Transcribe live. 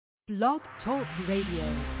Blog Talk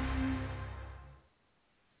Radio.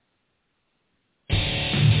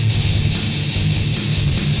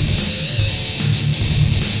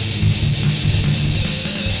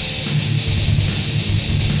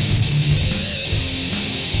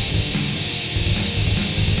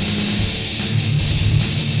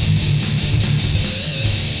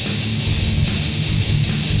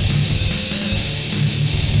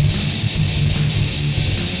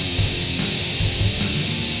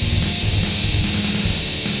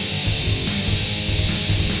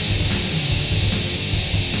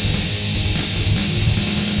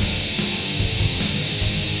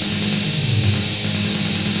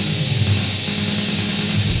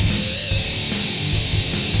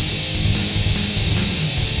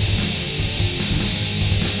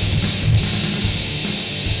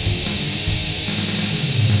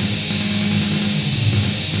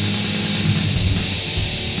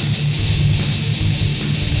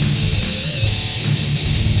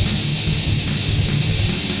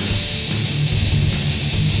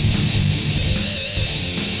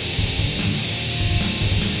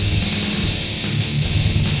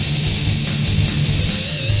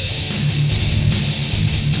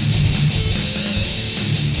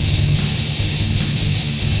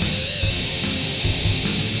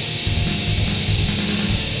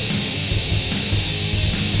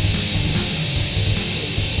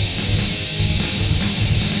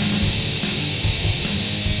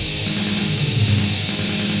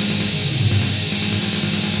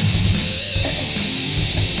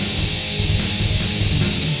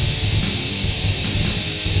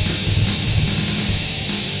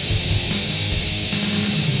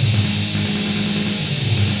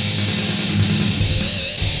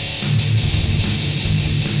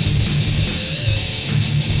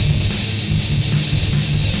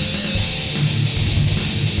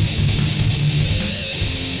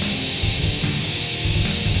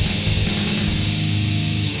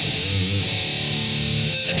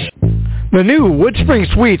 The new Woodspring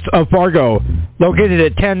Suites of Fargo, located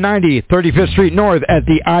at 1090 35th Street North at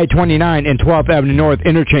the I-29 and 12th Avenue North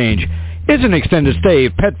interchange, is an extended stay,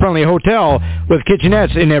 pet-friendly hotel with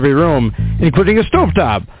kitchenettes in every room, including a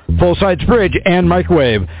stovetop, full-size fridge, and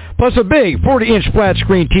microwave, plus a big 40-inch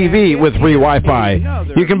flat-screen TV with free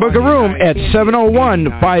Wi-Fi. You can book a room at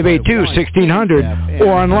 701-582-1600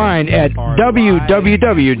 or online at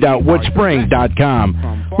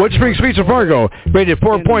www.woodspring.com. Woodspring Suites of Fargo, rated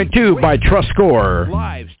 4.2 by Trust Score.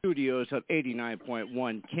 Live studios of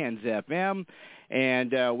 89.1 KensFM,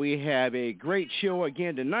 and we have a great show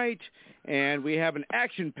again tonight, and we have an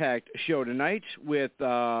action-packed show tonight with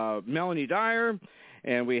Melanie Dyer,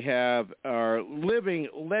 and we have our living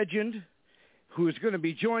legend who's going to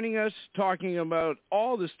be joining us talking about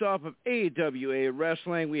all the stuff of AWA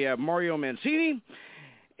wrestling. We have Mario Mancini,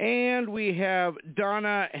 and we have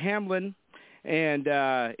Donna Hamlin. And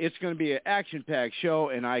it's going to be an action-packed show,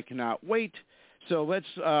 and I cannot wait. So let's,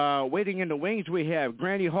 waiting in the wings, we have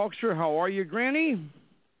Granny Hulkster. How are you, Granny?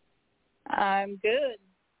 I'm good.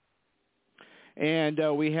 And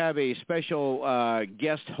we have a special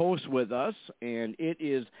guest host with us, and it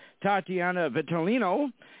is Tatiana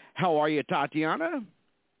Vitolino. How are you, Tatiana?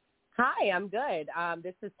 Hi, I'm good.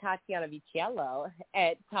 This is Tatiana Viciello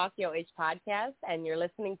at Tokyo H Podcast, and you're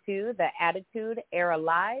listening to the Attitude Era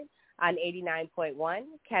Live on 89.1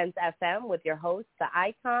 Ken's FM with your hosts, the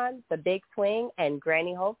Icon, the Big Swing, and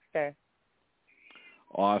Granny Hulkster.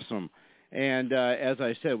 Awesome. And as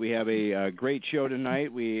I said, we have a great show tonight.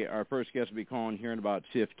 Our first guest will be calling here in about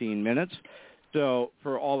 15 minutes. So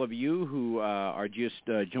for all of you who are just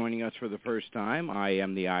joining us for the first time, I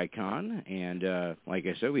am the Icon. And like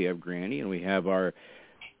I said, we have Granny, and we have our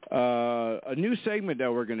a new segment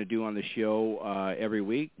that we're going to do on the show every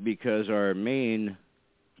week, because our main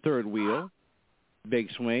third wheel, Big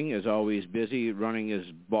Swing, is always busy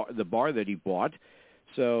running the bar that he bought.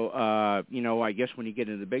 So, I guess when you get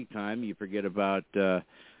into the big time, you forget about the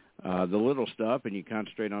little stuff and you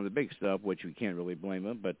concentrate on the big stuff, which we can't really blame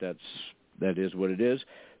him, but that is what it is.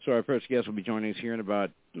 So our first guest will be joining us here in about,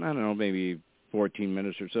 maybe 14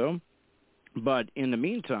 minutes or so. But in the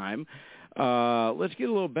meantime, let's get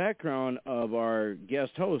a little background of our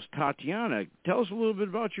guest host, Tatiana. Tell us a little bit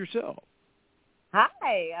about yourself.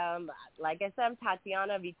 Hi. Like I said, I'm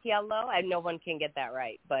Tatiana Viciello. No one can get that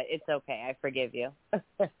right, but it's okay. I forgive you.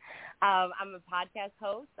 I'm a podcast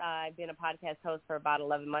host. I've been a podcast host for about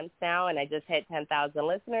 11 months now, and I just hit 10,000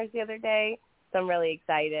 listeners the other day, so I'm really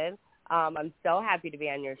excited. I'm so happy to be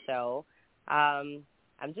on your show. I'm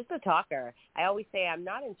just a talker. I always say I'm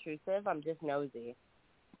not intrusive. I'm just nosy.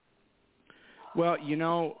 Well,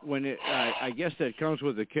 when I guess that comes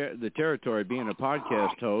with the territory, being a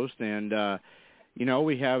podcast host, and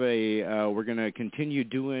we have we're going to continue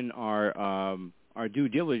doing our due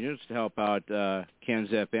diligence to help out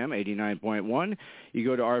KensFM 89.1. You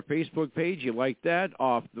go to our Facebook page, you like that,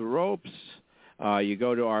 Off the Ropes. You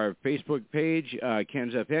go to our Facebook page,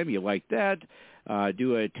 KensFM, you like that.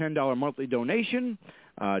 Do a $10 monthly donation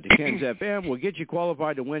to KensFM. We'll get you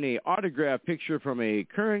qualified to win a autographed picture from a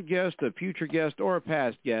current guest, a future guest, or a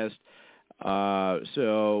past guest.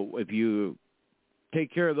 So if you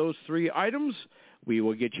take care of those 3 items, we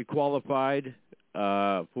will get you qualified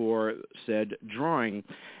for said drawing.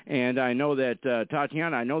 And I know that,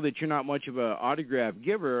 Tatiana, I know that you're not much of an autograph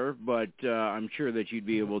giver, but I'm sure that you'd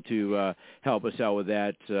be able to help us out with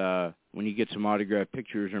that when you get some autograph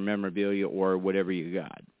pictures or memorabilia or whatever you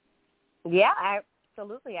got. Yeah,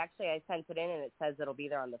 absolutely. Actually, I sent it in, and it says it'll be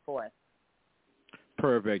there on the 4th.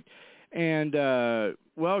 Perfect. And,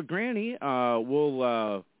 well, Granny,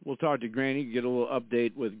 we'll talk to Granny, get a little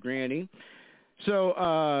update with Granny. So,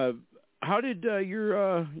 how did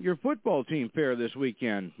your football team fare this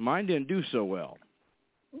weekend? Mine didn't do so well.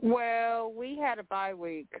 Well, we had a bye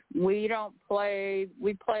week. We don't play.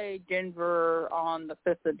 We played Denver on the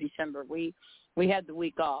 5th of December. We had the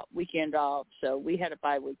weekend off, so we had a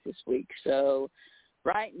bye week this week. So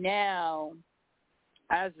right now,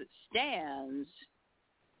 as it stands,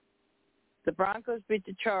 the Broncos beat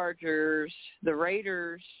the Chargers. The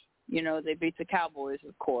Raiders, they beat the Cowboys,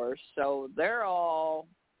 of course. So they're all,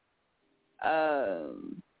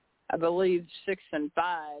 I believe, 6-5.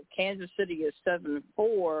 Kansas City is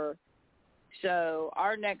 7-4. So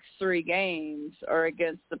our next 3 games are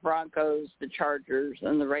against the Broncos, the Chargers,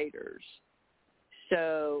 and the Raiders.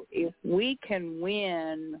 So if we can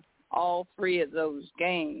win all 3 of those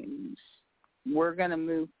games, we're going to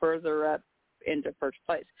move further up into first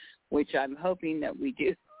place, which I'm hoping that we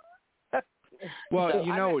do. Well,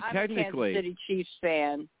 so technically, I'm a Kansas City Chiefs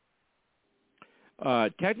fan.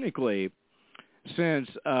 Technically, since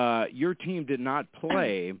your team did not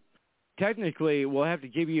play, technically we'll have to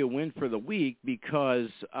give you a win for the week because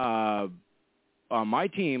my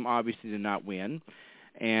team obviously did not win,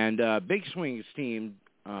 and Big Swing's team.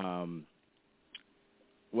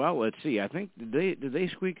 Well, let's see. I think did they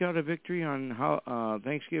squeak out a victory on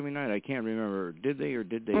Thanksgiving night? I can't remember. Did they or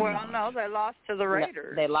did they not? No, they lost to the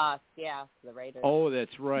Raiders. They lost, yeah, to the Raiders. Oh,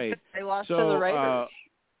 that's right. They lost to the Raiders.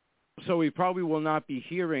 So we probably will not be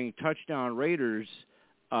hearing Touchdown Raiders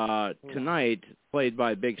tonight, played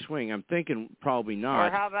by Big Swing. I'm thinking probably not.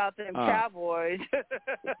 Or how about them Cowboys?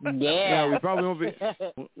 Yeah, we probably won't be.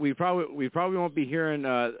 We probably won't be hearing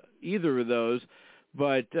either of those.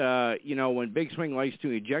 But when Big Swing likes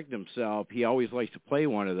to eject himself, he always likes to play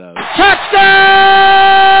one of those. Touchdown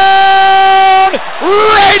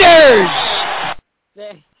Raiders!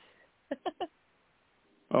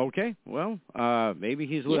 Okay, well, maybe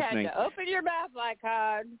he's listening. You had to open your mouth,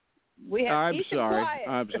 Lycon. We have I'm peace sorry. and quiet.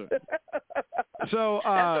 I'm sorry. So,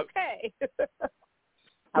 that's okay.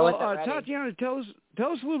 Well, Tatiana, tell us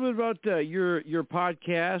a little bit about your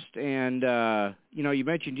podcast, and you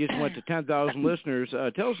mentioned you just went to 10,000 listeners.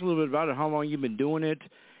 Tell us a little bit about it, how long you've been doing it,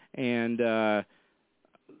 and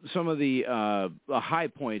some of the high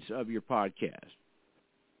points of your podcast.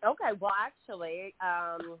 Okay, well, actually,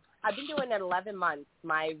 I've been doing it 11 months.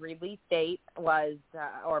 My release date was,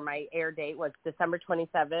 or my air date was December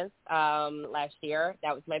 27th last year.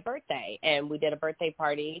 That was my birthday, and we did a birthday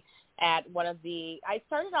party at I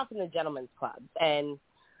started off in the gentlemen's clubs, and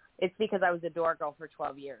it's because I was a door girl for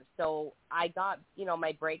 12 years. So I got,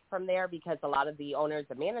 my break from there because a lot of the owners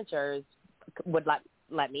and managers would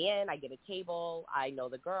let me in. I get a table. I know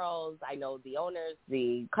the girls. I know the owners,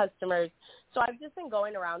 the customers. So I've just been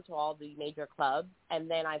going around to all the major clubs, and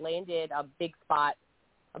then I landed a big spot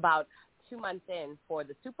about 2 months in for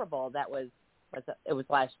the Super Bowl. It was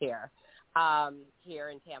last year here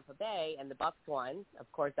in Tampa Bay, and the Bucs won.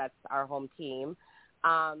 Of course, that's our home team.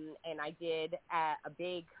 And I did a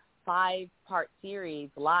big 5-part series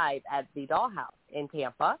live at the Dollhouse in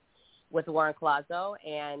Tampa with Warren Collazo,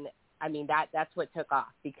 and I mean, that's what took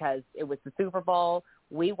off because it was the Super Bowl.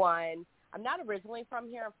 We won. I'm not originally from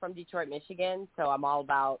here. I'm from Detroit, Michigan, so I'm all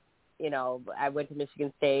about, I went to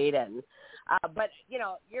Michigan State, and but you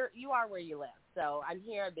are where you live. So I'm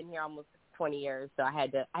here. I've been here almost 20 years, so I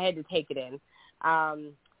had to take it in.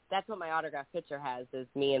 That's what my autograph picture has, is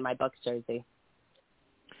me in my Bucs jersey.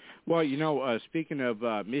 Well, speaking of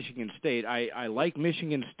Michigan State, I like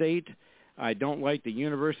Michigan State. I don't like the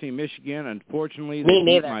University of Michigan. Unfortunately, they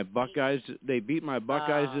beat my Buckeyes. They beat my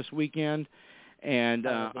Buckeyes this weekend, and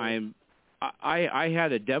I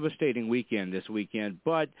had a devastating weekend this weekend.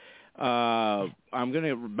 But I'm going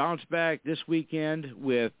to bounce back this weekend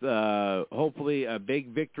with hopefully a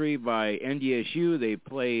big victory by NDSU. They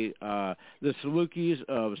play the Salukis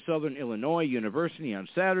of Southern Illinois University on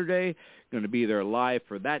Saturday. Going to be there live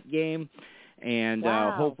for that game, and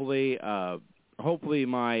hopefully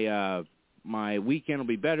my weekend will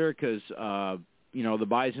be better because the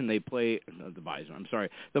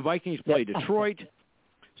Vikings play Detroit,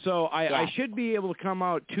 so I should be able to come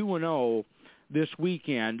out 2-0 this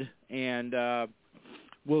weekend, and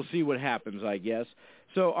we'll see what happens, I guess.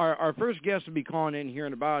 So our first guest will be calling in here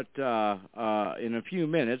in about in a few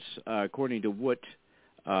minutes, according to what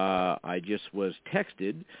I just was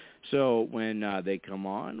texted. So when they come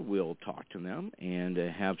on, we'll talk to them and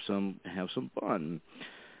have some fun.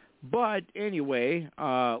 But anyway,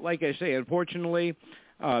 like I say, unfortunately,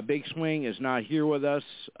 Big Swing is not here with us.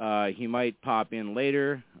 He might pop in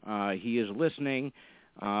later. He is listening.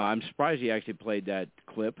 I'm surprised he actually played that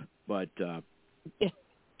clip, but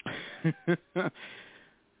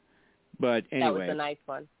but anyway, that was a nice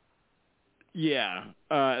one. Yeah,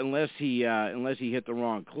 unless he hit the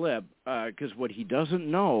wrong clip, because what he doesn't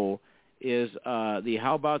know is the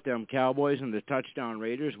How About Them Cowboys and the Touchdown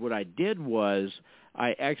Raiders. What I did was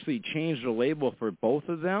I actually changed the label for both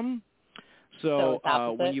of them. So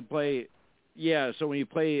when you play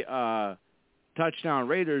Touchdown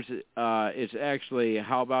Raiders, it's actually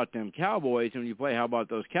How About Them Cowboys, and when you play How About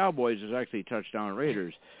Those Cowboys, it's actually Touchdown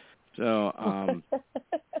Raiders. So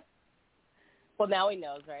well, now he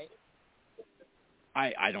knows, right?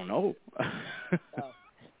 I don't know. I was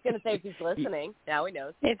going to say if he's listening. Now he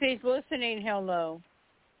knows. If he's listening, he'll know.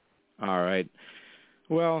 All right.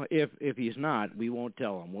 Well, if he's not, we won't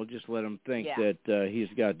tell him. We'll just let him think that he's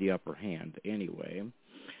got the upper hand anyway.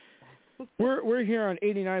 We're here on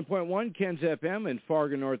 89.1 KensFM in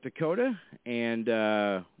Fargo, North Dakota, and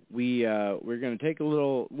we're going to take a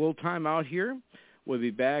little time out here. We'll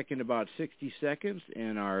be back in about 60 seconds,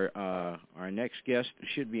 and our next guest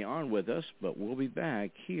should be on with us, but we'll be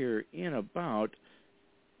back here in about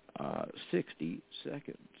 60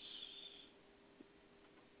 seconds.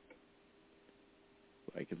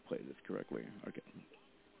 If I can play this correctly. Okay.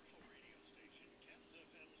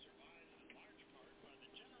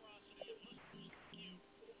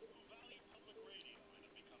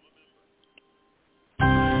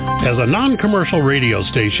 As a non-commercial radio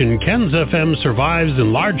station, KensFM survives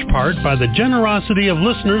in large part by the generosity of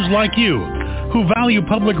listeners like you who value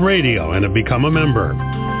public radio and have become a member.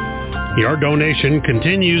 Your donation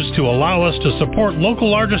continues to allow us to support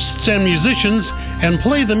local artists and musicians and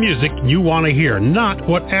play the music you want to hear, not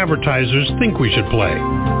what advertisers think we should play.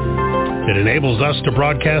 It enables us to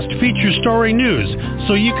broadcast feature story news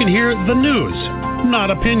so you can hear the news,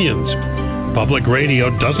 not opinions. Public radio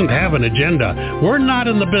doesn't have an agenda. We're not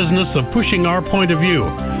in the business of pushing our point of view.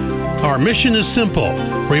 Our mission is simple.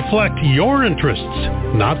 Reflect your interests,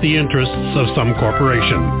 not the interests of some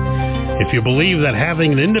corporation. If you believe that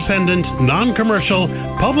having an independent, non-commercial,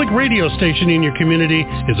 public radio station in your community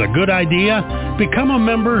is a good idea, become a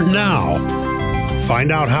member now.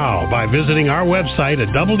 Find out how by visiting our website at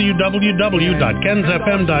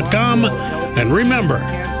www.kensfm.com. And remember,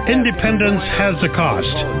 independence has a cost,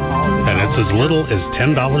 and it's as little as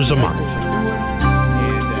 $10 a month.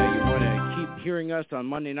 And you want to keep hearing us on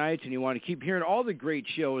Monday nights, and you want to keep hearing all the great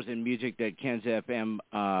shows and music that KensFM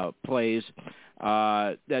plays.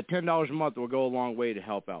 That $10 a month will go a long way to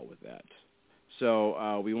help out with that.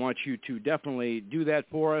 So we want you to definitely do that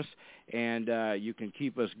for us, and you can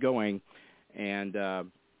keep us going, and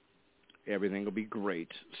everything will be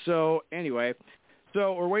great. So anyway,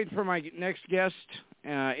 we're waiting for my next guest.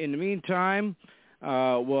 In the meantime,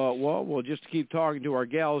 we'll just keep talking to our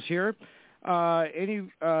gals here.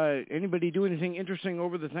 Anybody do anything interesting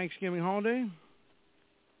over the Thanksgiving holiday?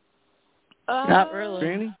 Not really.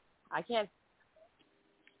 Granny? I can't.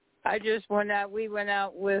 I just went out. We went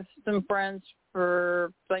out with some friends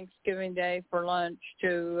for Thanksgiving Day for lunch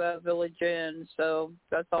to Village Inn. So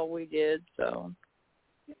that's all we did. So.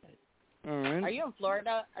 All right. Are you in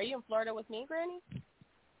Florida? Are you in Florida with me, Granny?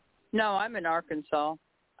 No, I'm in Arkansas.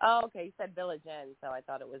 Oh, okay. You said Village Inn, so I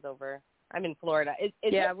thought it was over. I'm in Florida. Is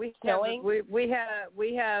yeah, it snowing? We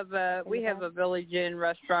have a Village Inn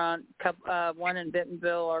restaurant. One in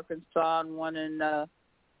Bentonville, Arkansas, and one in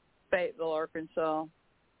Fayetteville, Arkansas.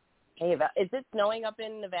 Hey, is it snowing up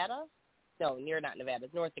in Nevada? No, you're not Nevada.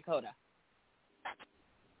 It's North Dakota.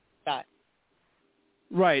 Scott.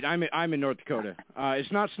 Right, I'm in North Dakota.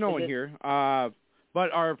 It's not snowing here,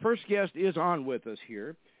 but our first guest is on with us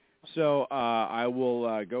here. So I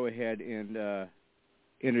will go ahead and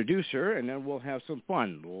introduce her, and then we'll have some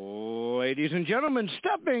fun. Ladies and gentlemen,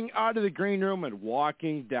 stepping out of the green room and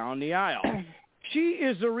walking down the aisle. She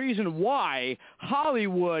is the reason why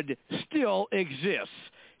Hollywood still exists.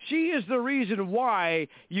 She is the reason why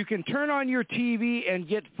you can turn on your TV and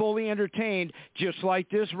get fully entertained just like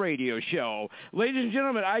this radio show. Ladies and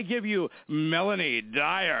gentlemen, I give you Melanie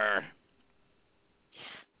Dyer.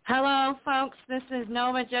 Hello, folks. This is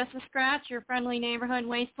Nova Just a Scratch, your friendly neighborhood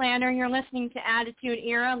wastelander. You're listening to Attitude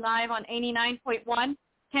Era live on 89.1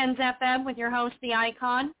 KensFM with your host, the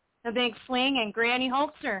Icon, the Big Swing, and Granny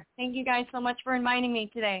Holster. Thank you guys so much for inviting me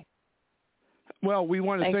today. Well, we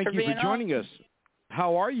want to thank you for joining us.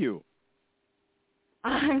 How are you?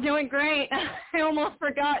 I'm doing great. I almost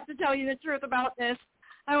forgot to tell you the truth about this.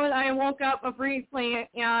 I woke up briefly.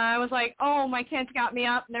 I was like, oh, my kids got me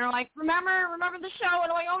up, and they're like, remember the show? And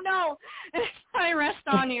I'm like, oh no, and I rest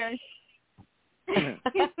on here.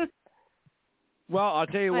 Well, I'll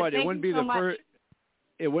tell you what, it wouldn't be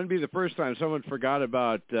the first time someone forgot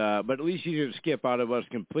about, but at least you didn't skip out of us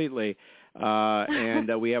completely.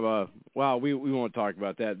 And we have we won't talk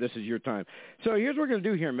about that. This is your time. So here's what we're going to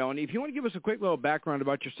do here, Melanie. If you want to give us a quick little background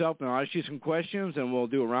about yourself, and I'll ask you some questions, and we'll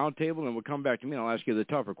do a round table, and we'll come back to me, and I'll ask you the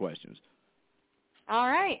tougher questions. All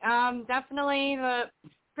right. Definitely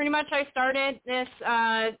pretty much I started this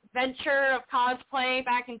venture of cosplay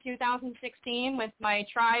back in 2016 with my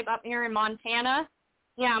tribe up here in Montana.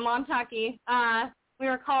 Yeah, Montucky. We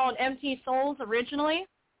were called Empty Souls originally.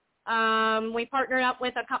 We partnered up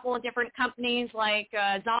with a couple of different companies like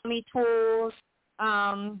Zombie Tools.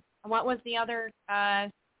 What was the other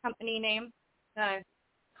company name? The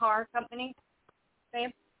car company,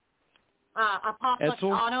 babe? Apocalypse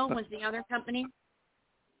Auto was the other company.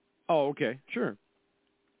 Oh, okay, sure.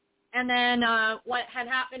 And then what had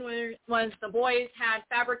happened was the boys had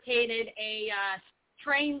fabricated a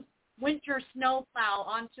train winter snowplow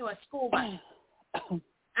onto a school bus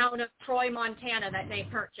out of Troy, Montana that they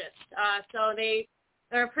purchased. So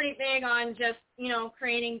they're pretty big on just,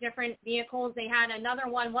 creating different vehicles. They had another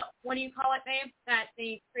one, what do you call it, babe, that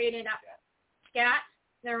they created at SCAT.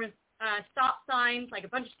 There was stop signs, like a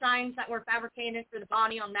bunch of signs that were fabricated for the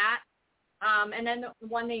body on that. And then the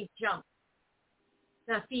one they jumped,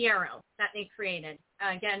 the Fiero that they created,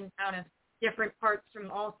 again, out of different parts from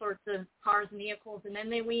all sorts of cars and vehicles. And then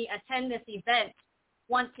we attend this event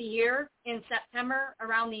once a year in September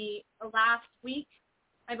around the last week,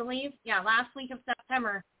 I believe. Yeah, last week of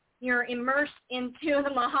September. You're immersed into the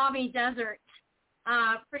Mojave Desert,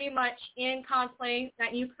 pretty much in cosplay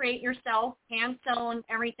that you create yourself, hand-sewn,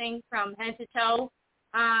 everything from head to toe.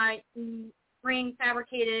 Bring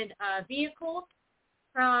fabricated vehicles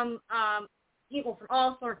from people from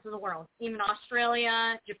all sorts of the world, even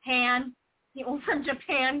Australia, Japan. People from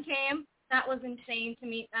Japan came. That was insane to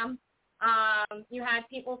meet them. You had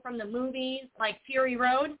people from the movies like Fury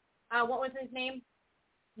Road. What was his name?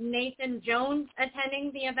 Nathan Jones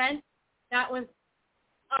attending the event. That was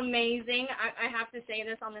amazing. I have to say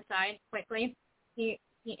this on the side quickly. He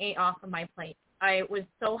ate off of my plate. I was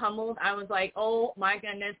so humbled. I was like, oh my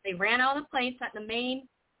goodness. They ran out of plates at the main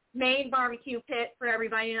barbecue pit for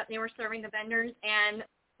everybody that they were serving the vendors, and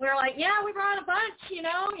we were like, yeah, we brought a bunch,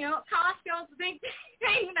 Costco's the big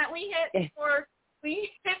thing that we hit before we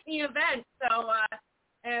hit the event.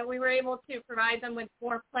 So we were able to provide them with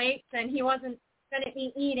 4 plates, and he wasn't going to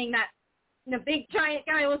be eating that. The big giant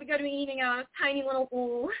guy wasn't going to be eating a tiny little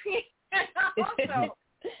bowl. So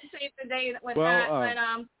saved the day with that. But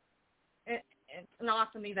it's an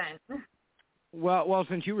awesome event. Well,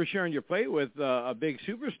 since you were sharing your plate with a big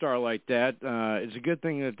superstar like that, it's a good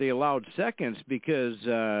thing that they allowed seconds because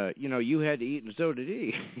you had to eat and so did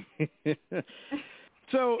he.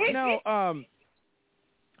 So now,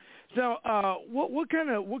 we'll kind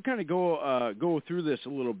of go through this a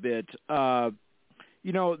little bit. I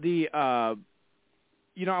want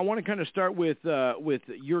to kind of start with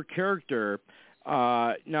your character.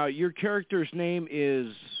 Now, your character's name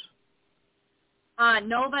is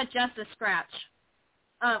Nova Just a Scratch.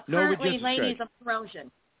 Currently, Ladies of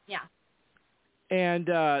Corrosion. Yeah. And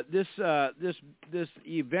this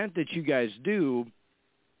event that you guys do,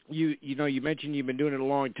 you mentioned you've been doing it a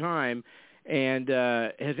long time. And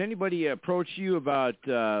has anybody approached you about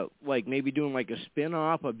maybe doing like a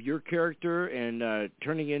spin-off of your character and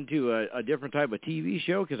turning into a different type of TV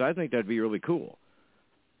show? Because I think that'd be really cool.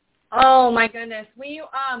 Oh my goodness, we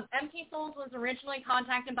Empty Souls was originally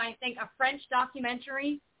contacted by I think a French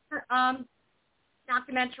documentary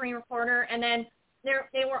reporter, and then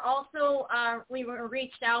they were also we were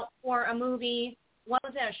reached out for a movie. What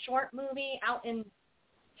was it? A short movie out in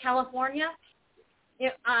California.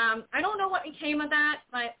 I don't know what became of that,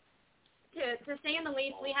 but to say in the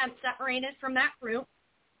least, we had separated from that group.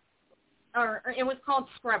 Or it was called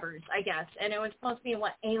Scrubbers, I guess, and it was supposed to be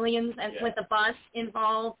aliens and with a bus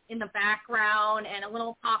involved in the background and a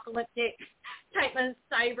little apocalyptic type of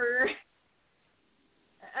cyber.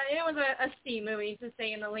 It was a C movie, to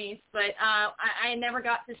say in the least, but I never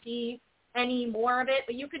got to see any more of it.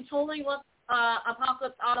 But you can totally look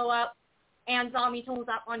Apocalypse Auto up and Zombie Tools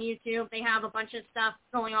up on YouTube. They have a bunch of stuff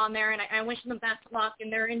going on there, and I wish them best luck in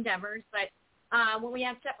their endeavors. But when we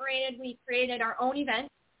had separated, we created our own event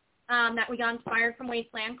that we got inspired from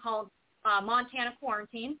Wasteland called Montana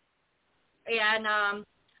Quarantine. And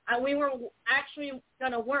we were actually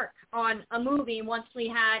going to work on a movie once we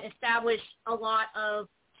had established a lot of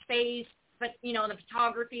space, but, the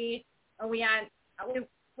photography. We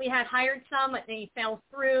had hired some, but they fell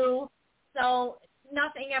through. So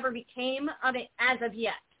nothing ever became of it as of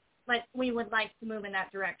yet. But we would like to move in that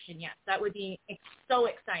direction, yes. That would be so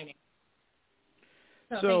exciting.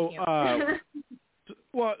 So thank you.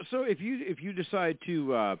 Well, so if you decide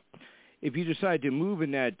to move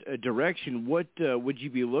in that direction, what would you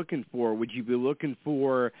be looking for? Would you be looking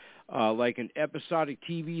for like an episodic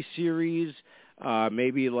TV series,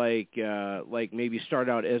 maybe like maybe start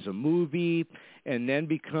out as a movie and then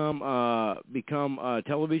become a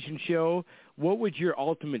television show? What would your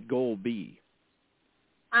ultimate goal be?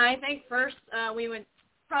 I think first we would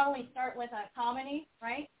probably start with a comedy,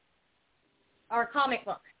 right? Or comic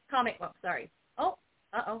book, sorry. Oh,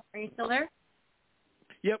 uh-oh. Are you still there?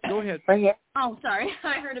 Yep, go ahead. Right here. Oh, sorry.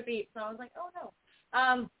 I heard a beep, so I was like, oh,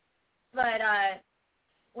 no. But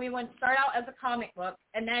we would start out as a comic book,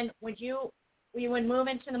 and then we would move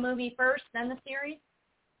into the movie first, then the series?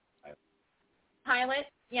 Pilot?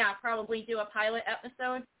 Yeah, probably do a pilot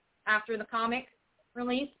episode after the comic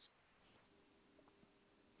released.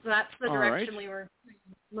 So that's the direction we were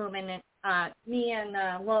moving in, me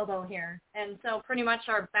and Lobo here. And so pretty much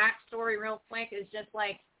our backstory real quick is just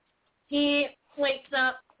like he wakes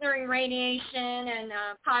up during radiation and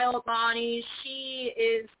pile of bodies. She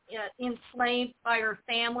is enslaved by her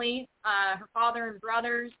family, her father and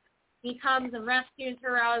brothers. He comes and rescues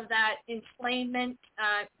her out of that enslavement,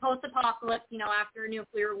 post-apocalypse, after a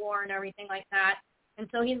nuclear war and everything like that. And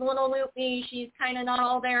so he's a little loopy. She's kind of not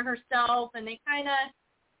all there herself, and they kind of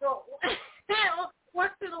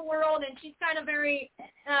work through the world, and she's kind of very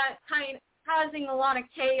causing a lot of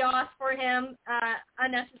chaos for him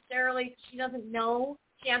unnecessarily. She doesn't know.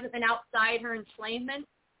 She hasn't been outside her enslavement,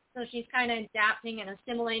 so she's kind of adapting and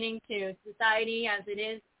assimilating to society as it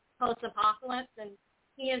is post-apocalypse, and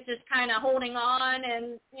he is just kind of holding on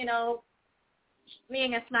and,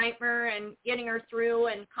 being a sniper and getting her through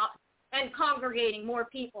and congregating more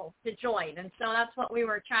people to join. And so that's what we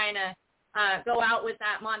were trying to go out with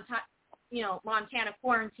that Montana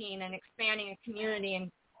Quarantine and expanding a community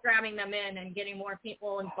and grabbing them in and getting more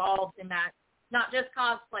people involved in that. Not just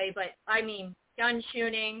cosplay, but gun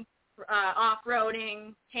shooting,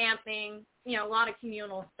 off-roading, camping, a lot of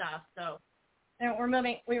communal stuff. So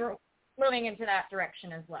we were moving into that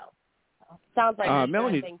direction as well. So. Sounds like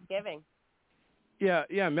Melanie, Thanksgiving.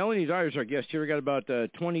 Yeah, Melanie Dyer's our guest here. We got about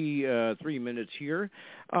 23 minutes here.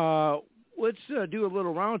 Let's do a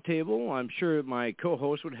little round table. I'm sure my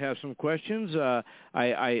co-host would have some questions.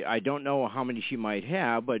 I don't know how many she might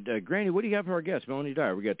have, but Granny, what do you have for our guest, Melanie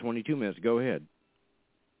Dyer? We got 22 minutes. Go ahead.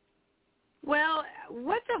 Well,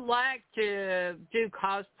 what's it like to do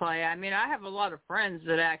cosplay? I have a lot of friends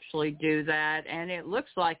that actually do that, and it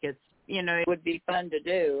looks like it's, it would be fun to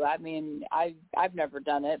do. I've never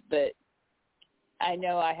done it, but I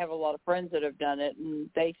know I have a lot of friends that have done it, and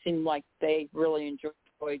they seem like they really enjoy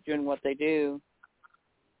doing what they do.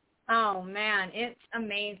 Oh man, it's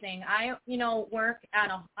amazing. I work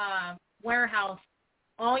at a warehouse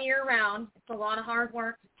all year round. It's a lot of hard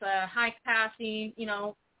work. It's a high capacity,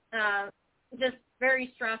 just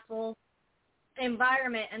very stressful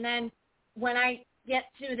environment. And then when I get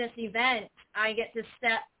to this event, I get to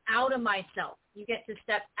step out of myself. You get to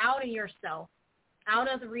step out of yourself, out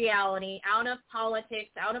of the reality, out of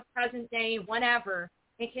politics, out of present day, whatever.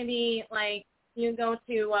 It can be like you go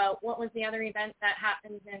to, what was the other event that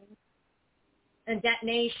happens in a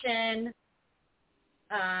detonation?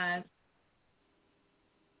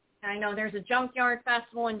 I know there's a junkyard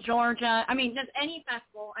festival in Georgia. Just any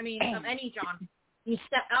festival, of any genre. You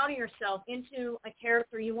step out of yourself into a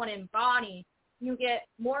character you want to embody. You get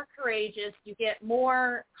more courageous. You get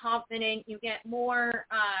more confident. You get more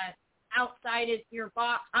outside of your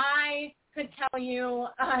box. I could tell you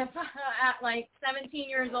at like 17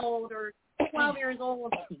 years old or 12 years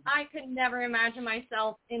old, I could never imagine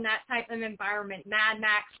myself in that type of environment, Mad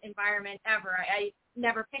Max environment ever. I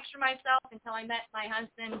never pictured myself until I met my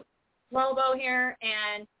husband Lobo here,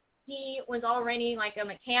 and he was already like a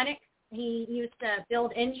mechanic. He used to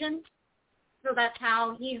build engines, so that's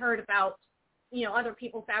how he heard about, other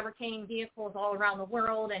people fabricating vehicles all around the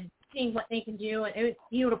world and seeing what they can do. And it was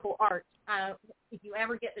beautiful art. If you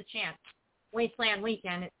ever get the chance, Wasteland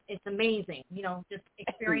Weekend, it's amazing. Just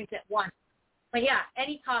experience it once. But yeah,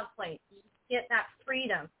 any cosplay, you get that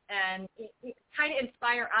freedom, and it kind of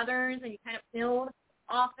inspire others, and you kind of build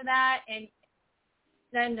off of that, and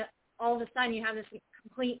then all of a sudden you have this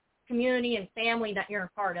complete community and family that you're a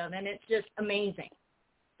part of, and it's just amazing.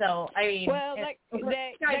 So I mean, well, that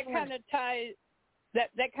kind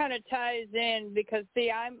of ties in because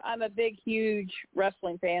see, I'm a big, huge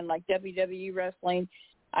wrestling fan, like WWE wrestling.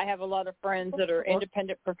 I have a lot of friends that are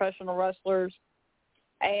independent professional wrestlers.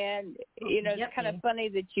 And, it's kind of funny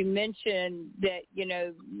that you mentioned that,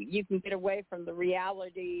 you can get away from the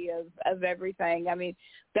reality of everything. I mean,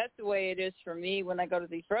 that's the way it is for me when I go to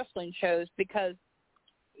these wrestling shows because,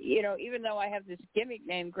 even though I have this gimmick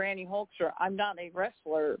named Granny Hulkster, I'm not a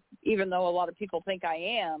wrestler, even though a lot of people think I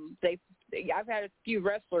am. I've had a few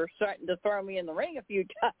wrestlers starting to throw me in the ring a few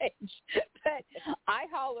times, but I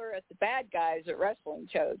holler at the bad guys at wrestling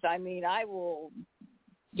shows. I mean, I will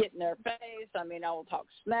get in their face. I mean, I will talk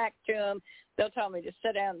smack to them. They'll tell me to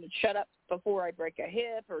sit down and shut up before I break a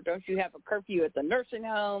hip, or don't you have a curfew at the nursing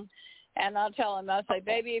home? And I'll tell them, I'll say,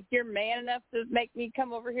 baby, if you're man enough to make me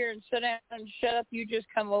come over here and sit down and shut up, you just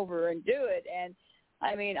come over and do it. And,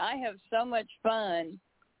 I mean, I have so much fun,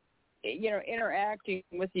 interacting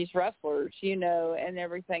with these wrestlers, and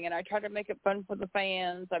everything. And I try to make it fun for the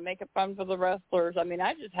fans. I make it fun for the wrestlers. I mean,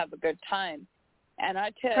 I just have a good time. And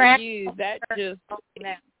I tell you, that just,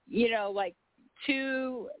 like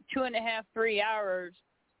 2.5, 3 hours,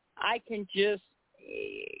 I can just,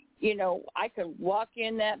 I can walk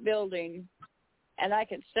in that building and I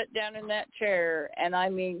can sit down in that chair. And I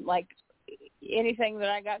mean, like anything that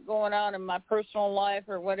I got going on in my personal life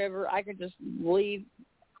or whatever, I could just leave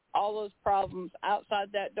all those problems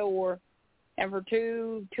outside that door. And for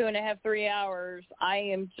 2.5, 3 hours, I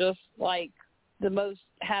am just like the most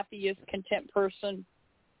happiest, content person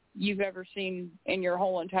you've ever seen in your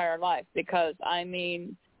whole entire life. Because, I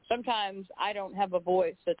mean, sometimes I don't have a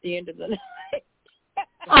voice at the end of the night.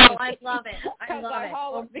 Oh, I love it. I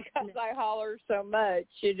love it. Because I holler so much,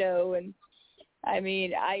 and I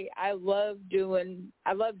mean, I love doing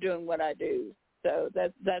what I do. So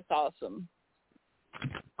that's awesome.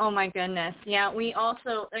 Oh my goodness. Yeah, we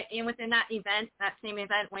also within that event, that same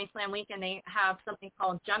event, Wasteland Weekend, they have something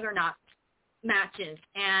called Juggernaut matches,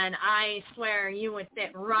 and I swear you would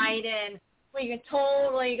fit right in. We could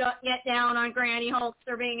totally get down on Granny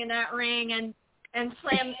Hulkster being in that ring and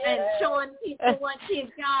slam and showing people what she's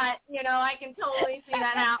got. I can totally see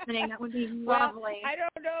that happening. That would be lovely. Well, I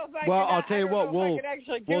don't know if I well, can. I'll tell you what, we'll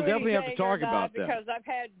definitely have to talk about that because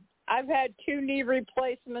I've had 2 knee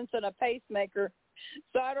replacements and a pacemaker.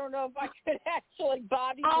 So I don't know if I could actually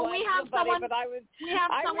body slam somebody, but I would. We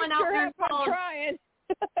have someone out there called trying.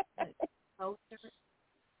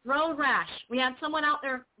 Road Rash. We have someone out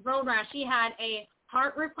there, Road Rash. He had a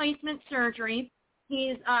heart replacement surgery.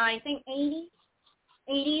 He's, I think, 80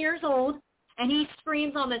 years old, and he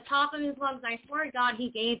screams on the top of his lungs. I swear to God, he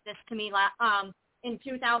gave this to me in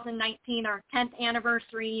 2019, our 10th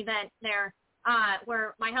anniversary event there,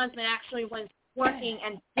 where my husband actually was working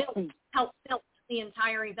and helped build the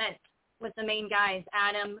entire event with the main guys,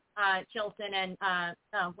 Adam Chilton and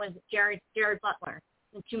was Jared Butler,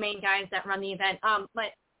 the 2 main guys that run the event.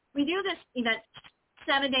 But we do this event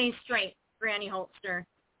 7 days straight, Granny Hulkster.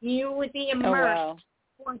 You would be immersed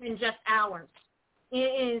more than just hours. It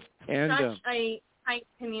is such a tight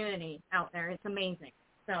community out there. It's amazing.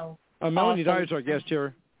 So Melanie Dyer is our guest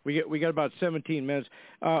here. We got about 17 minutes,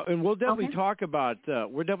 and we'll definitely talk about.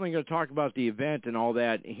 We're definitely going to talk about the event and all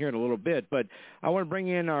that here in a little bit. But I want to bring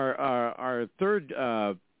in our third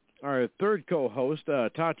co-host,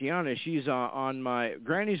 Tatiana. She's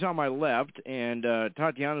Granny's on my left, and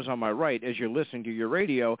Tatiana's on my right as you're listening to your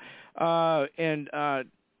radio. And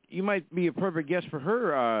you might be a perfect guest for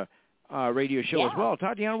her radio show as well.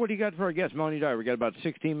 Tatiana, what do you got for our guest, Melanie Dyer? We got about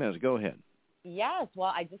 16 minutes. Go ahead. Yes,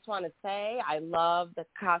 well, I just want to say I love the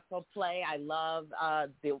cosplay. I love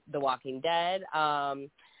the Walking Dead.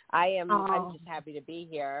 I'm just happy to be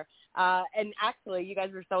here. And actually, you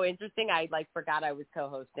guys were so interesting. I forgot I was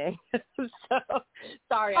co-hosting. So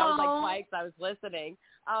sorry, I was quiet because I was listening.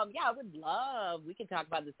 I would love. We can talk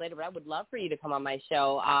about this later, but I would love for you to come on my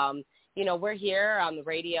show. We're here on the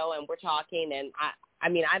radio and we're talking, and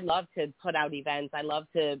I love to put out events. I love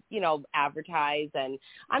to, advertise, and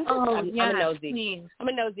I'm a nosy. Please. I'm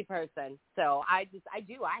a nosy person, so I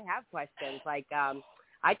have questions.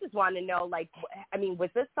 I just want to know, like, I mean, was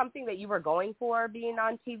this something that you were going for being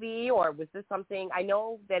on TV, or was this something, I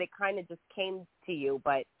know that it kind of just came to you,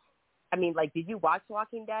 but, I mean, like, did you watch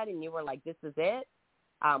Walking Dead and you were like, this is it?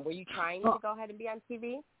 Were you trying to go ahead and be on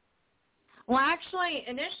TV? Well, actually,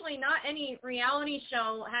 initially, not any reality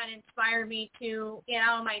show had inspired me to get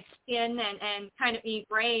out of my skin and kind of be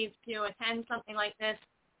brave to attend something like this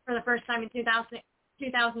for the first time in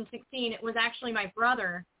 2016. It was actually my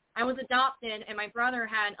brother. I was adopted, and my brother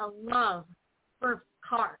had a love for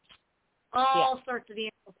cars, all sorts of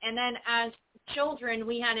vehicles. And then as children,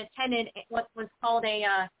 we had attended what was called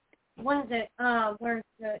a, what is it, where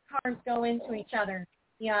the cars go into each other?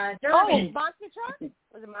 Yeah, Derby. Oh, Monster Truck?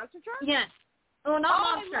 Was it Monster Truck? Yes. Oh, not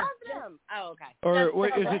Monster. I love them. Oh, okay. Or what,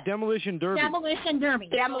 is it Demolition Derby? Demolition Derby.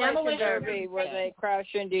 Demolition Derby, where they crash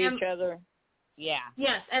into each other. Yeah.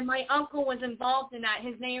 Yes, and my uncle was involved in that.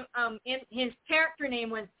 His name, his character name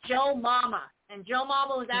was Joe Mama, and Joe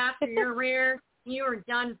Mama was after your rear. You were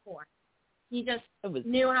done for. He just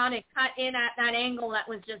knew how to cut in at that angle that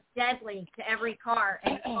was just deadly to every car.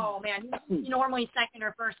 And oh man, he's normally second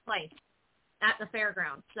or first place at the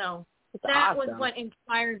fairground. So that was what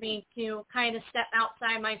inspired me to kind of step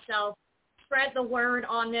outside myself, spread the word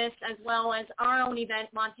on this, as well as our own event,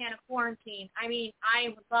 Montana Quarantine. I mean, I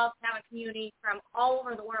would love to have a community from all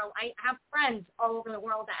over the world. I have friends all over the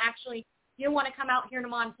world that actually do want to come out here to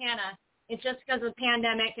Montana. It's just because of the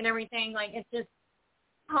pandemic and everything. Like, it's just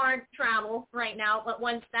hard travel right now. But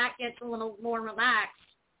once that gets a little more relaxed,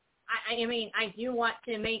 I mean, I do want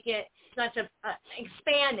to make it such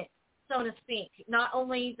expand it, so to speak. Not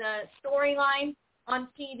only the storyline on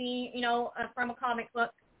TV, you know, from a comic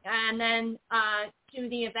book, and then to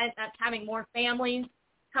the event that's having more families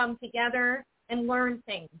come together and learn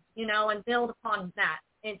things, you know, and build upon that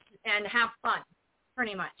and have fun,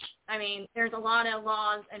 pretty much. I mean, there's a lot of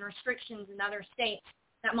laws and restrictions in other states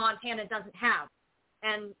that Montana doesn't have.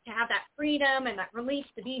 And to have that freedom and that release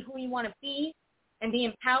to be who you want to be and be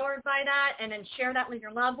empowered by that and then share that with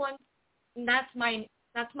your loved ones, that's my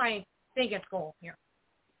biggest goal here.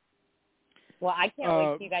 Well, I can't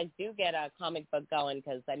wait till you guys do get a comic book going,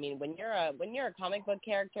 because I mean, when you're a comic book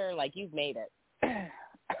character, like, you've made it.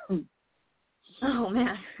 Oh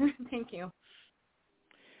man, thank you.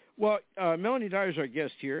 Well, Melanie Dyer is our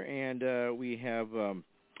guest here, and we have,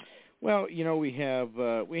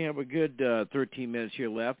 we have a good 13 minutes here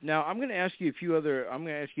left. Now, I'm going to ask you a few of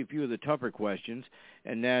the tougher questions,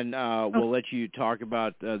 and then we'll let you talk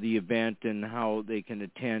about the event and how they can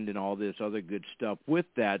attend and all this other good stuff with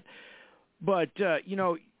that. But,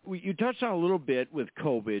 you touched on a little bit with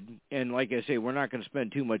COVID, and like I say, we're not going to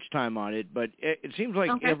spend too much time on it, but it seems like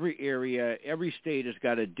every area, every state has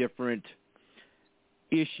got a different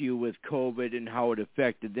issue with COVID and how it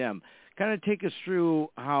affected them. Kind of take us through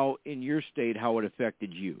how, in your state, how it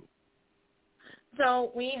affected you.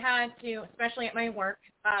 So we had to, especially at my work,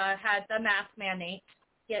 had the mask mandate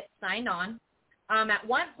get signed on. At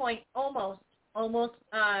one point, almost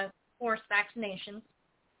forced vaccinations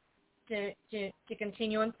to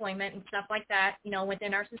continue employment and stuff like that, you know,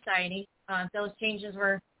 within our society. Those changes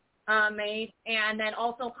were made. And then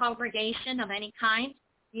also congregation of any kind,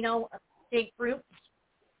 you know, big groups.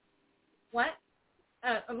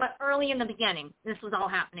 Early in the beginning, this was all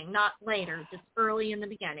happening, not later, just early in the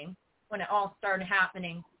beginning when it all started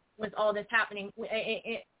happening. With all this happening,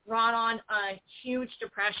 it brought on a huge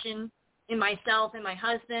depression in myself and my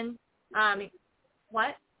husband.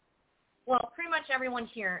 Well, pretty much everyone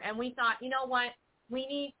here. And we thought, you know what, we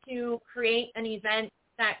need to create an event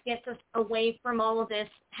that gets us away from all of this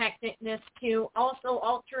hecticness to also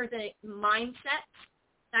alter the mindset.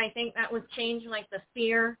 I think that was changed, like the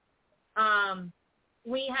fear.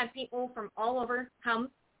 We had people from all over come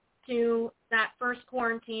to that first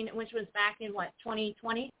quarantine, which was back in,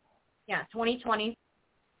 2020? Yeah, 2020.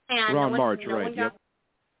 And around March, right,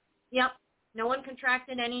 Yep. No one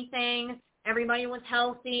contracted anything. Everybody was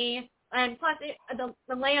healthy. And plus,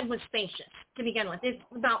 the land was spacious to begin with. It's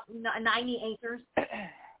about 90 acres.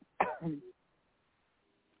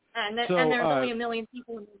 And there's only 1 million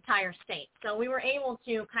people in the entire state. So we were able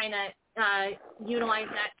to kind of utilize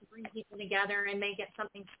that to bring people together and make it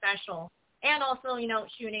something special. And also, you know,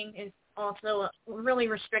 shooting is also really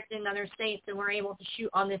restricted in other states, and we're able to shoot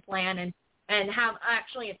on this land and have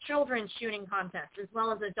actually a children's shooting contest as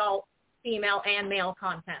well as adult female and male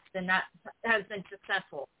contest. And that has been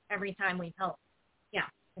successful every time we've helped. Yeah,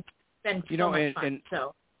 it's been much fun.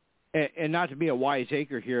 And not to be a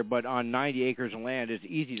wiseacre here, but on 90 acres of land, it's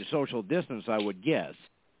easy to social distance, I would guess.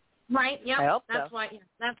 Right. Yeah. I hope that's so. why. Yeah,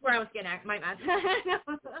 that's where I was getting at. My bad.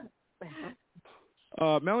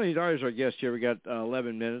 Melanie Dyer is our guest here. We got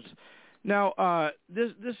 11 minutes. Now,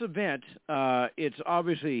 this event, it's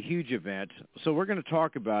obviously a huge event, so we're going to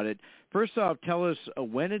talk about it. First off, tell us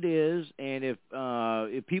when it is, and if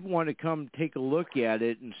people want to come take a look at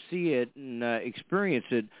it and see it and experience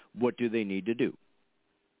it, what do they need to do?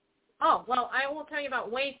 Oh, well, I will tell you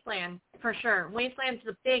about Wasteland for sure. Wasteland's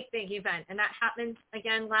a big, big event, and that happened,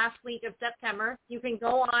 again, last week of September. You can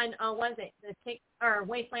go on,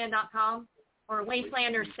 wasteland.com or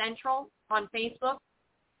Wastelander Central on Facebook.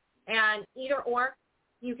 And either or,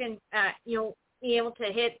 you can you'll be able to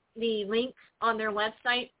hit the link on their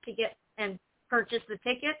website to get and purchase the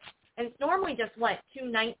tickets. And it's normally just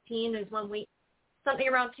 $219 is when something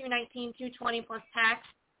around $219, $220 plus tax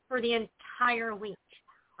for the entire week.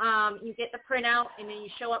 You get the printout, and then you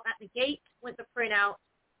show up at the gate with the printout,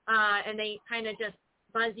 and they kind of just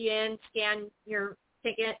buzz you in, scan your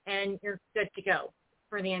ticket, and you're good to go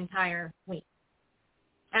for the entire week.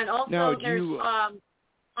 And also, now, there's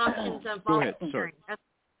options of volunteering to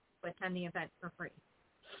attend the event for free.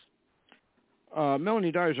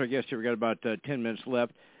 Melanie Dyer's our guest here. We got about 10 minutes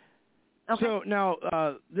left. Okay. So now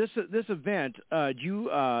this event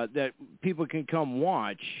that people can come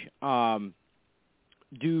watch. Do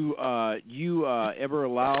you ever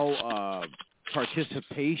allow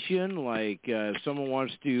participation? Like if someone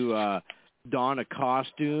wants to don a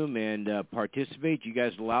costume and participate, do you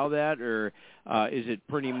guys allow that, or is it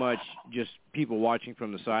pretty much just people watching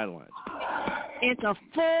from the sidelines? It's a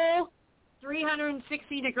full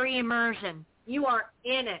 360-degree immersion. You are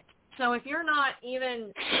in it. So if you're not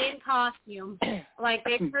even in costume, like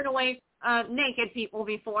they've turned away naked people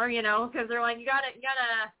before, because they're like, you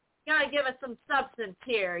gotta give us some substance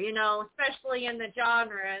here, especially in the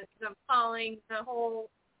genre of calling the whole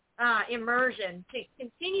immersion to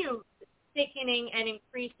continue thickening and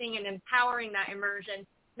increasing and empowering that immersion,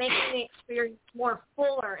 making the experience more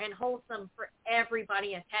fuller and wholesome for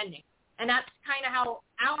everybody attending. And that's kind of how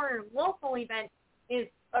our local event is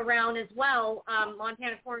around as well.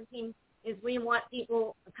 Montana Quarantine is we want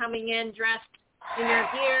people coming in dressed in their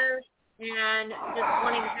gear and just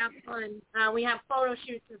wanting to have fun. We have photo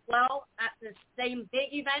shoots as well at the same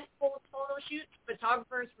big event, full of photo shoots.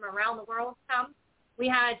 Photographers from around the world come. We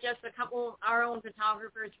had just a couple of our own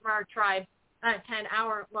photographers from our tribe attend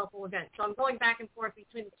our local event. So I'm going back and forth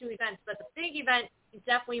between the two events, but the big event is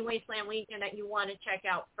definitely Wasteland Weekend that you want to check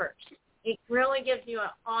out first. It really gives you an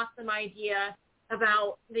awesome idea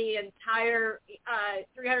about the entire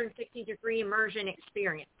 360-degree immersion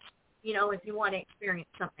experience, if you want to experience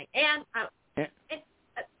something. And it's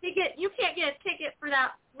a ticket, you can't get a ticket for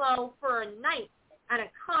that low for a night at a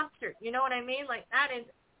concert. You know what I mean? Like, that is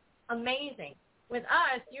amazing. With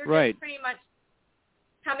us, you're just pretty much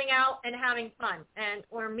coming out and having fun, and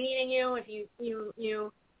we're meeting you. If you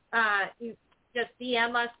just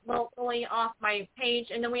DM us locally off my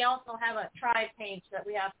page, and then we also have a tribe page that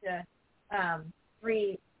we have to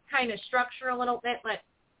kind of structure a little bit, but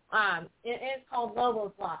it is called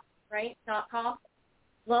Loboslot, right? .com,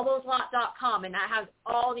 Loboslot.com, and that has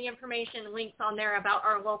all the information and links on there about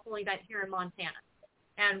our local event here in Montana.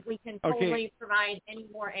 And we can totally provide any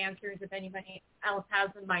more answers if anybody else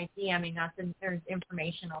has them by DMing us, and there's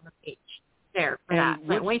information on the page there for that.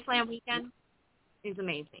 But Wasteland Weekend is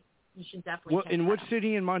amazing. You should definitely check it out. What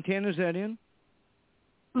city in Montana is that in?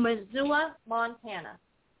 Missoula, Montana.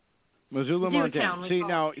 Missoula, Montana. See,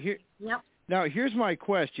 now, Yep. Now, here's my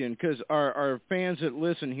question, because our fans that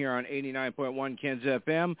listen here on 89.1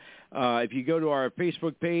 KensFM, if you go to our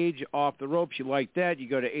Facebook page, Off the Ropes, you like that. You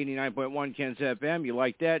go to 89.1 KensFM, you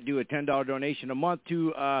like that. Do a $10 donation a month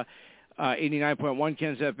to 89.1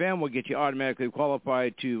 KensFM. We'll get you automatically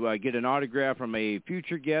qualified to get an autograph from a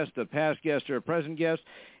future guest, a past guest, or a present guest.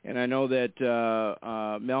 And I know that,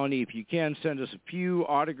 Melanie, if you can, send us a few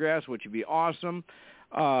autographs, which would be awesome.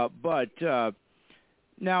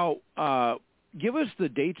 Now, give us the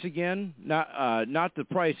dates again, not the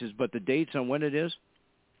prices, but the dates on when it is.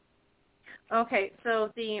 Okay,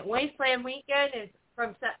 so the Wasteland Weekend is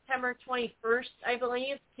from September 21st, I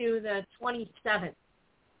believe, to the 27th.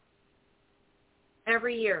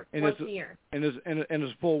 Every year, once a year. And it's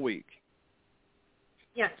a full week.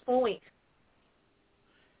 Yes, full week.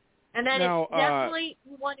 And then now, if definitely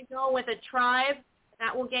you want to go with a tribe,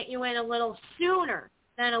 that will get you in a little sooner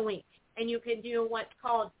than a week. And you can do what's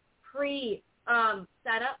called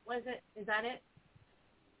pre-setup. Is that it?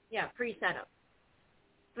 Yeah, pre-setup.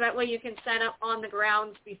 So that way you can set up on the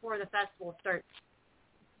grounds before the festival starts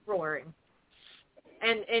roaring.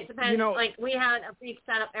 And it depends. Like, we had a big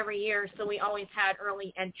setup every year, so we always had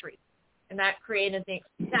early entry. And that extended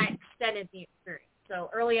the experience. So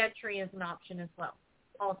early entry is an option as well.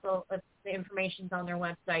 Also, the information's on their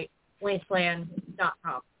website,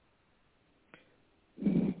 wasteland.com.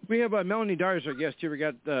 We have Melanie Dyer's our guest here. We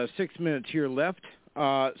got 6 minutes here left.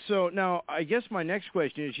 So now, I guess my next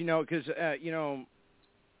question is, because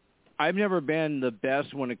I've never been the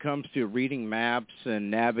best when it comes to reading maps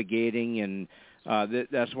and navigating, and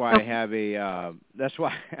that's why I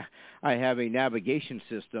have a navigation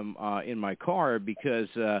system in my car, because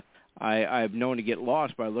I've known to get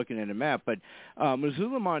lost by looking at a map. But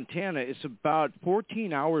Missoula, Montana is about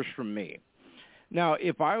 14 hours from me. Now,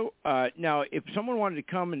 if someone wanted to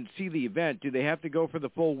come and see the event, do they have to go for the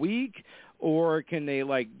full week, or can they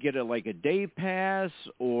get a day pass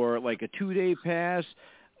or a 2-day pass?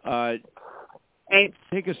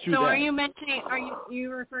 Take us through that. So are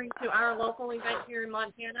you referring to our local event here in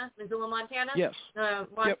Montana, Missoula, Montana? Yes. The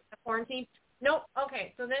quarantine? Nope.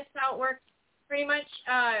 Okay, so this is how it works. Pretty much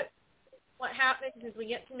what happens is we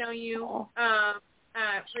get to know you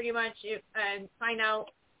pretty much and find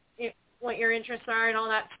out what your interests are and all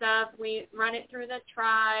that stuff. We run it through the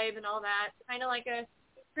tribe and all that, kind of like a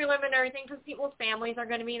preliminary thing because people's families are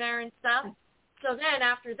going to be there and stuff. So then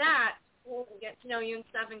after that, we'll get to know you and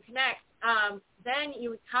stuff and connect. Then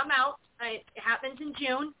you would come out. It happens in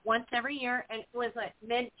June, once every year, and it was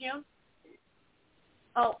mid-June.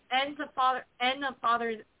 Oh, end of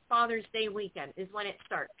Father's Day weekend is when it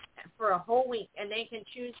starts for a whole week, and they can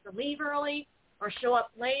choose to leave early or show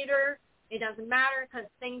up later. It doesn't matter because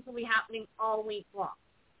things will be happening all week long.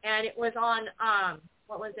 And it was on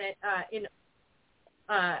in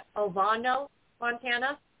Ovando,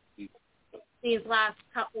 Montana, these last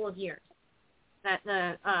couple of years. But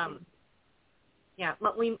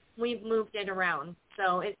we've moved it around.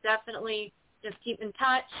 So it's definitely just keep in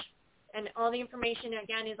touch. And all the information,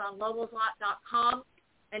 again, is on loboslot.com.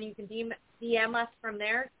 And you can DM us from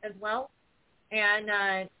there as well.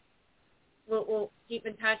 And we'll keep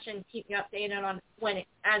in touch and keep you updated on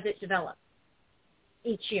as it develops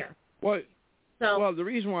each year. Well, the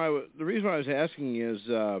reason why I was asking is,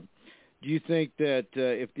 do you think that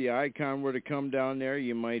if the icon were to come down there,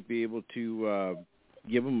 you might be able to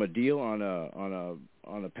give them a deal on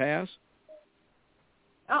a pass?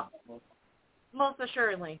 Oh, most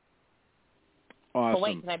assuredly. Awesome. Oh,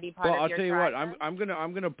 wait, can I be part of your I'll tell you what,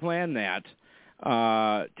 I'm gonna plan that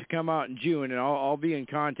to come out in June, and I'll be in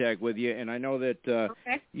contact with you. And I know that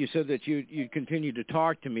you said that you'd continue to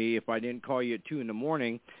talk to me if I didn't call you at 2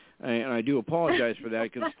 a.m, and I do apologize for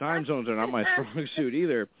that because time zones are not my strong suit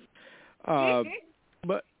either.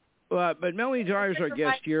 But Melanie Dyer's our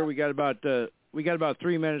guest here. We got about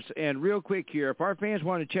 3 minutes, and real quick here, if our fans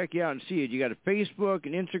want to check you out and see it, you got a Facebook,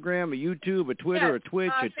 an Instagram, a YouTube, a Twitter, a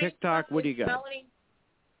Twitch, a TikTok. What do you got?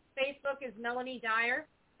 Facebook is Melanie Dyer.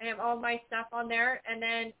 I have all my stuff on there, and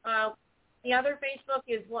then the other Facebook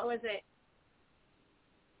is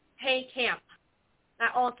Hey Camp.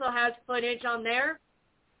 That also has footage on there.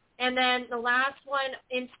 And then the last one,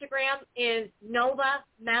 Instagram, is Nova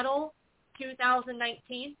Metal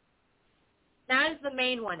 2019. That is the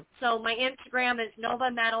main one. So my Instagram is Nova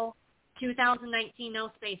Metal 2019, no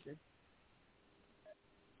spaces.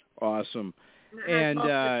 Awesome. And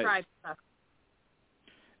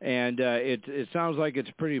it sounds like it's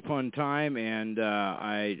a pretty fun time, and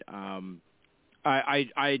I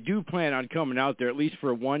do plan on coming out there at least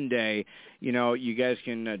for one day. You guys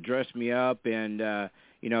can dress me up, and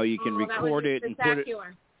you can record it and put it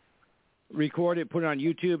on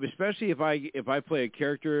YouTube. Especially if I play a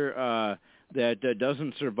character that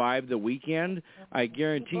doesn't survive the weekend, I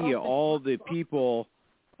guarantee you all the people,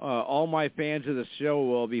 all my fans of the show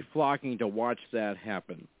will be flocking to watch that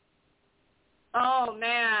happen. Oh,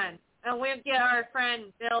 man. And we'll get our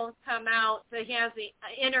friend Bill come out. So he has the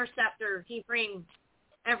Interceptor he brings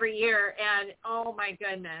every year. And, oh, my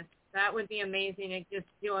goodness, that would be amazing to just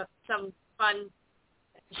do some fun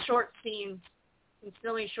short scenes, some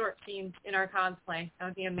silly short scenes in our cosplay. That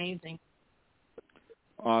would be amazing.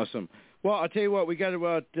 Awesome. Well, I'll tell you what, we got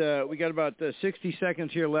about 60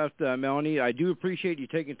 seconds here left, Melanie. I do appreciate you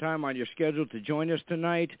taking time on your schedule to join us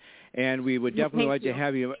tonight, and we would definitely like to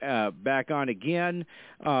have you back on again.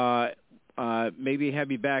 Maybe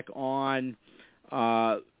have you back on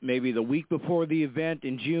maybe the week before the event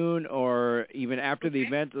in June, or even after the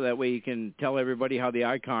event. That way you can tell everybody how the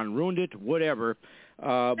icon ruined it, whatever.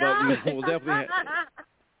 But we will definitely.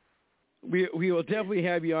 We will definitely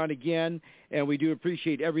have you on again, and we do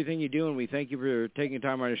appreciate everything you do, and we thank you for taking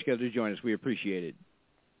time on your schedule to join us. We appreciate it.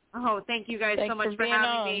 Oh, thank you guys so much for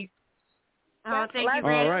having me. Oh, thank you.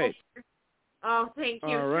 All right. Oh, thank you,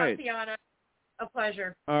 All right. Tatiana. A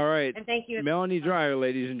pleasure. All right. And thank you. Melanie Dyer,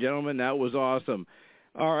 ladies and gentlemen, that was awesome.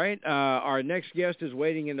 All right. Our next guest is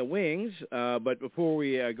waiting in the wings. But before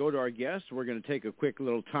we go to our guest, we're going to take a quick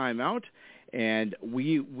little time out, and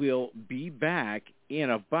we will be back in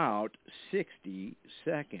about 60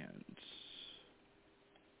 seconds.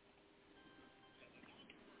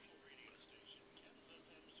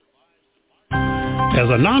 As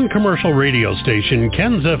a non-commercial radio station,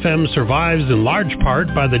 KensFM survives in large part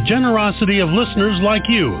by the generosity of listeners like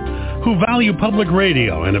you who value public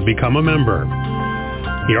radio and have become a member.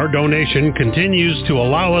 Your donation continues to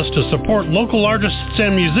allow us to support local artists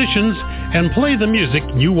and musicians and play the music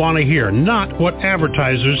you want to hear, not what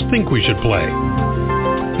advertisers think we should play.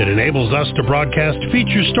 It enables us to broadcast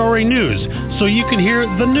feature story news so you can hear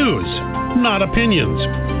the news, not opinions.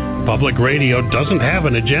 Public radio doesn't have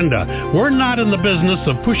an agenda. We're not in the business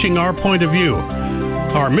of pushing our point of view.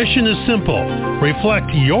 Our mission is simple.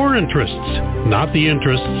 Reflect your interests, not the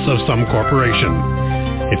interests of some corporation.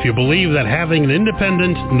 If you believe that having an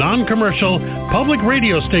independent, non-commercial, public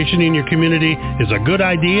radio station in your community is a good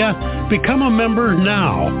idea, become a member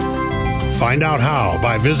now. Find out how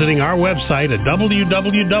by visiting our website at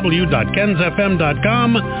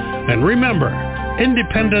www.kensfm.com. And remember,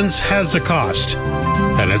 independence has a cost,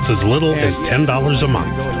 and it's as little as $10 a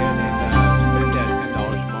month. Go ahead and spend that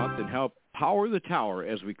 $10 a month and help power the tower,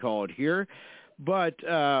 as we call it here. But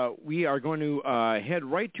we are going to head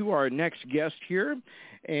right to our next guest here,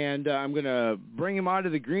 and I'm going to bring him out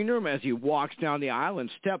of the green room as he walks down the aisle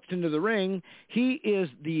and steps into the ring. He is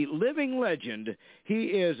the living legend. He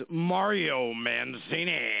is Mario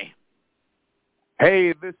Mancini.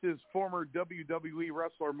 Hey, this is former WWE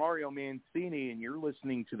wrestler Mario Mancini, and you're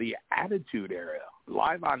listening to the Attitude Era,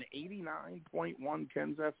 live on 89.1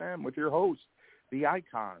 Kens FM with your host, the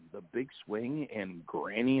icon, the Big Swing, and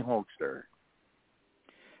Granny Hulkster.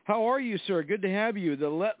 How are you, sir? Good to have you.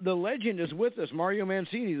 The legend is with us, Mario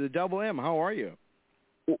Mancini, the Double M. How are you?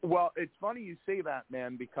 Well, it's funny you say that,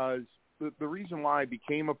 man, because the reason why I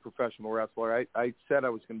became a professional wrestler, I said I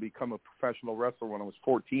was going to become a professional wrestler when I was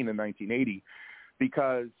 14 in 1980,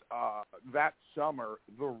 because that summer,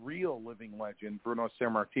 the real living legend, Bruno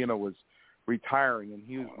Sammartino, was retiring, and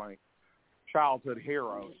he was my childhood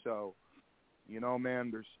hero. So, you know,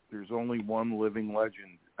 man, there's only one living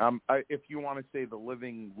legend. If you want to say the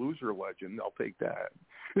living loser legend, I'll take that.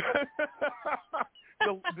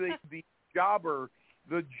 the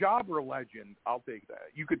jobber legend, I'll take that.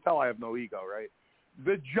 You could tell I have no ego, right?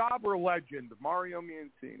 The jobber legend, Mario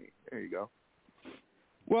Mancini. There you go.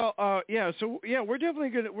 Well, we're definitely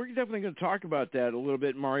gonna talk about that a little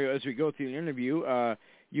bit, Mario, as we go through the interview.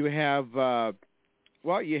 You have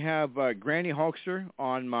Granny Hulkster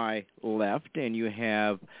on my left, and you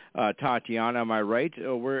have Tatiana on my right.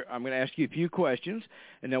 I'm going to ask you a few questions,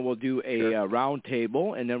 and then we'll do a round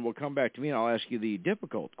table, and then we'll come back to me, and I'll ask you the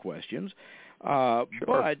difficult questions.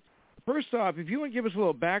 But first off, if you want to give us a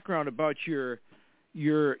little background about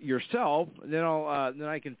yourself, then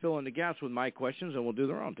I can fill in the gaps with my questions, and we'll do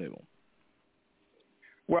the round table.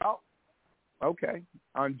 Well, okay.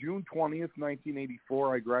 On June 20th,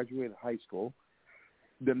 1984, I graduated high school.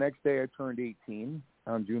 The next day I turned 18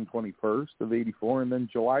 on June 21st of 84, and then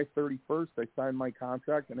July 31st I signed my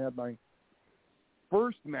contract and had my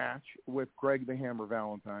first match with Greg the Hammer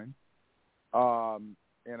Valentine,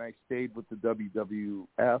 and I stayed with the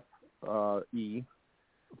WWF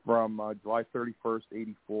from July 31st,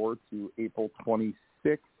 84 to April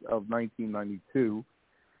 26th of 1992.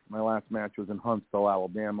 My last match was in Huntsville,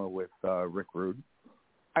 Alabama with Rick Rude.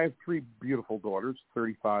 I have three beautiful daughters,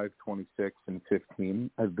 35, 26, and 15.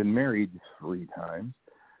 I've been married 3 times.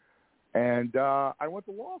 And I went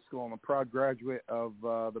to law school. I'm a proud graduate of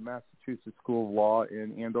the Massachusetts School of Law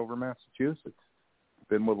in Andover, Massachusetts.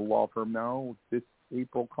 Been with a law firm now. This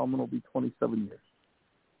April coming will be 27 years.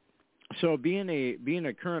 So being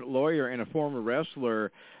a current lawyer and a former wrestler,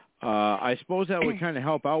 I suppose that would kind of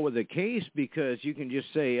help out with the case, because you can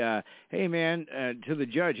just say, hey, man, to the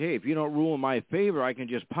judge, hey, if you don't rule in my favor, I can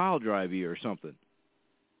just pile drive you or something.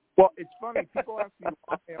 Well, it's funny. People ask me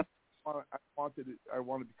why I want to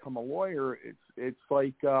become a lawyer. It's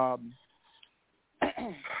like,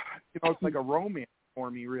 it's like a romance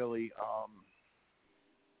for me, really.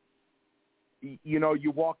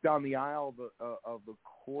 You walk down the aisle of the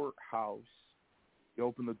courthouse, you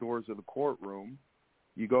open the doors of the courtroom,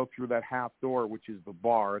 you go through that half door, which is the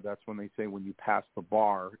bar. That's when they say when you pass the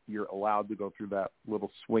bar, you're allowed to go through that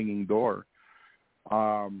little swinging door.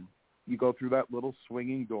 You go through that little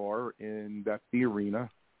swinging door, and that's the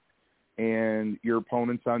arena, and your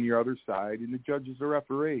opponent's on your other side, and the judge is the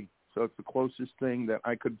referee. So it's the closest thing that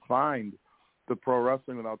I could find to pro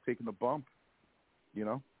wrestling without taking the bump,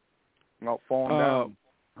 without falling down.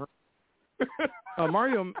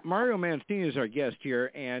 Mario Mancini is our guest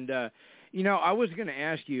here, and I was going to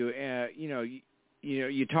ask you,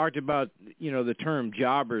 you talked about the term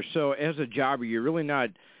jobber. So as a jobber, you're really not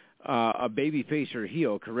a baby face or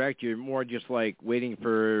heel, correct? You're more just like waiting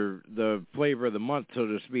for the flavor of the month, so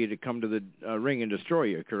to speak, to come to the ring and destroy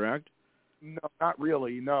you, correct? No, not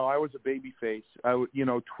really. No, I was a baby face.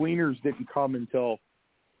 Tweeners didn't come until,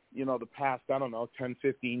 the past, 10,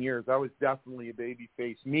 15 years. I was definitely a baby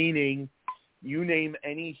face, meaning you name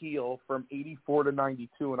any heel from 84 to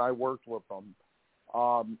 92, and I worked with them.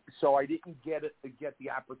 So I didn't get the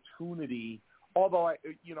opportunity, although at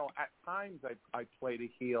times I played a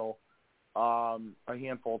heel a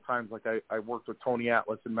handful of times. Like I worked with Tony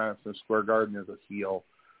Atlas in Madison Square Garden as a heel.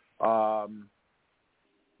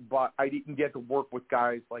 But I didn't get to work with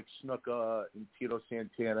guys like Snuka and Tito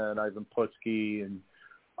Santana and Ivan Putski, and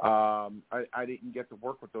I didn't get to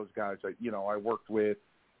work with those guys. I worked with,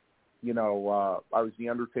 I was the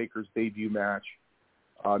Undertaker's debut match,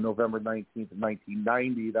 November 19th,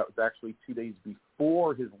 1990. That was actually 2 days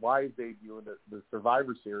before his live debut in the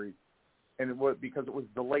Survivor Series, and because it was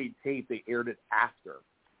delayed tape, they aired it after.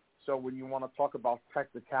 So when you want to talk about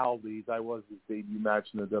technicalities, I was his debut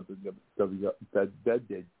match in the WWF.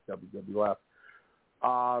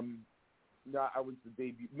 I was the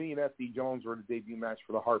debut. Me and F.D. Jones were the debut match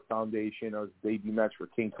for the Hart Foundation. I was the debut match for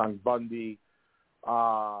King Kong Bundy,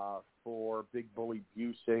 for Big Bully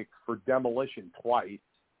Busick, for Demolition twice,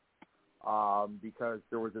 because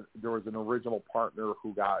there was an original partner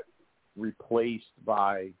who got replaced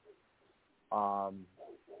by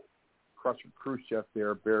Crusher Khrushchev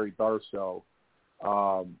there, Barry Darso.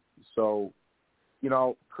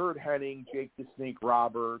 Kurt Hennig, Jake the Snake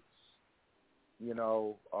Roberts,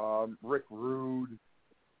 Rick Rude,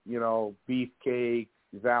 Beefcake,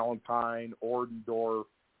 Valentine, Ordendorff,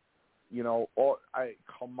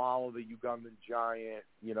 Kamala, the Ugandan Giant,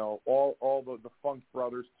 all the Funk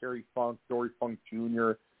brothers, Terry Funk, Dory Funk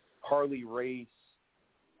Jr., Harley Race,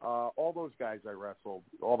 all those guys I wrestled,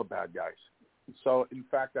 all the bad guys. So, in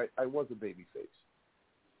fact, I was a babyface.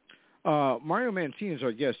 Mario Mancini is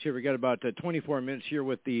our guest here. We got about 24 minutes here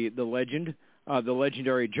with the legend, the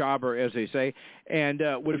legendary jobber, as they say. And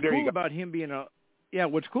what's cool about him being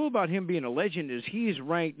a legend is he's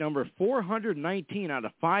ranked number 419 out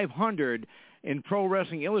of 500 in Pro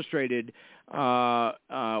Wrestling Illustrated. In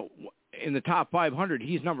the top 500,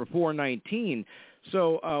 he's number 419.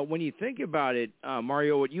 So when you think about it,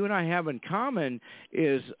 Mario, what you and I have in common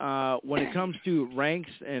is when it comes to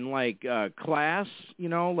ranks and class,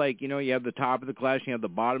 you have the top of the class, you have the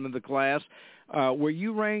bottom of the class. Where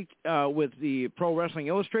you ranked with the Pro Wrestling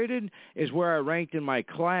Illustrated is where I ranked in my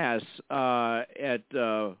class at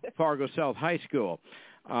Fargo South High School.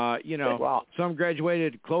 Wow. Some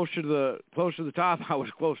graduated closer to the top. I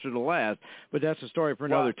was closer to the last, but that's a story for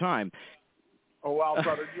another time. Oh wow,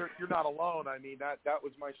 brother, you're not alone. I mean that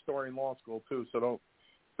was my story in law school too. So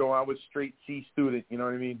I was straight C student. You know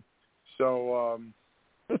what I mean? So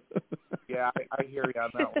yeah, I hear you on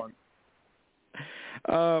that one.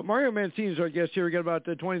 Mario Mancini is our guest here. We got about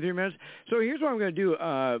 23 minutes. So here's what I'm going to do.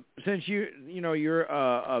 Since you're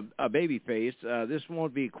a baby face, this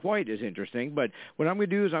won't be quite as interesting. But what I'm going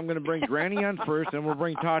to do is I'm going to bring Granny on first, and we'll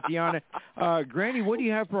bring Tatiana. Granny, what do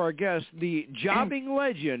you have for our guest, the jobbing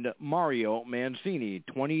legend Mario Mancini?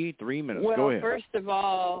 23 minutes. Well, go ahead. First of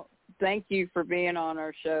all, thank you for being on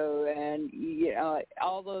our show, and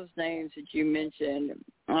all those names that you mentioned,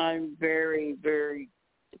 I'm very, very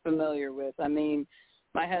familiar with. I mean,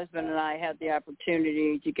 my husband and I had the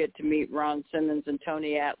opportunity to get to meet Ron Simmons and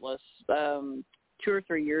Tony Atlas 2 or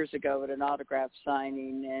 3 years ago at an autograph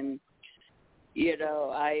signing, and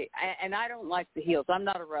I don't like the heels. I'm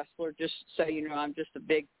not a wrestler, just so you know. I'm just a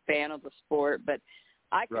big fan of the sport, but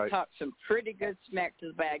I can talk some pretty good smack to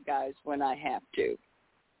the bad guys when I have to.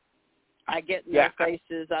 I get in their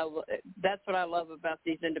faces. That's what I love about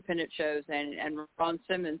these independent shows. And Ron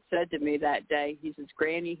Simmons said to me that day, he says,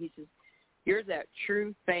 Granny, he says, you're that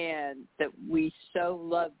true fan that we so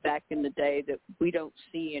loved back in the day that we don't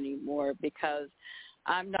see anymore, because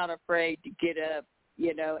I'm not afraid to get up,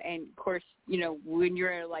 and of course, when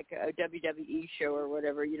you're at like a WWE show or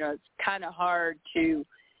whatever, it's kind of hard to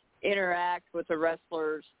interact with the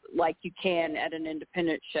wrestlers like you can at an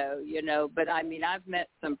independent show, but I mean, I've met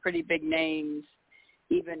some pretty big names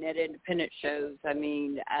even at independent shows. I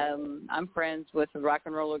mean, I'm friends with the Rock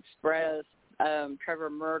and Roll Express, Trevor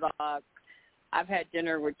Murdoch. I've had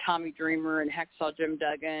dinner with Tommy Dreamer and Hacksaw Jim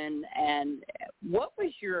Duggan. And what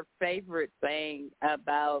was your favorite thing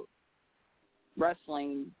about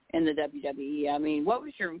wrestling in the WWE? I mean, what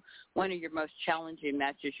was one of your most challenging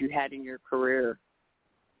matches you had in your career?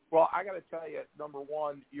 Well, I got to tell you, number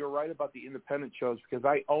one, you're right about the independent shows because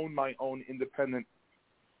I own my own independent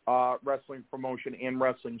wrestling promotion and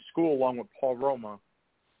wrestling school along with Paul Roma.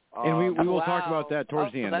 And we will talk about that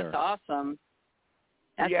towards the end. That's awesome.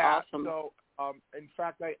 That's awesome. So, in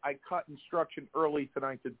fact, I cut instruction early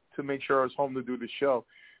tonight to make sure I was home to do the show.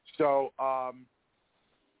 So,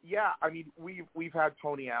 yeah, I mean, we've had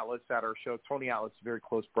Tony Atlas at our show. Tony Atlas is a very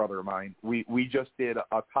close brother of mine. We just did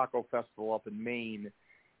a taco festival up in Maine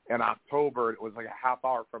in October. It was like a half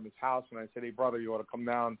hour from his house, and I said, "Hey, brother, you want to come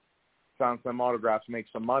down, sign some autographs, make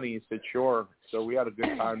some money?" He said, "Sure." So we had a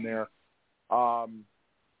good time there.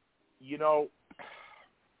 You know,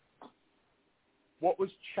 what was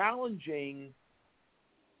challenging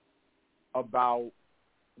about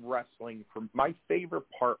wrestling, my favorite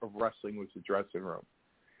part of wrestling was the dressing room.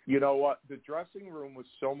 You know what? The dressing room was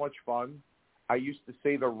so much fun. I used to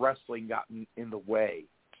say the wrestling got in the way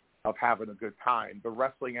of having a good time. The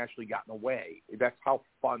wrestling actually got in the way. That's how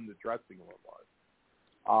fun the dressing room was.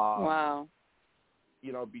 Wow.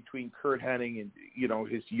 You know, between Kurt Hennig and, you know,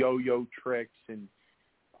 his yo-yo tricks and,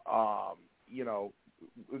 you know,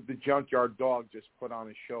 the Junkyard Dog just put on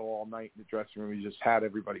a show all night in the dressing room. He just had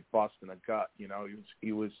everybody busting a gut. You know,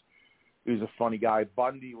 he was a funny guy.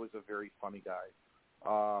 Bundy was a very funny guy,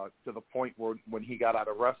 to the point where when he got out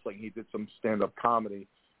of wrestling, he did some stand-up comedy.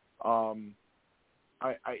 The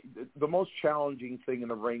most challenging thing in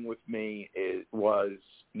the ring with me was,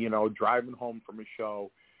 you know, driving home from a show,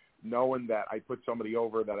 knowing that I put somebody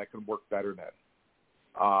over that I could work better than,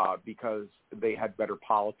 because they had better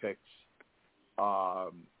politics,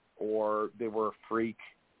 or they were a freak,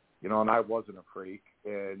 you know, and I wasn't a freak,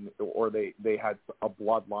 or they had a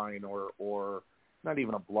bloodline, or not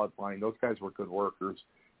even a bloodline. Those guys were good workers.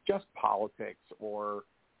 Just politics, or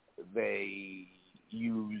they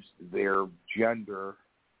used their gender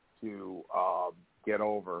to get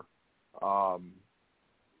over.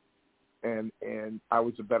 And I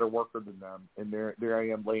was a better worker than them. And there I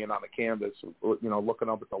am laying on the canvas, you know, looking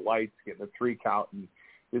up at the lights, getting a 3 count, and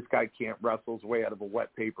this guy can't wrestle his way out of a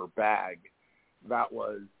wet paper bag. That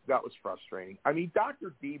was frustrating. I mean,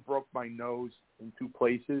 Dr. D broke my nose in 2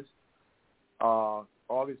 places.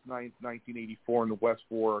 August 9th, 1984 in the West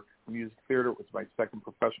Warwick Music Theater. It was my second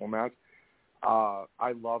professional match.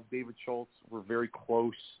 I love David Schultz. We're very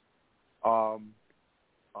close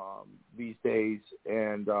these days,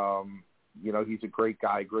 and you know, he's a great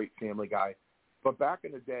guy, great family guy. But back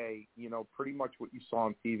in the day, you know, pretty much what you saw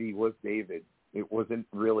on TV was David. It wasn't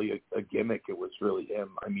really a gimmick. It was really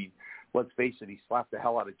him. I mean, let's face it, he slapped the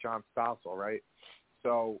hell out of John Stossel, right?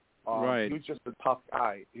 So right. He was just a tough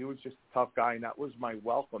guy. And that was my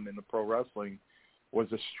welcome into pro wrestling, was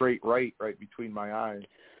a straight right between my eyes.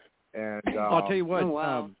 And I'll tell you what, oh,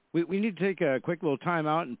 wow. we need to take a quick little time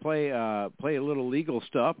out and play a little legal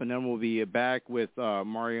stuff, and then we'll be back with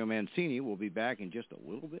Mario Mancini. We'll be back in just a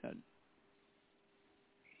little bit.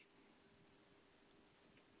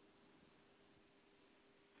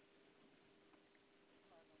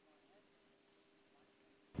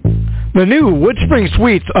 The new Woodspring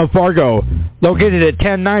Suites of Fargo, located at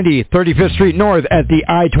 1090 35th Street North at the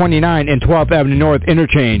I-29 and 12th Avenue North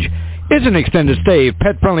interchange, is an extended stay,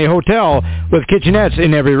 pet-friendly hotel with kitchenettes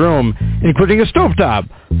in every room, including a stovetop,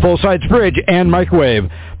 full-size fridge, and microwave,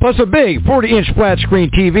 plus a big 40-inch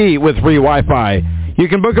flat-screen TV with free Wi-Fi. You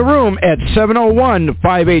can book a room at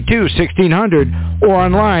 701-582-1600 or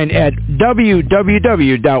online at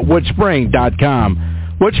www.woodspring.com.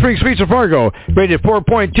 Woodspring Suites of Fargo, rated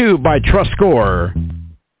 4.2 by TrustScore.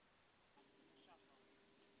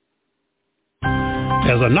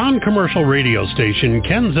 As a non-commercial radio station,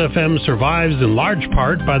 KensFM survives in large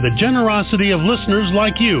part by the generosity of listeners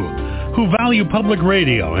like you, who value public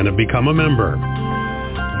radio and have become a member.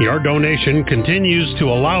 Your donation continues to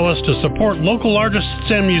allow us to support local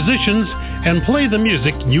artists and musicians and play the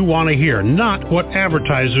music you want to hear, not what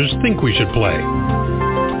advertisers think we should play.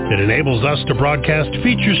 It enables us to broadcast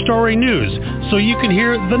feature story news so you can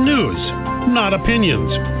hear the news, not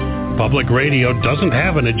opinions. Public radio doesn't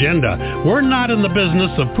have an agenda. We're not in the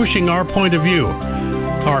business of pushing our point of view.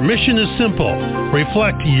 Our mission is simple: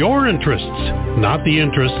 reflect your interests, not the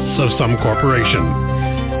interests of some corporation.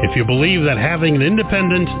 If you believe that having an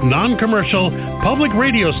independent, non-commercial, public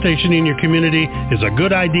radio station in your community is a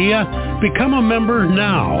good idea, become a member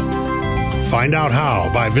now. Find out how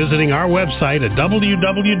by visiting our website at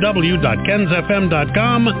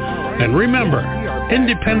www.kensfm.com. And remember,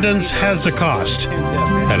 independence has a cost,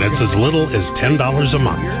 and it's as little as $10 a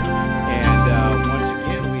month. And once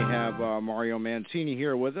again, we have Mario Mancini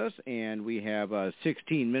here with us, and we have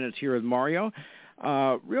 16 minutes here with Mario.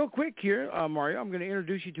 Real quick here, Mario, I'm going to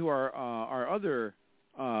introduce you to our other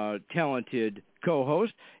talented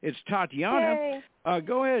co-host. It's Tatiana.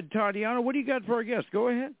 Go ahead, Tatiana. What do you got for our guest? Go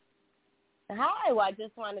ahead. Hi. Well, I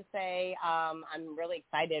just want to say I'm really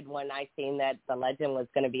excited when I seen that the legend was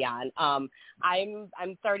going to be on. I'm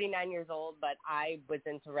 39 years old, but I was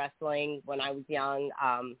into wrestling when I was young.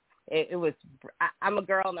 I'm a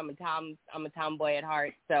girl and I'm a tomboy at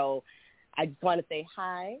heart, so I just want to say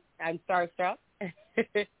hi. I'm starstruck.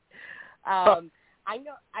 I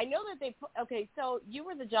know that they put, okay, so you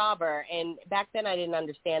were the jobber, and back then I didn't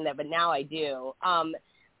understand that, but now I do.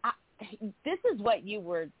 This is what you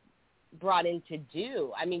were brought in to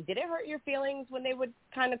do. I mean, did it hurt your feelings when they would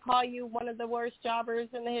kind of call you one of the worst jobbers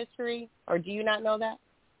in the history, or do you not know that?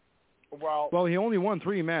 Well, he only won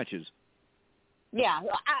 3 matches. Yeah,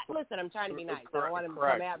 listen, I'm trying to be nice. I don't want him to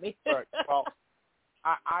come at me. Correct. Well,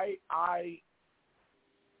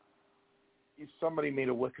 somebody made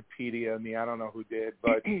a Wikipedia of me. I don't know who did,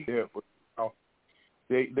 but it was,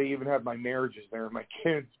 they even had my marriages there and my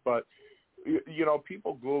kids. But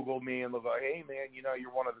people Google me and they'll go, "Hey, man,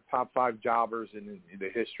 you're one of the top 5 jobbers in the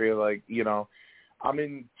history." Like, I'm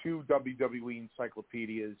in 2 WWE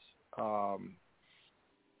encyclopedias,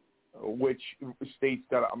 which states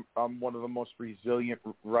that I'm one of the most resilient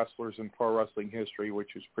wrestlers in pro wrestling history,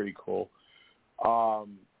 which is pretty cool.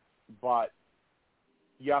 But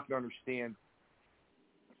you have to understand,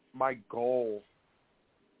 my goal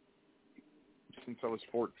since I was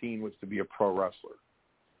 14 was to be a pro wrestler.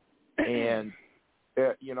 And,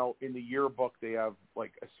 in the yearbook, they have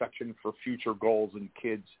like a section for future goals, and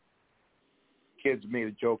kids made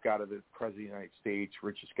a joke out of it, President of the United States,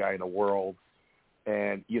 richest guy in the world.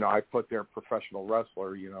 And, I put there professional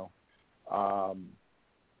wrestler, so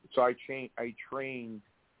I trained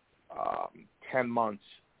 10 months.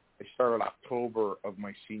 I started October of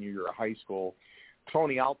my senior year of high school.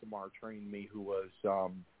 Tony Altomar trained me, who was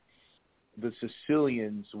the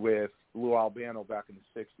Sicilians with Lou Albano back in the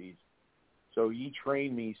 60s. So he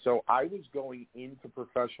trained me. So I was going into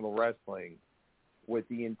professional wrestling with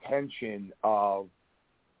the intention of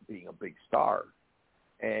being a big star,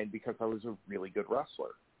 and because I was a really good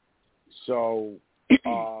wrestler. So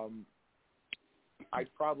I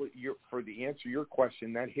probably, for the answer to your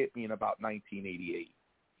question, that hit me in about 1988.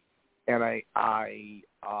 And I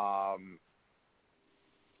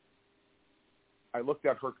looked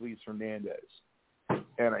at Hercules Hernandez,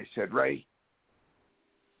 and I said, "Ray,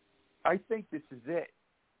 I think this is it.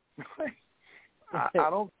 I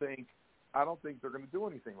don't think they're going to do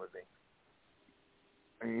anything with me."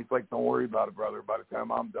 And he's like, "Don't worry about it, brother. By the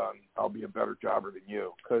time I'm done, I'll be a better jobber than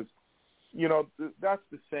you." Because, that's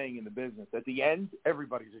the saying in the business. At the end,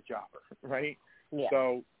 everybody's a jobber, right? Yeah.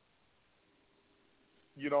 So,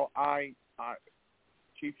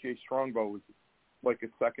 Chief Jay Strongbow was like a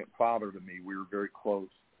second father to me. We were very close.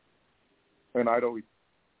 And I'd always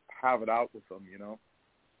have it out with him,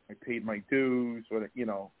 I paid my dues. I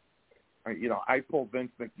pulled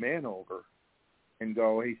Vince McMahon over and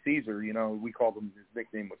go, "Hey, Caesar," we called him, his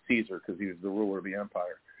nickname was Caesar because he was the ruler of the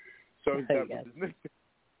empire. So that was his nickname.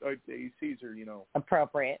 I'd say, "Hey, Caesar,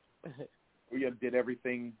 appropriate." We did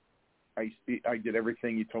everything. I did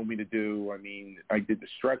everything you told me to do. I mean, I did the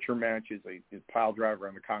stretcher matches. I did pile driver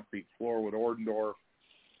on the concrete floor with Ordendorff.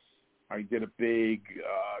 I did a big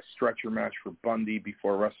stretcher match for Bundy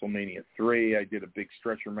before WrestleMania 3. I did a big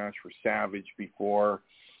stretcher match for Savage before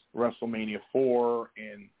WrestleMania 4.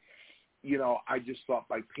 And, I just thought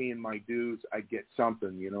by paying my dues, I'd get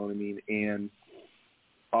something, you know what I mean? And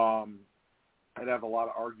I'd have a lot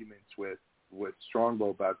of arguments with Strongbow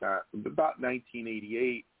about that. About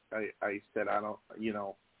 1988, I said, I don't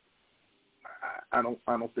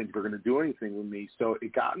think they're going to do anything with me. So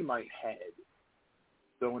it got in my head.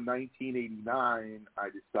 So in 1989, I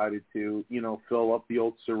decided to, fill up the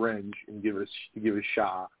old syringe and give it a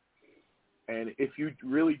shot. And if you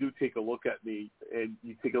really do take a look at me, and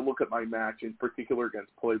you take a look at my match, in particular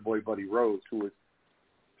against Playboy Buddy Rose, who was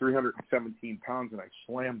 317 pounds, and I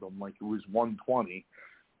slammed him like it was 120.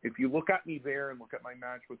 If you look at me there and look at my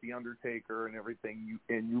match with The Undertaker and everything,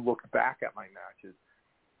 you look back at my matches,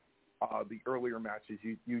 the earlier matches,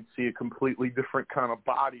 you'd see a completely different kind of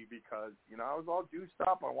body because, I was all juiced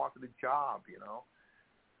up. I wanted a job,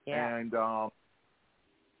 Yeah.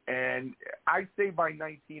 And I'd say by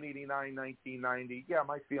 1989, 1990,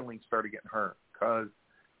 my feelings started getting hurt because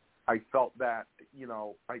I felt that,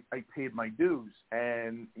 I paid my dues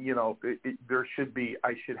and, I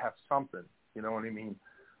should have something, you know what I mean?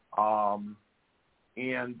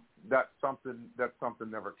 And that something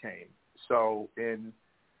never came. So in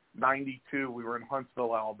 92, we were in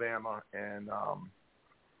Huntsville, Alabama, and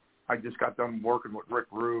I just got done working with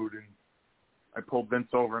Rick Rude, and I pulled Vince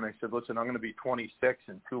over and I said, listen, I'm going to be 26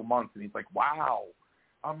 in 2 months. And he's like, wow.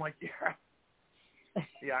 I'm like, yeah.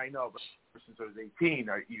 Yeah, I know, but since I was 18,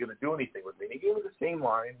 are you going to do anything with me? And he gave me the same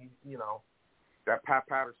line, that Pat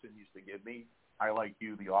Patterson used to give me. I like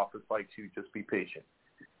you, the office likes you, just be patient.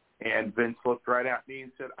 And Vince looked right at me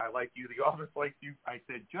and said, I like you, the office likes you. I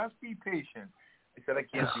said, just be patient. I said, I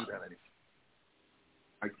can't do that anymore.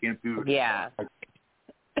 I can't do it. Yeah.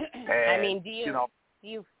 And, I mean, do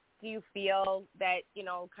you feel that,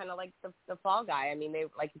 kind of like the Fall Guy? I mean, they,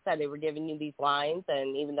 like you said, they were giving you these lines,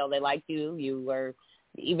 and even though they liked you,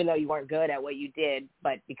 even though you weren't good at what you did,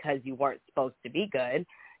 but because you weren't supposed to be good,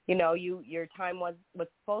 your time was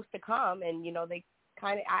supposed to come, and they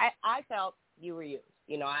kind of, I felt you were used.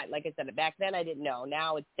 Like I said, back then I didn't know.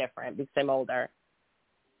 Now it's different because I'm older.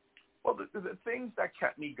 Well, the things that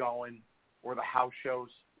kept me going were the house shows.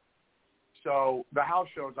 So the house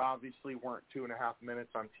shows obviously weren't 2.5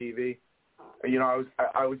 minutes on TV.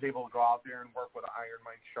 I was able to go out there and work with Iron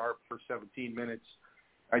Mike Sharp for 17 minutes.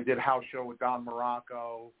 I did a house show with Don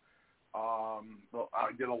Morocco.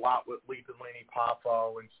 I did a lot with Leap and Laney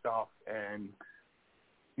Poffo and stuff. And,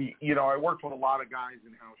 I worked with a lot of guys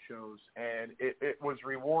in house shows. And it was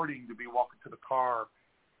rewarding to be walking to the car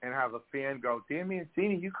and have a fan go, Dan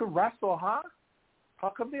Mancini, you could wrestle, huh? How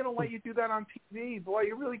come they don't let you do that on TV? Boy,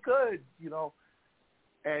 you're really good,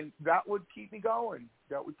 And that would keep me going.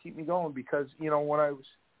 Because, when I was,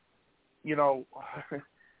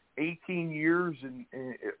 18 years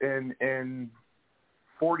and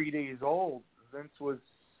 40 days old, Vince was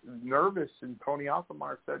nervous, and Tony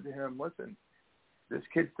Altomar said to him, listen, this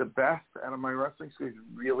kid's the best out of my wrestling school. He's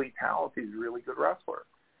really talented. He's a really good wrestler.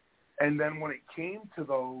 And then when it came to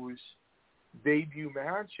those debut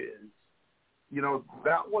matches,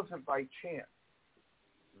 that wasn't by chance.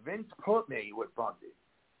 Vince put me with Bundy.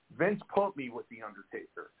 Vince put me with The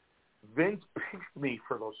Undertaker. Vince picked me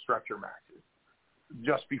for those stretcher matches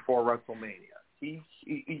just before WrestleMania. He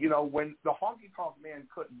when the Honky Tonk Man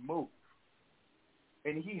couldn't move,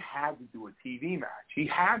 and he had to do a TV match. He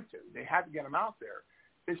had to. They had to get him out there.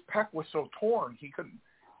 His pec was so torn, he could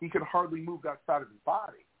hardly move that side of his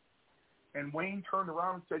body. And Wayne turned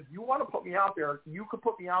around and said, you want to put me out there, you could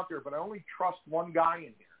put me out there, but I only trust one guy in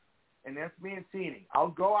here, and that's Mancini.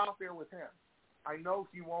 I'll go out there with him. I know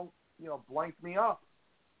he won't, blank me up.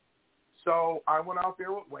 So I went out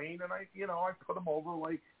there with Wayne, and I put him over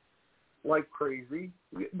like crazy.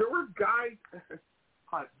 There were guys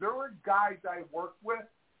I worked with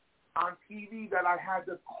on TV that I had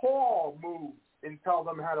to call moves and tell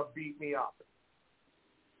them how to beat me up.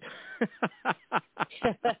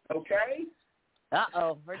 Okay?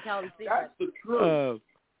 Uh-oh, we're telling secrets. That's the truth.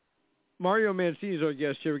 Mario Mancini's our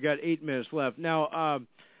guest here. We got 8 minutes left. Now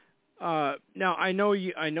I know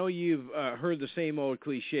you've heard the same old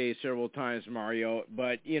cliche several times, Mario,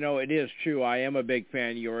 but it is true. I am a big fan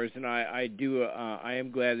of yours, and I am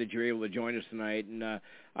glad that you're able to join us tonight. And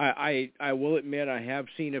I will admit I have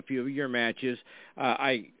seen a few of your matches.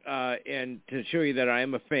 And to show you that I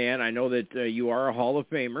am a fan, I know that you are a Hall of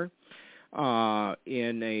Famer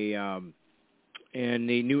in the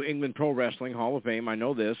New England Pro Wrestling Hall of Fame. I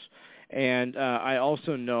know this, and I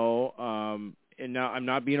also know. And now I'm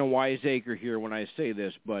not being a wiseacre here when I say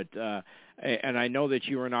this, but and I know that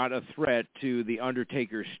you are not a threat to the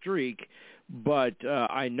Undertaker streak, but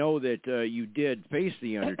I know that you did face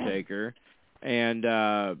the Undertaker, and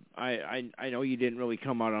I know you didn't really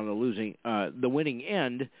come out on the winning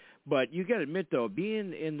end. But you got to admit, though,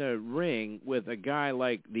 being in the ring with a guy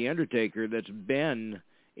like the Undertaker that's been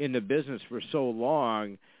in the business for so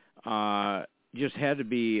long, just had to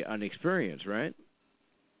be an experience, right?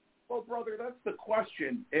 Well, brother, that's the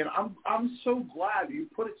question, and I'm so glad you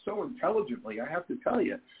put it so intelligently, I have to tell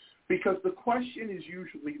you, because the question is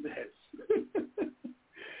usually this.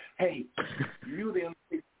 Hey, you knew the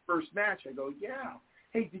Undertaker's first match. I go, yeah.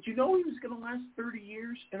 Hey, did you know he was going to last 30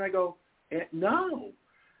 years? And I go, no.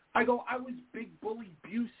 I go, I was Big Bully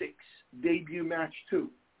Busick's debut match,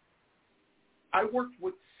 too. I worked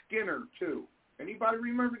with Skinner, too. Anybody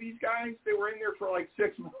remember these guys? They were in there for like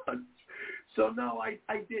 6 months. So, no, I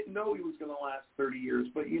didn't know he was going to last 30 years.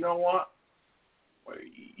 But you know what?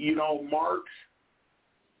 Mark,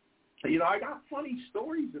 I got funny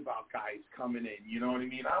stories about guys coming in. You know what I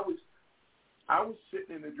mean? I was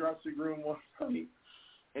sitting in the dressing room one night,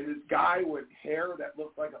 and this guy with hair that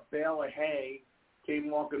looked like a bale of hay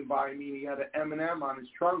came walking by me, and he had an M&M on his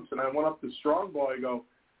trunks. And I went up to Strongboy. I go,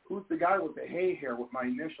 who's the guy with the hay hair with my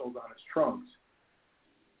initials on his trunks?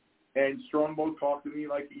 And Strongbow talked to me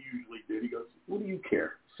like he usually did. He goes, what do you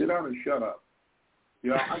care? Sit down and shut up.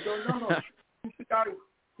 I go, no.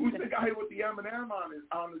 who's the guy with the M&M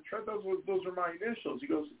on the tread? Those are my initials. He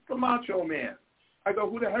goes, it's the Macho Man. I go,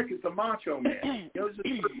 who the heck is the Macho Man? It's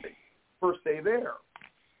his first day there.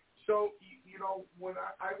 So, when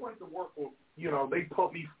I went to work, they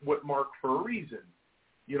put me with Mark for a reason,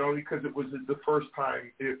 because it was the first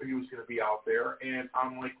time he was going to be out there. And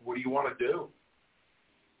I'm like, what do you want to do?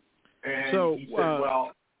 And so, he said,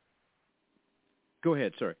 well. Go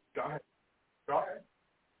ahead, sorry. Go ahead.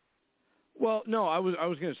 Well, no, I was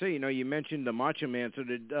going to say, you mentioned the Macho Man. So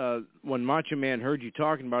did when Macho Man heard you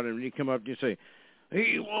talking about it, and he come up to you say,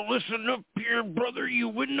 "Hey, well, listen up here, brother. You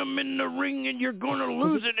win them in the ring, and you're going to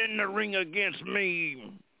lose it in the ring against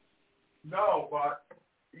me." No, but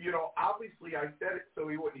obviously I said it so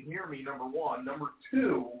he wouldn't hear me. Number one. Number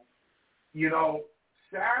two,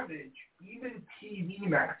 Savage, even TV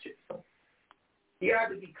matches, he had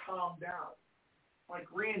to be calmed down. Like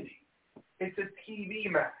Randy, it's a TV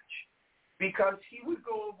match. Because he would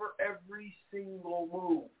go over every single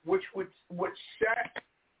move, which set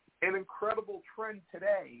an incredible trend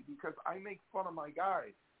today, because I make fun of my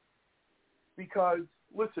guys. Because,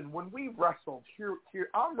 listen, when we wrestled, here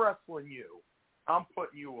I'm wrestling you. I'm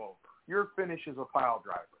putting you over. Your finish is a pile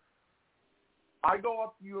driver. I go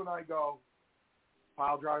up to you and I go,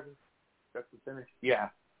 pile driver? That's the finish? Yeah.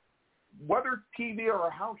 Whether it's TV or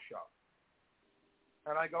a house show.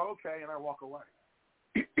 And I go, okay, and I walk away.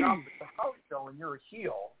 Now, if it's a house show and you're a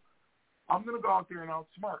heel, I'm going to go out there and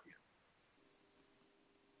outsmart you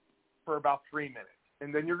for about 3 minutes.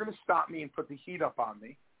 And then you're going to stop me and put the heat up on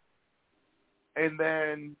me. And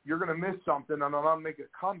then you're going to miss something, and I'll make a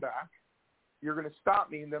comeback. You're going to stop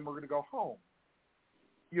me, and then we're going to go home.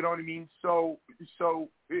 You know what I mean? So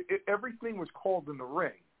everything was called in the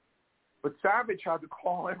ring. But Savage had to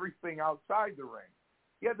call everything outside the ring.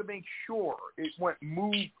 He had to make sure it went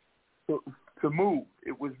move to move.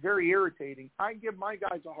 It was very irritating. I give my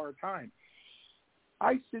guys a hard time.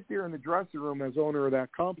 I sit there in the dressing room as owner of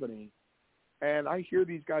that company, and I hear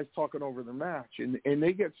these guys talking over the match, and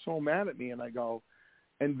they get so mad at me, and I go,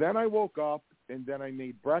 and then I woke up, and then I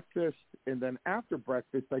made breakfast, and then after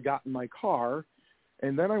breakfast I got in my car,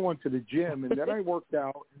 and then I went to the gym, and then I worked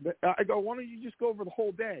out. I go, why don't you just go over the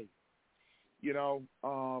whole day?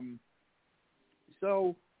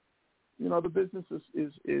 So, the business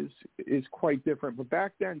is quite different. But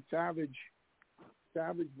back then, Savage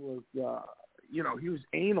was, he was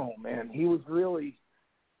anal, man. He was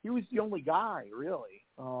the only guy, really.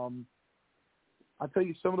 I'll tell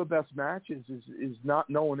you, some of the best matches is not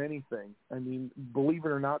knowing anything. I mean, believe it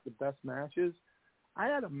or not, the best matches. I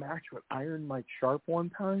had a match with Iron Mike Sharp one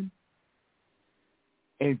time,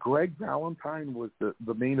 and Greg Valentine was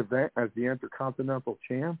the main event as the Intercontinental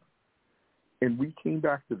Champ. And we came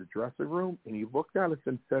back to the dressing room, and he looked at us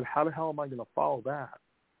and said, how the hell am I going to follow that?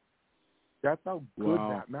 That's how good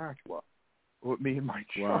that match was with me and Mike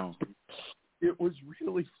Sharp. It was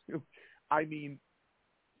really – I mean,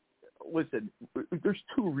 listen, there's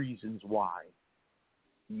two reasons why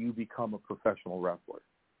you become a professional wrestler.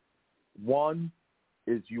 One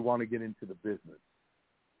is you want to get into the business,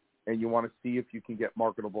 and you want to see if you can get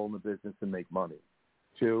marketable in the business and make money.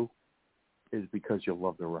 Two is because you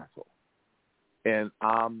love to wrestle. And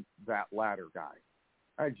I'm that latter guy.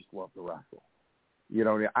 I just love to wrestle.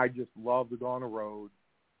 I just love to go on the road.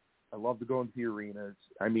 I love to go into the arenas.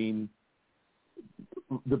 I mean,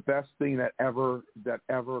 the best thing that ever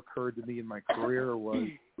occurred to me in my career was,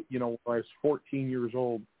 when I was 14 years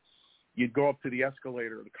old, you'd go up to the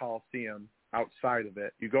escalator of the Coliseum, outside of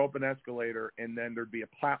it. You go up an escalator, and then there'd be a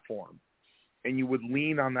platform. And you would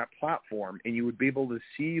lean on that platform, and you would be able to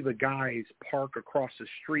see the guys park across the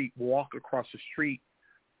street, walk across the street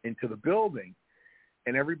into the building.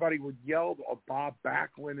 And everybody would yell Bob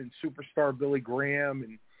Backlund and Superstar Billy Graham,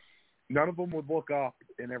 and none of them would look up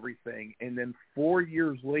and everything. And then 4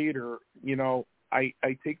 years later, I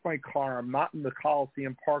take my car. I'm not in the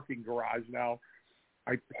Coliseum parking garage now.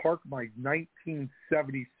 I park my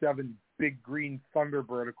 1977 big green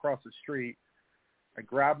Thunderbird across the street. I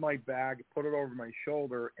grab my bag, put it over my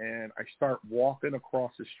shoulder, and I start walking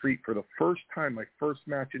across the street for the first time, my first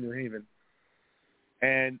match in New Haven.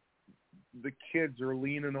 And the kids are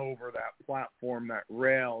leaning over that platform, that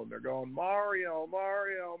rail, and they're going, Mario,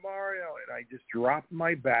 Mario, Mario. And I just dropped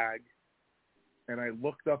my bag, and I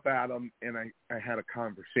looked up at them, and I had a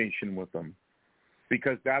conversation with them,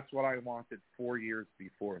 because that's what I wanted 4 years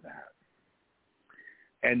before that.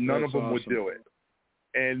 And none of them would do it.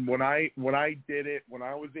 And when I did it, when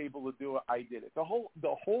I was able to do it, I did it. The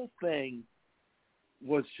whole thing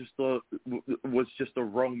was just a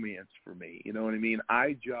romance for me. You know what I mean?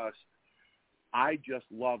 I just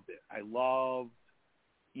loved it. I loved,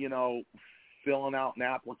 filling out an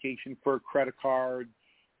application for a credit card,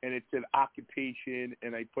 and it said occupation,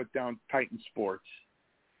 and I put down Titan Sports,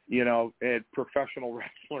 and professional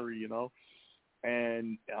wrestler,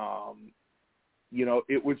 and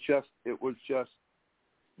it was just,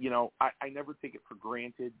 I never take it for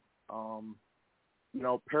granted.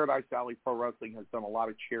 Paradise Alley Pro Wrestling has done a lot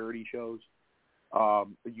of charity shows.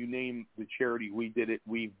 You name the charity,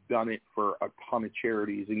 we've done it for a ton of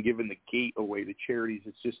charities and given the gate away to charities.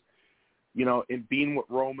 It's just, and being with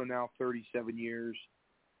Roma now 37 years,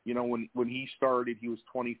 when he started, he was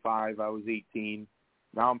 25, I was 18.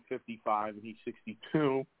 Now I'm 55 and he's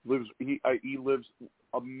 62. He lives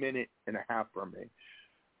a minute and a half from me.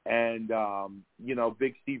 And,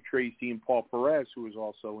 Big Steve Tracy and Paul Perez, who was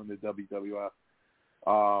also in the WWF,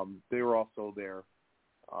 they were also there.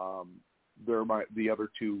 They're the other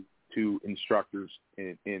two instructors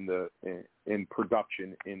in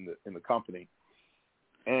production in the company.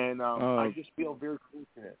 And I just feel very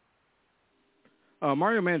fortunate.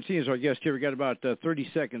 Mario Mancini is our guest here. We got about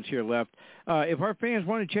 30 seconds here left. If our fans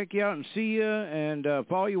want to check you out and see you and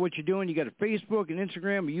follow you, what you're doing, you got a Facebook, an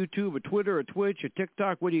Instagram, a YouTube, a Twitter, a Twitch, a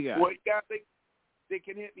TikTok. What do you got? Well, yeah, they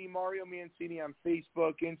can hit me, Mario Mancini, on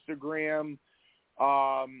Facebook, Instagram.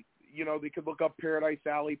 They could look up Paradise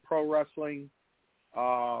Alley Pro Wrestling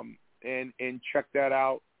and check that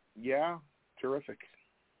out. Yeah, terrific.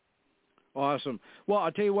 Awesome. Well,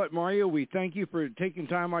 I'll tell you what, Mario, we thank you for taking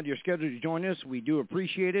time out of your schedule to join us. We do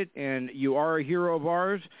appreciate it, and you are a hero of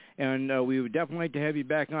ours, and we would definitely like to have you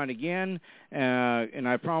back on again. And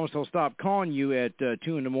I promise I'll stop calling you at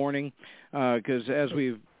 2 in the morning because as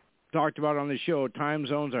we've talked about on the show, time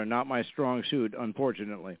zones are not my strong suit,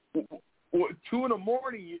 unfortunately. Well, 2 in the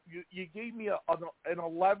morning, you gave me an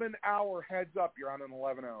 11-hour heads up. You're on in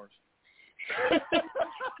 11 hours.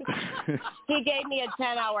 He gave me a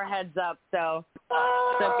 10-hour heads up, so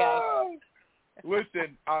it's okay.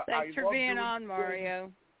 Listen, thanks for being on,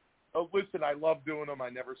 Mario. Listen, I love doing them. I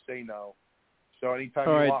never say no. So anytime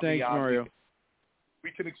All you right, want thanks, me on, Mario.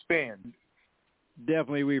 we can expand.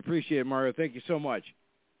 Definitely, we appreciate it, Mario. Thank you so much.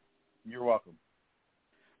 You're welcome.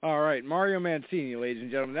 All right, Mario Mancini, ladies and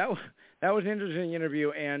gentlemen. That was an interesting interview,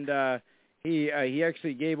 and he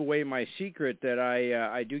actually gave away my secret that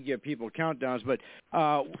I do give people countdowns. But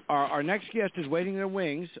our next guest is waiting in the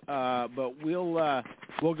wings. But we'll go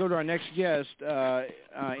to our next guest in a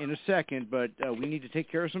second. But we need to take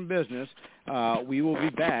care of some business. We will be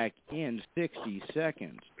back in 60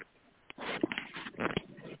 seconds.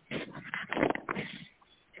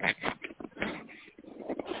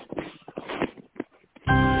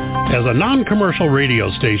 As a non-commercial radio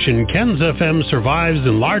station, KensFM survives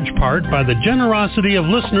in large part by the generosity of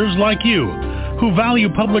listeners like you, who value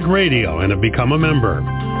public radio and have become a member.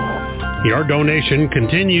 Your donation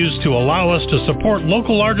continues to allow us to support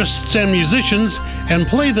local artists and musicians and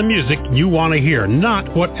play the music you want to hear,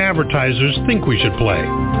 not what advertisers think we should play.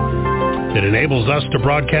 It enables us to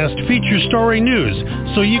broadcast feature story news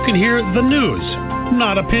so you can hear the news,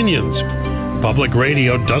 not opinions. Public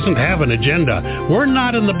radio doesn't have an agenda. We're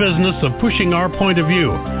not in the business of pushing our point of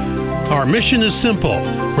view. Our mission is simple.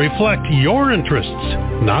 Reflect your interests,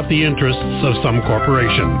 not the interests of some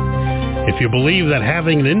corporation. If you believe that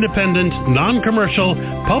having an independent, non-commercial,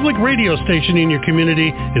 public radio station in your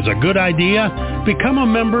community is a good idea, become a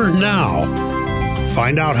member now.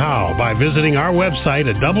 Find out how by visiting our website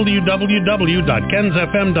at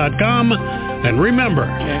www.kensfm.com. And remember,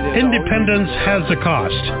 independence has a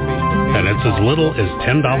cost, and it's as little as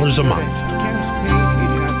 $10 a month.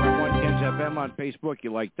 KensFM on Facebook,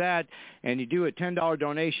 you like that, and you do a $10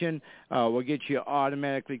 donation, we'll get you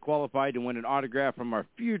automatically qualified to win an autograph from our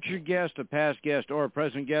future guest, a past guest, or a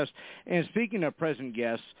present guest. And speaking of present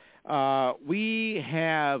guests, we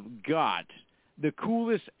have got the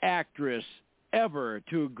coolest actress ever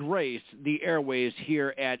to grace the airways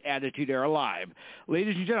here at Attitude Era Live.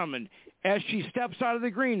 Ladies and gentlemen, as she steps out of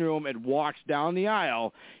the green room and walks down the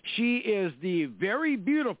aisle, she is the very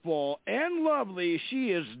beautiful and lovely,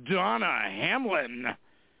 she is Donna Hamlin.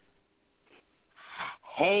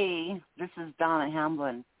 Hey, this is Donna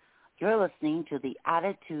Hamlin. You're listening to the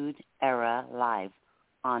Attitude Era Live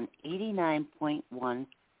on 89.1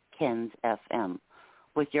 Kens FM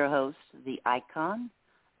with your host, the Icon,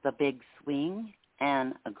 the Big Swing,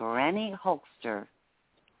 and Granny Hulkster.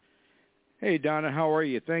 Hey, Donna, how are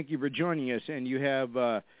you? Thank you for joining us. And you have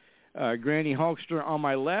Granny Hulkster on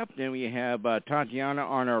my left, and we have Tatiana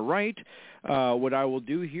on our right. What I will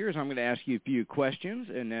do here is I'm going to ask you a few questions,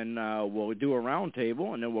 and then we'll do a round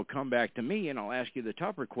table, and then we'll come back to me, and I'll ask you the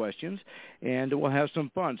tougher questions, and we'll have some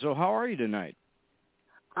fun. So how are you tonight?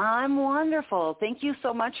 I'm wonderful. Thank you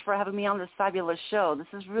so much for having me on this fabulous show. This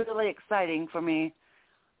is really exciting for me.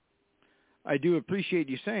 I do appreciate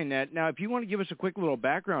you saying that. Now, if you want to give us a quick little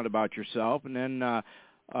background about yourself, and then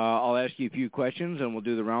I'll ask you a few questions, and we'll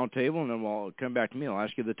do the round table, and then we'll come back to me. I'll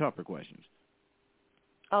ask you the tougher questions.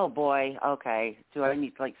 Oh, boy. Okay. Do I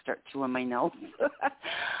need to, start chewing my notes?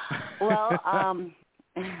 Well,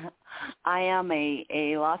 I am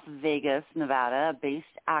a Las Vegas, Nevada-based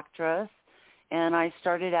actress, and I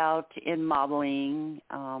started out in modeling.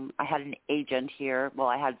 I had an agent here. Well,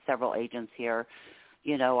 I had several agents here.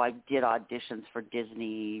 I did auditions for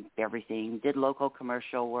Disney, everything, did local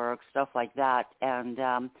commercial work, stuff like that. And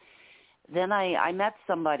then I met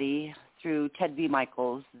somebody through Ted V.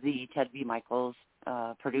 Michaels, the Ted V. Michaels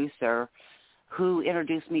producer, who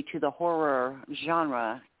introduced me to the horror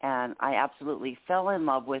genre, and I absolutely fell in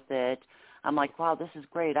love with it. I'm like, wow, this is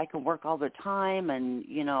great. I can work all the time and,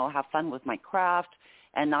 have fun with my craft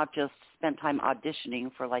and not just spend time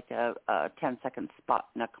auditioning for like a 10-second spot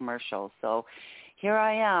in a commercial. So here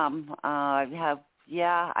I am. I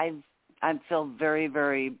feel very,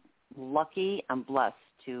 very lucky and blessed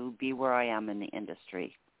to be where I am in the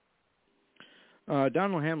industry.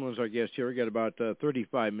 Donald Hamlin is our guest here. We got about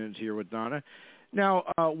 35 minutes here with Donna. Now,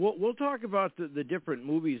 we'll talk about the different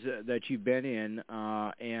movies that you've been in,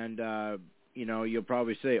 and you'll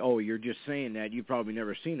probably say, "Oh, you're just saying that. You've probably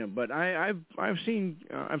never seen them." But I've seen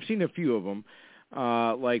a few of them.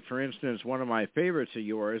 Like, for instance, one of my favorites of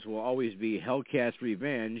yours will always be Hellcat's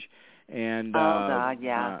Revenge and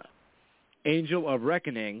Angel of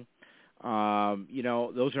Reckoning.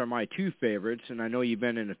 Those are my two favorites, and I know you've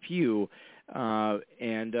been in a few. You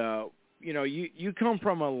come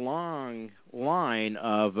from a long line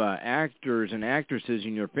of actors and actresses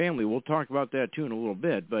in your family. We'll talk about that, too, in a little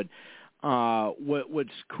bit. But what's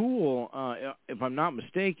cool, if I'm not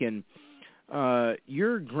mistaken,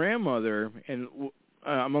 your grandmother, and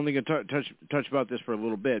I'm only going to touch about this for a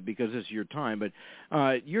little bit because this is your time, but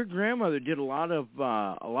your grandmother did a lot of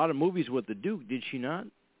movies with the Duke, did she not?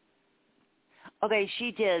 Okay, she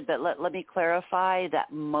did, but let me clarify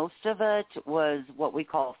that most of it was what we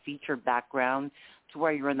call featured background, to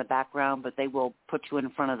where you're in the background, but they will put you in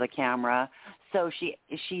front of the camera. So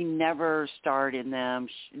she never starred in them.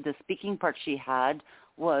 The speaking part she had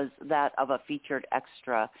was that of a featured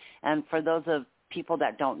extra. And for those of people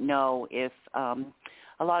that don't know, if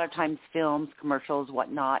a lot of times films, commercials,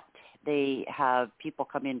 whatnot, they have people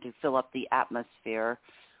come in to fill up the atmosphere,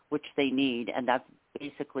 which they need, and that's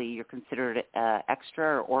basically you're considered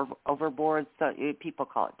extra or overboard. So people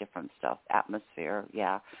call it different stuff, atmosphere,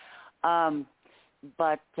 yeah.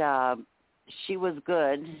 But she was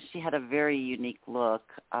good. She had a very unique look,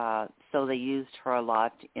 so they used her a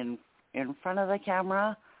lot in front of the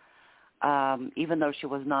camera, even though she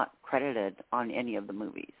was not credited on any of the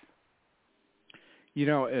movies.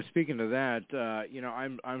 Speaking of that,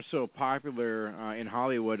 I'm so popular in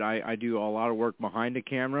Hollywood. I do a lot of work behind the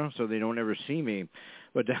camera, so they don't ever see me.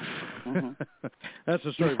 But that's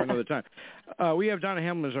a story for another time. We have Donna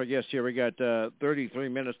Hamlin as our guest here. We got 33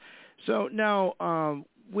 minutes. So now, I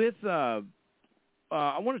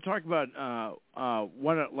want to talk about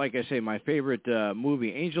one, like I say, my favorite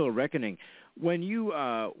movie, Angel of Reckoning. When you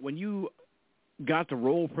got the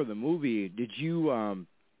role for the movie, did you?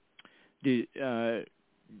 Did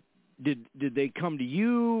they come to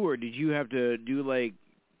you, or did you have to do like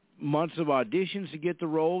months of auditions to get the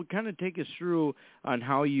role? Kind of take us through on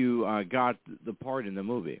how you got the part in the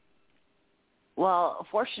movie. Well,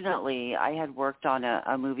 fortunately, I had worked on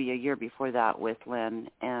a movie a year before that with Lynn,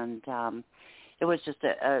 and it was just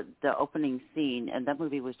the opening scene, and that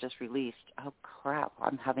movie was just released. Oh, crap,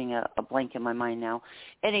 I'm having a blank in my mind now.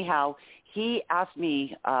 Anyhow, he asked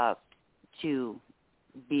me to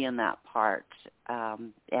be in that part,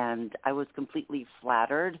 and I was completely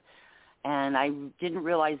flattered, and I didn't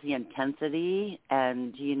realize the intensity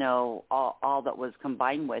and all that was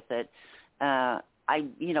combined with it.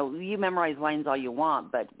 You memorize lines all you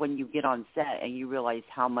want, but when you get on set and you realize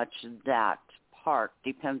how much that part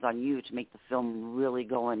depends on you to make the film really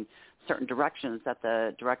go in certain directions that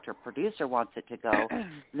the director producer wants it to go,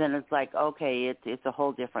 then it's like, okay, it's a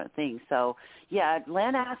whole different thing. So yeah,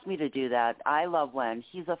 Len asked me to do that. I love Len.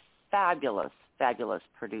 He's a fabulous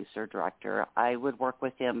producer director. I would work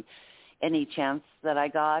with him any chance that I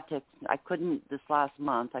got. I couldn't this last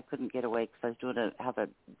month. I couldn't get away because I was have a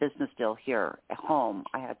business deal here at home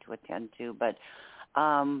I had to attend to, but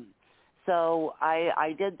so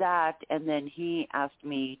I did that, and then he asked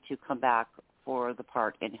me to come back for the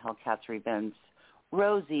part in Hellcat's Revenge,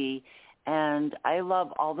 Rosie, and I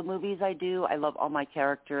love all the movies I do. I love all my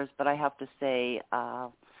characters, but I have to say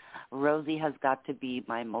Rosie has got to be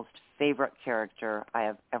my most favorite character I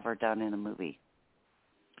have ever done in a movie.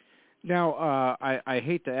 Now, I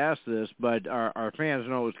hate to ask this, but our fans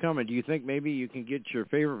know it's coming. Do you think maybe you can get your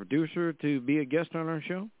favorite producer to be a guest on our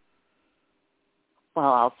show?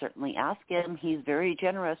 Well, I'll certainly ask him. He's very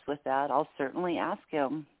generous with that. I'll certainly ask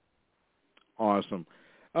him. Awesome.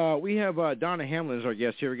 We have Donna Hamlin as our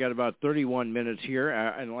guest here. We got about 31 minutes here,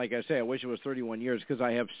 and like I say, I wish it was 31 years because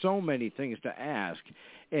I have so many things to ask,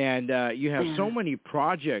 and you have so many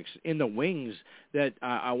projects in the wings that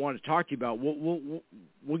I want to talk to you about.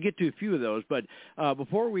 We'll get to a few of those, but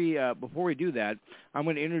before we do that, I'm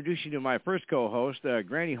going to introduce you to my first co-host,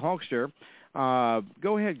 Granny Hulkster.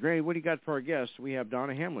 Go ahead, Granny. What do you got for our guest? We have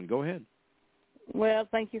Donna Hamlin. Go ahead. Well,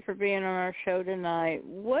 thank you for being on our show tonight.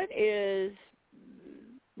 What is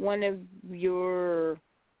one of your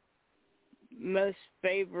most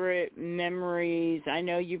favorite memories? I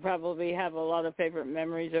know you probably have a lot of favorite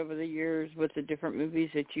memories over the years with the different movies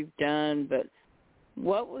that you've done, but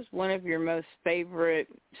what was one of your most favorite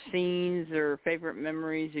scenes or favorite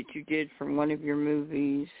memories that you did from one of your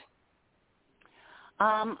movies?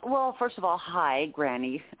 Well, first of all, hi,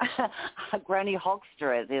 Granny. Granny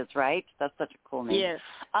Hulkster it is, right? That's such a cool name. Yes.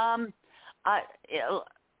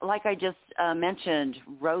 Like I just mentioned,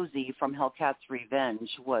 Rosie from Hellcat's Revenge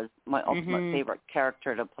was my ultimate favorite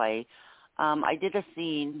character to play. I did a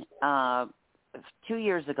scene 2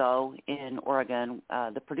 years ago in Oregon.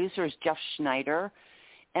 The producer is Jeff Schneider,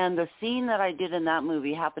 and the scene that I did in that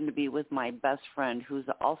movie happened to be with my best friend, who's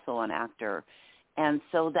also an actor. And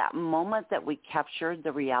so that moment that we captured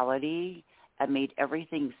the reality and made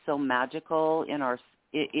everything so magical in our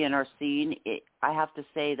scene, I have to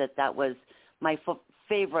say that was my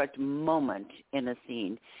favorite moment in a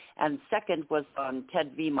scene. And second was on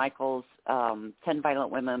Ted V. Michael's 10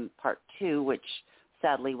 Violent Women Part 2, which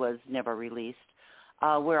sadly was never released,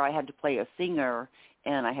 where I had to play a singer,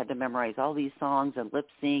 and I had to memorize all these songs and lip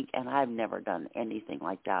sync, and I've never done anything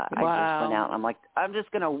like that. Wow. I just went out and I'm like, I'm just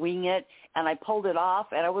going to wing it, and I pulled it off,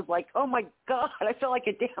 and I was like, oh my God, I feel like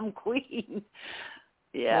a damn queen.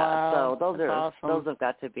 Yeah, wow. So awesome. Those have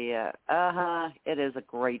got to be it. It is a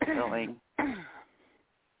great feeling.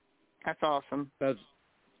 That's awesome.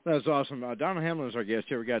 That's awesome. Donna Hamlin is our guest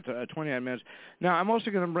here. We got 29 minutes. Now, I'm also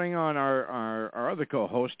going to bring on our other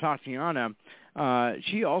co-host, Tatiana.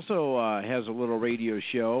 She also has a little radio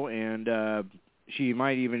show, and she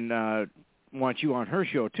might even want you on her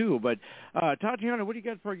show, too. But, Tatiana, what do you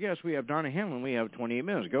got for our guest? We have Donna Hamlin. We have 28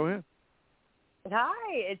 minutes. Go ahead. Hi.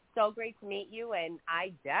 It's so great to meet you, and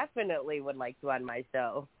I definitely would like you on my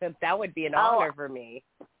show. That would be an honor for me.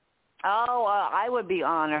 I would be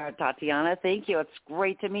honored, Tatiana. Thank you. It's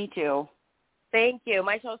great to meet you. Thank you.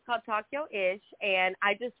 My show is called Talk Yo Ish, and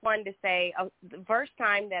I just wanted to say the first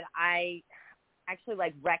time that I actually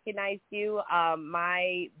recognized you,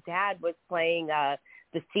 my dad was playing the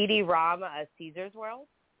CD-ROM Caesar's World.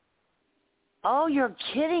 Oh, you're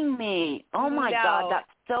kidding me. Oh, my No. God. That's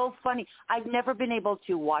so funny. I've never been able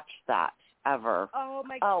to watch that ever. Oh,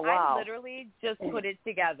 my God. Oh, wow. I literally just put it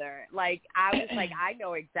together. I was like, I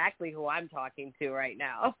know exactly who I'm talking to right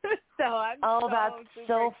now. So I'm that's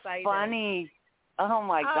so excited. funny. Oh,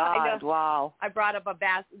 my God. Wow. I brought up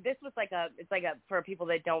this was for people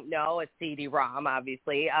that don't know, a CD-ROM,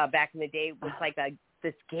 obviously. Back in the day, it was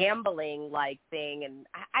this gambling thing, and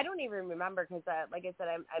I don't even remember because, like I said,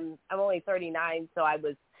 I'm only 39, so I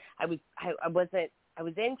was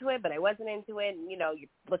into it, but I wasn't into it. And, you're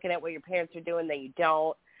looking at what your parents are doing that you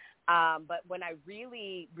don't. But when I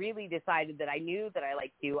really, really decided that I knew that I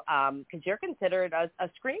liked you, because you're considered a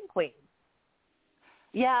scream queen.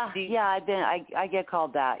 Yeah, I get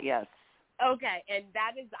called that, yes. Okay, and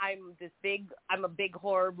that is, I'm a big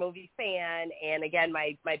horror movie fan, and again,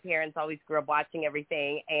 my parents always grew up watching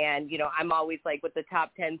everything, and, I'm always with the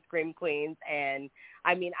top 10 scream queens, and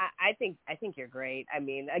I mean, I think you're great. I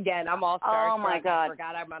mean, again, I'm all starstruck. Oh, my God. I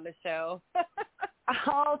forgot I'm on the show.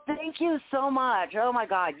 Oh, thank you so much. Oh, my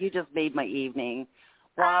God, you just made my evening.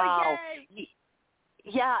 Wow. Oh, yay.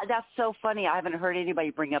 Yeah, that's so funny. I haven't heard anybody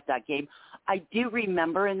bring up that game. I do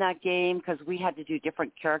remember in that game because we had to do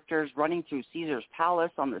different characters running through Caesar's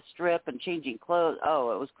Palace on the strip and changing clothes.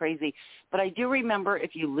 Oh, it was crazy. But I do remember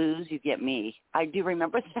if you lose, you get me. I do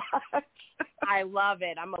remember that. I love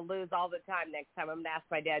it. I'm going to lose all the time next time. I'm going to ask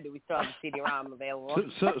my dad, do we still have the CD-ROM available?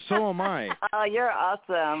 So am I. Oh, you're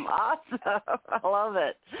awesome. Awesome. I love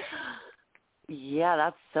it. Yeah,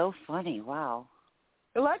 that's so funny. Wow.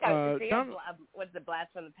 Look, I was seeing what's the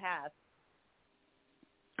Blast from the Past.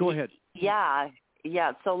 Go ahead. Yeah,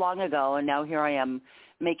 so long ago, and now here I am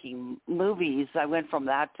making movies. I went from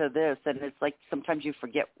that to this, and it's like sometimes you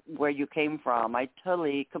forget where you came from. I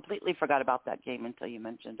completely forgot about that game until you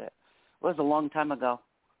mentioned it. It was a long time ago.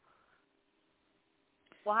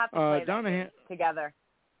 We'll have to play that game together.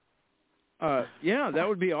 Yeah, that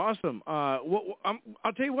would be awesome. I'll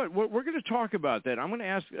tell you what, we're going to talk about that. I'm going to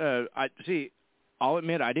ask. I'll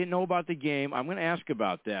admit I didn't know about the game. I'm going to ask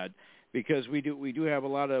about that because we do have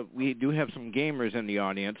some gamers in the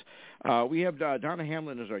audience. We have Donna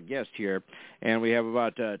Hamlin as our guest here, and we have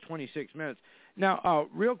about 26 minutes. Now,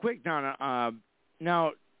 real quick, Donna.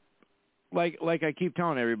 Now, like I keep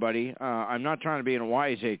telling everybody, I'm not trying to be a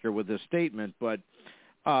wiseacre with this statement, but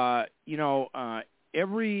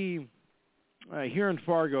every here in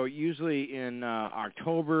Fargo, usually in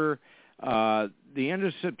October, the end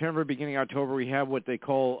of September, beginning of October, we have what they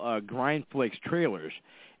call Grindflix trailers.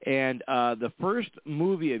 And the first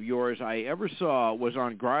movie of yours I ever saw was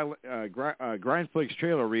on Grindflix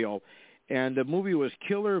trailer reel, and the movie was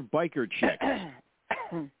Killer Biker Chick.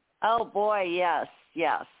 Oh, boy, yes.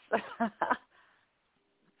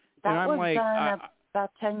 That was like, done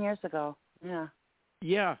about 10 years ago, yeah.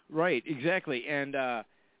 Yeah, right, exactly. And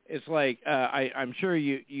it's like I'm sure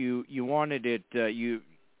you wanted it. You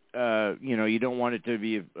don't want it to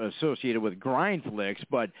be associated with Grindflix,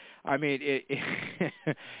 but I mean,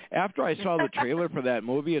 after I saw the trailer for that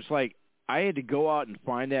movie, it's like I had to go out and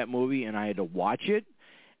find that movie, and I had to watch it,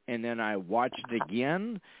 and then I watched it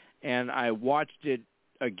again, and I watched it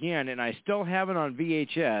again, and I still have it on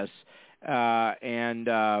VHS,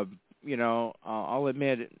 I'll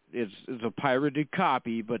admit it's a pirated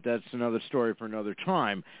copy, but that's another story for another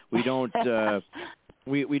time. We don't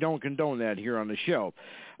we don't condone that here on the show.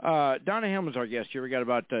 Donna Hamlin's our guest here. We got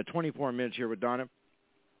about 24 minutes here with Donna.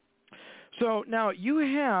 So now you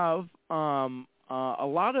have a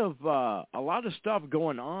lot of stuff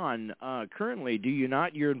going on currently, do you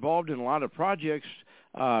not? You're involved in a lot of projects,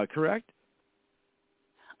 correct?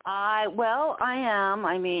 I am.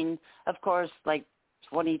 I mean, of course, like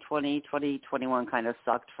 2020, 2021 kind of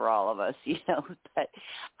sucked for all of us, but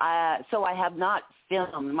so I have not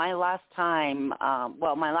filmed. My last time,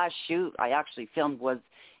 my last shoot I actually filmed was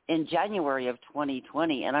in January of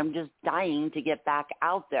 2020, and I'm just dying to get back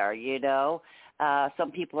out there,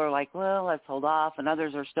 Some people are like, well, let's hold off, and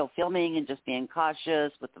others are still filming and just being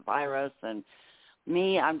cautious with the virus, and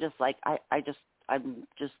me, I'm just like, I'm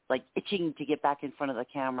just like itching to get back in front of the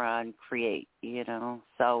camera and create,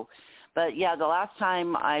 so... But, yeah, the last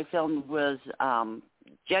time I filmed was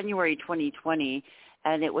January 2020,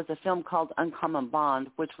 and it was a film called Uncommon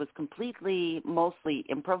Bond, which was mostly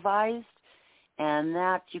improvised, and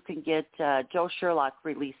that you can get Joe Sherlock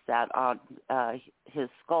released that on his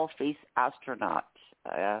Skullface Astronaut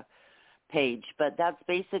page. But that's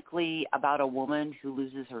basically about a woman who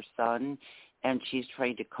loses her son, and she's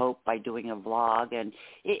trying to cope by doing a vlog. And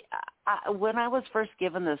when I was first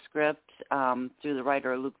given the script through the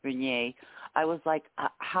writer Luc Bernier, I was like,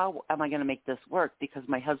 how am I going to make this work? Because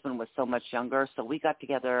my husband was so much younger. So we got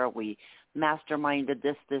together, we masterminded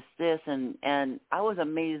this, and I was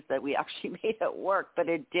amazed that we actually made it work, but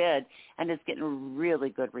it did. And it's getting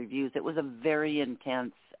really good reviews. It was a very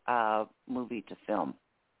intense movie to film.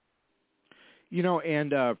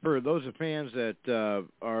 And for those of fans that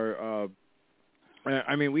are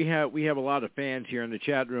we have a lot of fans here in the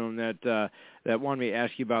chat room that want me to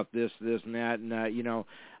ask you about this, and that, and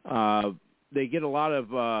they get a lot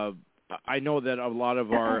of. I know that a lot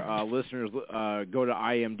of our listeners go to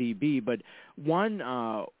IMDb, but one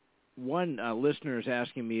listener is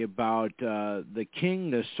asking me about the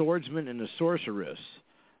King, the Swordsman, and the Sorceress.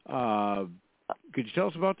 Could you tell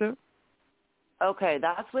us about that? Okay,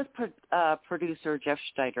 that's with producer Jeff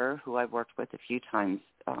Schneider, who I've worked with a few times.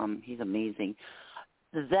 He's amazing.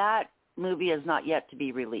 That movie is not yet to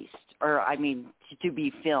be released, to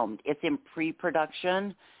be filmed. It's in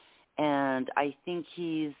pre-production, and I think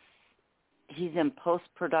he's in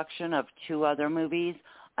post-production of 2 other movies.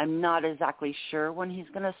 I'm not exactly sure when he's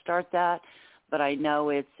going to start that, but I know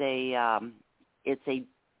it's a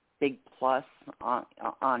big plus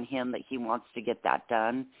on him that he wants to get that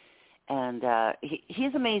done. And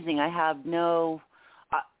he's amazing. I have no...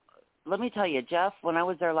 let me tell you, Jeff, when I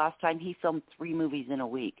was there last time, he filmed 3 movies in a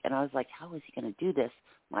week. And I was like, how is he going to do this?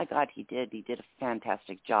 My God, he did. He did a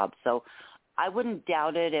fantastic job. So I wouldn't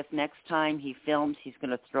doubt it if next time he films, he's going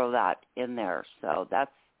to throw that in there. So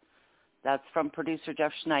that's from producer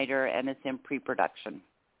Jeff Schneider, and it's in pre-production.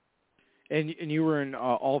 And you were in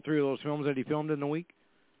all 3 of those films that he filmed in a week?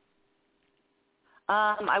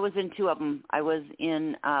 I was in 2 of them. I was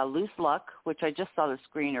in Loose Luck, which I just saw the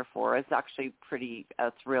screener for. It's actually pretty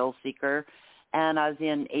thrill seeker. And I was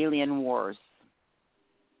in Alien Wars.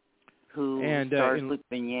 who stars Luc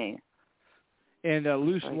Beignet. And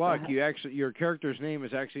Loose Luck, your character's name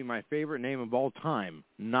is actually my favorite name of all time,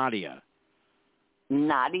 Nadia.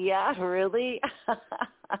 Nadia, really?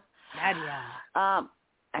 Nadia.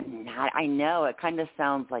 I know, it kind of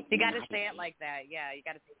sounds like you got to say it like that. Yeah, you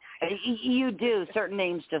got to say Nadia. You do. Certain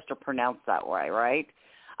names just are pronounced that way, right?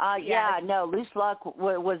 Loose Luck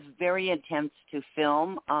was very intense to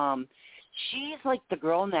film. She's like the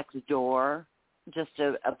girl next door. Just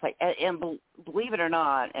a play, and believe it or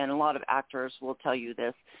not, and a lot of actors will tell you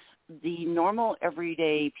this, the normal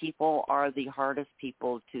everyday people are the hardest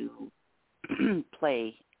people to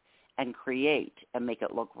play and create and make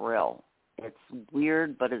it look real. It's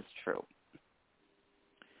weird, but it's true.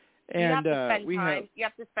 And you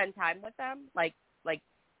have to spend time with them, like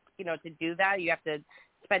to do that. You have to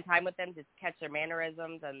spend time with them to catch their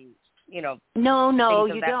mannerisms and No,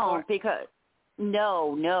 you don't, because.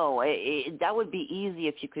 No, that would be easy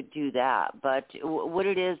if you could do that. But what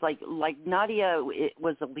it is, like Nadia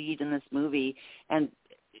was the lead in this movie, and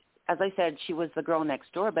as I said, she was the girl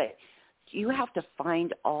next door. But you have to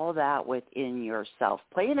find all that within yourself.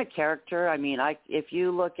 Playing a character, I mean, if you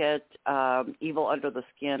look at Evil Under the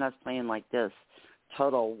Skin, I was playing like this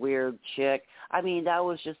total weird chick. I mean, that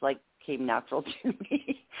was just like came natural to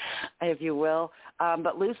me, if you will.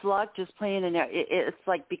 But Loose Luck, just playing in there, it's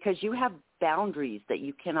like because you have boundaries that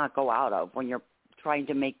you cannot go out of when you're trying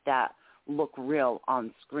to make that look real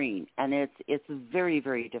on screen, and it's very,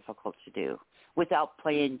 very difficult to do without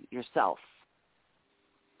playing yourself.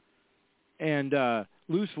 And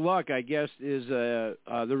Loose Luck, I guess, is the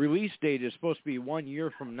release date is supposed to be 1 year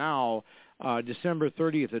from now, December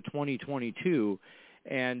 30th of 2022.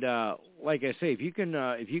 And like I say, if you can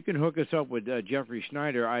hook us up with Jeffrey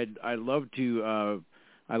Schneider, I'd love to.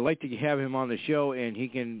 I'd like to have him on the show, and he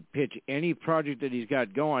can pitch any project that he's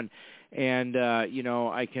got going. And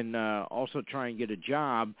I can also try and get a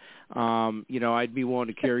job. I'd be willing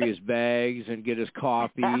to carry his bags and get his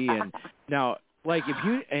coffee. And now, like if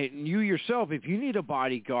you yourself, if you need a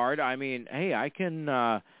bodyguard, I mean, hey, I can.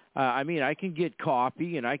 I can get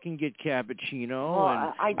coffee and I can get cappuccino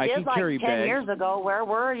and I can carry bags. 10 years ago. Where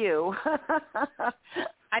were you?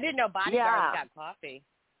 I didn't know bodyguards got coffee.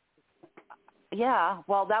 Yeah,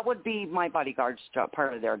 well, that would be my bodyguard's job,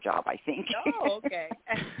 part of their job, I think. Oh, okay.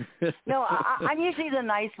 No, I'm usually the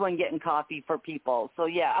nice one getting coffee for people. So,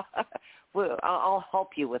 yeah, I'll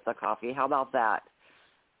help you with the coffee. How about that?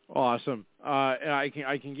 Awesome. I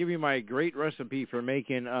can give you my great recipe for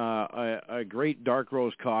making a great dark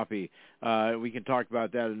roast coffee. We can talk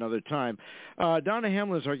about that another time. Donna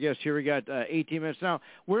Hamlin's our guest here. We got 18 minutes now.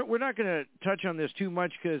 We're not going to touch on this too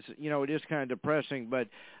much because it is kind of depressing. But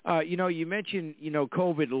you mentioned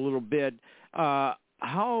COVID a little bit. How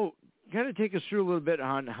kind of take us through a little bit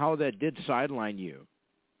on how that did sideline you?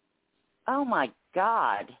 Oh my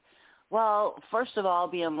God. Well, first of all,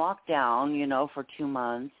 being locked down, for 2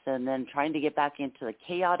 months and then trying to get back into the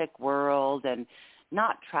chaotic world and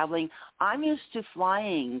not traveling. I'm used to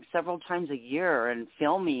flying several times a year and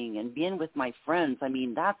filming and being with my friends. I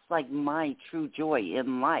mean, that's like my true joy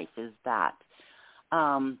in life is that.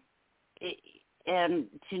 And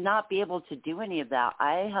to not be able to do any of that,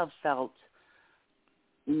 I have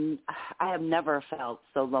never felt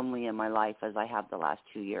so lonely in my life as I have the last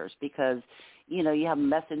 2 years because you have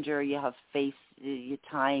Messenger, you have face,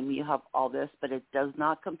 time, you have all this, but it does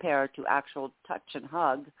not compare to actual touch and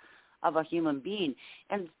hug of a human being.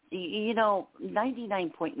 And,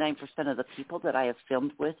 99.9% of the people that I have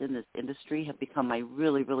filmed with in this industry have become my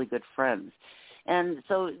really, really good friends. And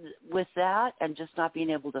so with that and just not being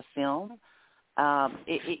able to film,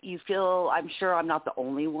 you feel, I'm sure I'm not the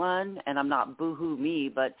only one, and I'm not boo-hoo me,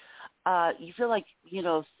 but you feel like,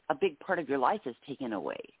 a big part of your life is taken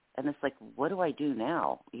away. And it's like, what do I do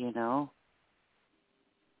now,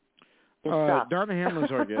 Donna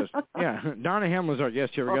Hamlin's our guest. Yeah, Donna Hamlin's our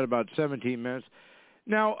guest here. We got about 17 minutes.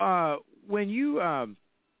 Now, when you,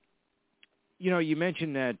 you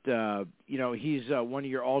mentioned that, he's one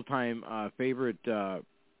of your all-time favorite,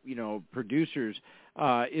 producers.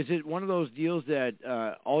 Is it one of those deals that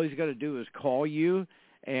all he's got to do is call you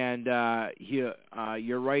and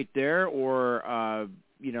you're right there, or,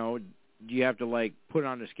 do you have to put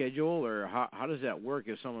on a schedule, or how does that work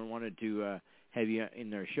if someone wanted to have you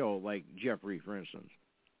in their show, like Jeffrey, for instance?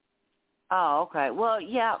 Oh, okay. Well,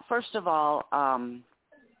 yeah, first of all,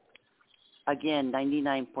 again,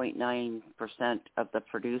 99.9% of the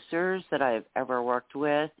producers that I've ever worked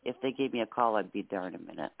with, if they gave me a call, I'd be there in a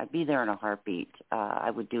minute. I'd be there in a heartbeat.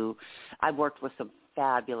 I've worked with some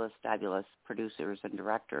fabulous, fabulous producers and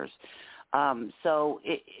directors. So,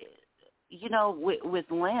 with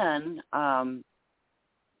Len,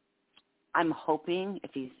 I'm hoping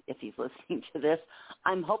if he's listening to this,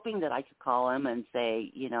 I'm hoping that I could call him and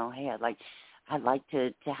say, hey, I'd like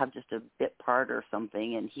to have just a bit part or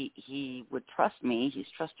something, and he would trust me. He's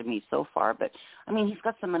trusted me so far, but I mean, he's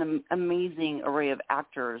got an amazing array of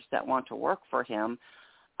actors that want to work for him.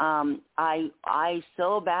 I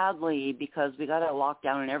so badly, because we got a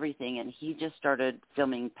lockdown and everything, and he just started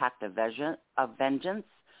filming Pact of Vengeance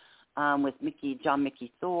with John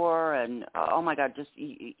Mickey Thor, and oh my God, just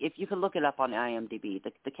if you could look it up on IMDb,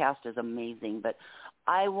 the cast is amazing. But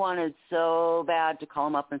I wanted so bad to call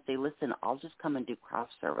him up and say, listen, I'll just come and do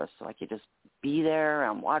craft service so I could just be there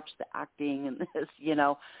and watch the acting and this,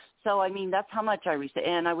 So, I mean, that's how much I respect.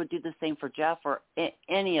 And I would do the same for Jeff or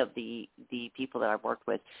any of the people that I've worked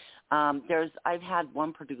with. I've had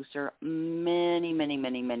one producer many, many,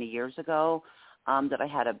 many, many years ago that I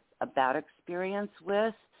had a bad experience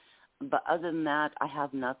with. But other than that, I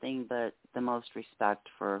have nothing but the most respect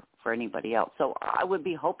for anybody else. So I would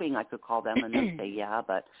be hoping I could call them and then say, yeah,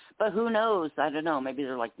 but who knows? I don't know. Maybe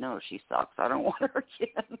they're like, no, she sucks. I don't want her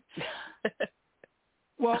again.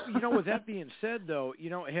 Well, with that being said, though,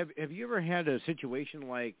 have you ever had a situation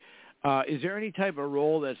like, is there any type of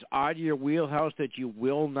role that's out of your wheelhouse that you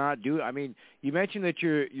will not do? I mean, you mentioned that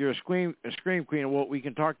you're a scream queen. Well, we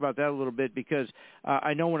can talk about that a little bit because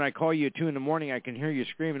I know when I call you at 2 a.m, I can hear you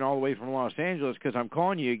screaming all the way from Los Angeles because I'm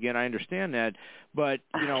calling you again. I understand that, but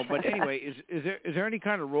but anyway, is there any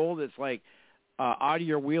kind of role that's like out of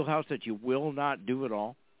your wheelhouse that you will not do at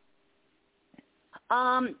all?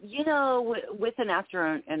 With an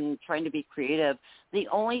actor and trying to be creative, the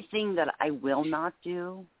only thing that I will not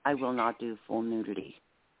do full nudity.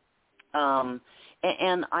 And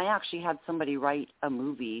I actually had somebody write a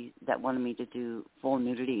movie that wanted me to do full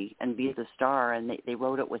nudity and be the star, and they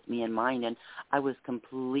wrote it with me in mind, and I was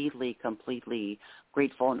completely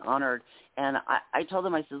grateful and honored. And I told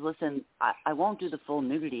them, I said, listen, I won't do the full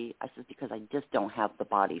nudity. I said, because I just don't have the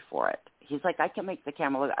body for it. He's like, I can make the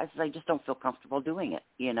camera look. I said, I just don't feel comfortable doing it,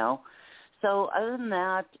 So other than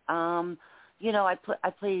that, I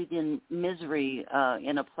played in Misery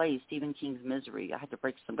in a play, Stephen King's Misery. I had to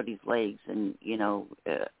break somebody's legs, and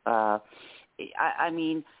I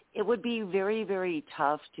mean, it would be very, very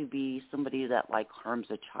tough to be somebody that like harms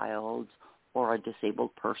a child or a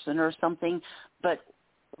disabled person or something. But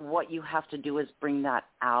what you have to do is bring that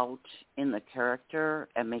out in the character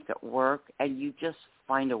and make it work, and you just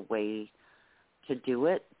find a way to do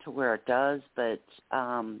it to where it does. But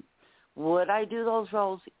would I do those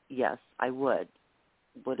roles? Yes, I would.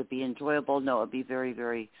 Would it be enjoyable? No, it would be very,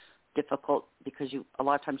 very difficult because a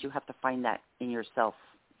lot of times you have to find that in yourself,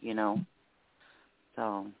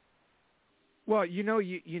 So. Well, you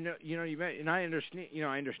met, and I understand.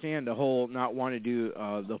 I understand the whole not want to do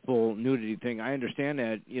the full nudity thing. I understand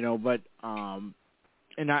that, but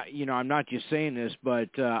and I'm not just saying this, but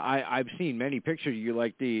I've seen many pictures of you,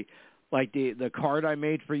 like the card I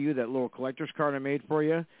made for you, that little collector's card I made for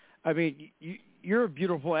you. I mean, you're a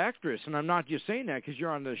beautiful actress, and I'm not just saying that because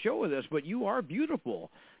you're on the show with us, but you are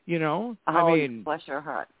beautiful, Oh, I mean, bless your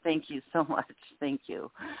heart. Thank you so much. Thank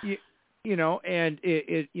you. And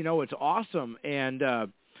it's awesome. And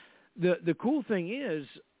the cool thing is,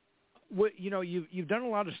 you've done a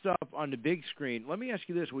lot of stuff on the big screen. Let me ask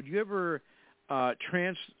you this: would you ever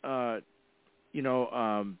translate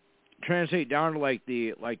down to like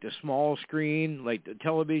the small screen, like the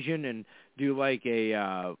television, and do like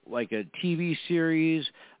a TV series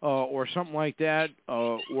or something like that,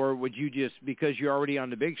 or would you just, because you're already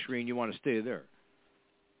on the big screen, you want to stay there?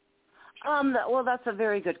 Well, that's a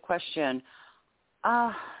very good question.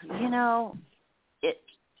 I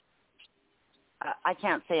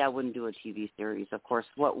can't say I wouldn't do a TV series. Of course,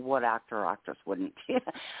 what actor or actress wouldn't?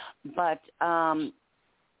 But I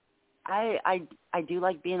do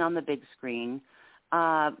like being on the big screen.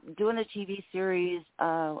 Doing a TV series,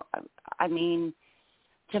 I mean,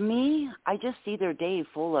 to me, I just see their day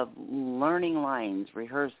full of learning lines,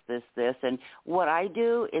 rehearse this, and what I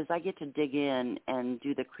do is I get to dig in and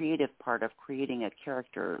do the creative part of creating a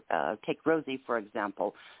character. Take Rosie, for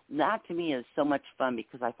example. That to me is so much fun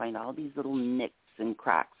because I find all these little nicks and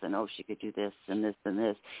cracks, and she could do this and this and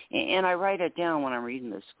this, and I write it down when I'm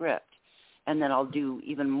reading the script. And then I'll do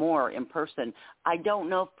even more in person. I don't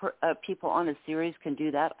know if people on a series can do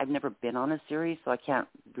that. I've never been on a series, so I can't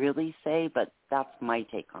really say, but that's my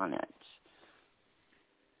take on it.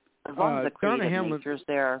 As long as the creative nature's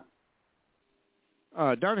there.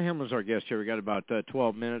 Donna Hamlin's our guest here. We got about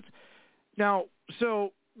 12 minutes. Now,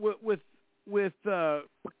 so with all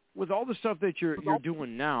the stuff that you're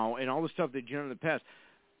doing now and all the stuff that you've done in the past,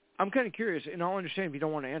 I'm kind of curious, and I'll understand if you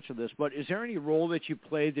don't want to answer this, but is there any role that you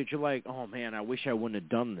played that you're like, oh, man, I wish I wouldn't have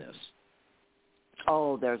done this?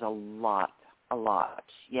 Oh, there's a lot,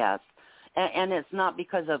 yes. And it's not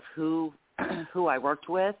because of who I worked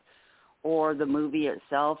with or the movie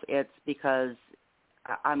itself. It's because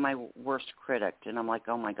I'm my worst critic, and I'm like,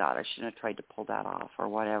 oh, my God, I shouldn't have tried to pull that off or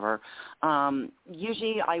whatever.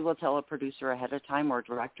 Usually I will tell a producer ahead of time or a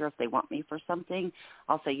director if they want me for something.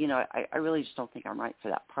 I'll say, I really just don't think I'm right for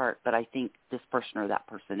that part, but I think this person or that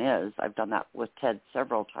person is. I've done that with Ted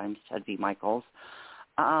several times, Ted V. Michaels.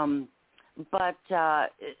 So,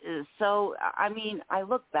 I mean, I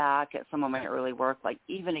look back at some of my early work, like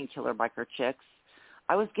even in Killer Biker Chicks.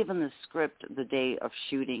 I was given the script the day of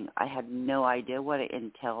shooting. I had no idea what it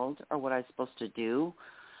entailed or what I was supposed to do.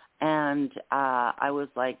 And I was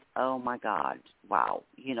like, oh, my God, wow.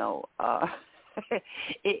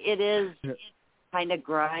 It is kind of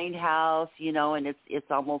grindhouse, and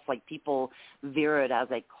it's almost like people veer it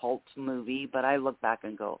as a cult movie. But I look back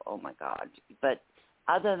and go, oh, my God. But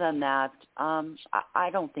other than that, I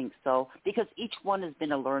don't think so, because each one has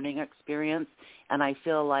been a learning experience, and I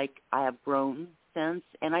feel like I have grown since,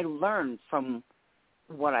 and I learned from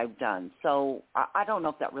what I've done. So I don't know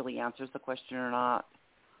if that really answers the question or not.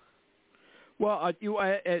 Well,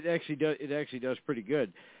 it actually does pretty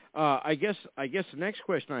good. I guess the next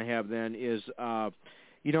question I have then is,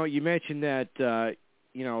 you mentioned that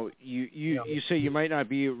you say you might not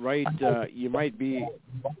be right. You might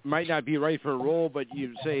not be right for a role, but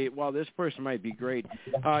you say, well, this person might be great.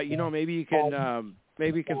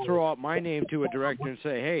 Maybe you can throw out my name to a director and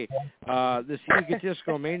say, hey, this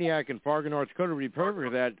egotistical maniac in Fargo, North Dakota would be perfect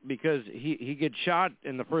for that, because he gets shot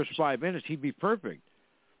in the first 5 minutes. He'd be perfect.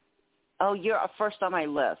 Oh, you're first on my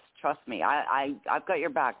list. Trust me. I've got your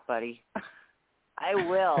back, buddy. I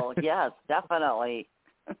will. Yes, definitely.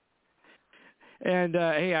 And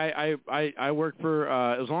hey, I work for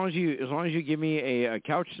as long as you give me a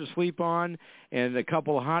couch to sleep on and a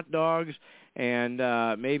couple of hot dogs and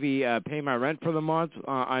maybe pay my rent for the month,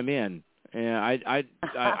 I'm in. And I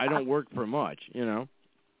don't work for much,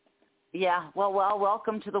 Yeah, well,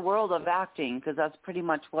 welcome to the world of acting, because that's pretty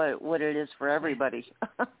much what it is for everybody.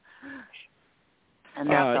 And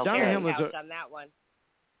that's Donna okay. Hamlin's on that one.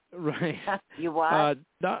 Right. You what?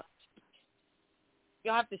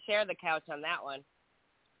 You'll have to share the couch on that one.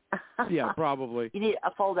 Yeah, probably. You need a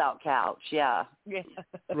fold-out couch, yeah.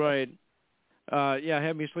 Right.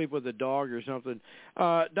 Have me sleep with a dog or something.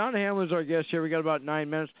 Donna Hamlin's our guest here. We got about 9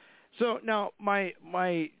 minutes. So now my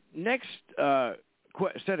next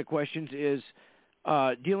set of questions is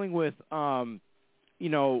dealing with, as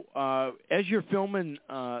you're filming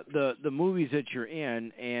the movies that you're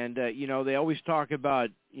in, and, they always talk about,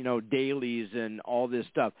 dailies and all this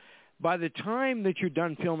stuff. By the time that you're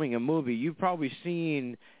done filming a movie, you've probably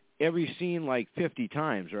seen every scene like 50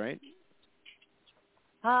 times, right?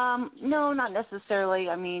 No, not necessarily.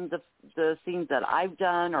 I mean, the scenes that I've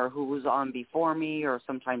done, or who was on before me, or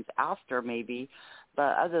sometimes after maybe.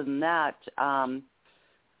 But other than that,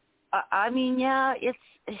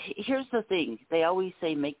 here's the thing. They always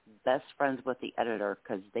say make best friends with the editor,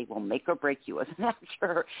 because they will make or break you as an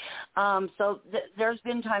actor. So there's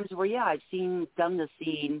been times where, I've done the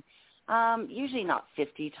scene. Usually not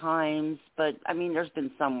 50 times, but I mean, there's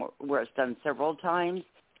been some where it's done several times,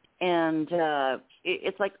 and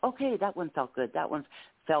it's like, okay, that one felt good, that one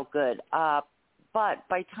felt good. But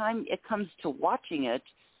by the time it comes to watching it,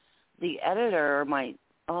 the editor might,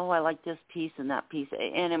 I like this piece and that piece,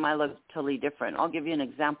 and it might look totally different. I'll give you an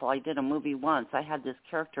example. I did a movie once. I had this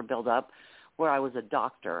character build up where I was a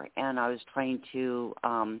doctor, and I was trying to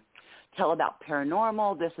tell about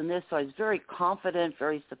paranormal, this and this, so I was very confident,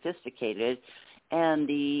 very sophisticated, and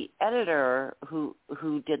the editor who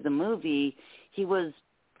did the movie, he was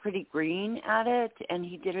pretty green at it, and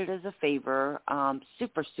he did it as a favor.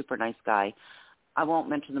 Super, super nice guy. I won't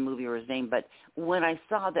mention the movie or his name, but when I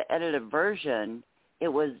saw the edited version, I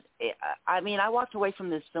walked away from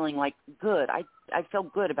this feeling like good. I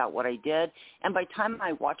felt good about what I did, and by the time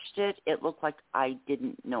I watched it, it looked like I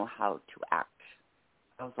didn't know how to act.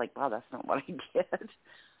 I was like, wow, that's not what I did.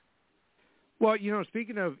 Well,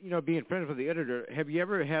 speaking of, being friends with the editor, have you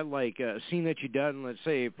ever had, like, a scene that you've done, let's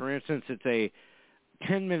say, for instance, it's a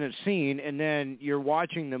 10-minute scene, and then you're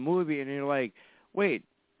watching the movie, and you're like, wait,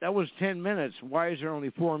 that was 10 minutes. Why is there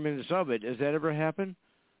only 4 minutes of it? Has that ever happened?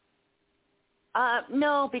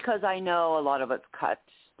 No, because I know a lot of it's cut,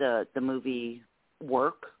 the movie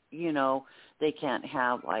work. They can't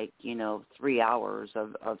have 3 hours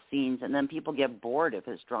of scenes, and then people get bored if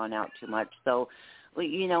it's drawn out too much. So,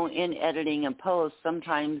 in editing and post,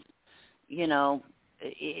 sometimes,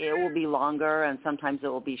 it will be longer, and sometimes it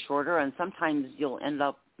will be shorter, and sometimes you'll end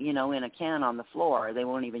up, in a can on the floor. They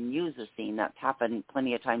won't even use the scene. That's happened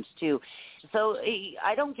plenty of times too. So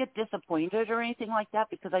I don't get disappointed or anything like that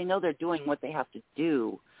because I know they're doing what they have to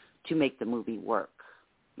do to make the movie work,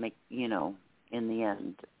 in the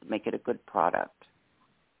end, make it a good product.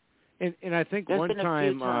 And I think one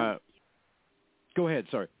time, go ahead,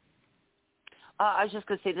 sorry. I was just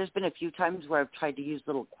going to say there's been a few times where I've tried to use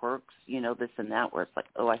little quirks, this and that, where it's like,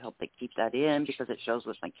 I hope they keep that in because it shows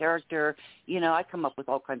with my character. I come up with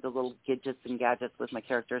all kinds of little gadgets and gadgets with my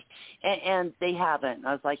characters, and they haven't.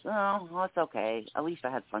 I was like, oh, it's okay. At least I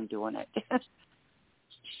had fun doing it.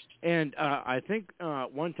 And I think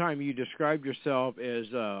one time you described yourself as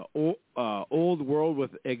old world with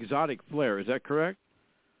exotic flair. Is that correct?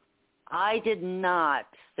 I did not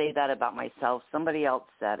say that about myself. Somebody else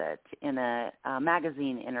said it in a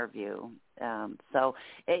magazine interview. So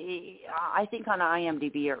I think on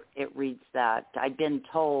IMDb it reads that I've been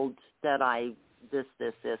told that this,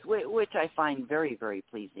 which I find very, very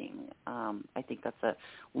pleasing. I think that's a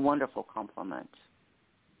wonderful compliment.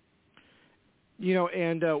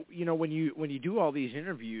 When you do all these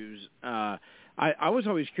interviews, I was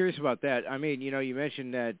always curious about that. I mean, you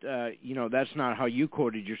mentioned that, that's not how you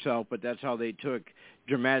quoted yourself, but that's how they took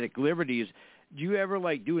dramatic liberties. Do you ever,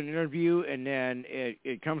 do an interview and then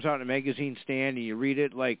it comes out in a magazine stand and you read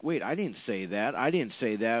it like, wait, I didn't say that.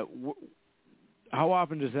 How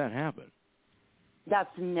often does that happen? That's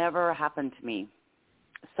never happened to me.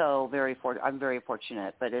 So I'm very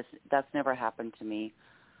fortunate, but that's never happened to me.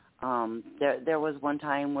 There was one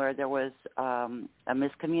time where there was a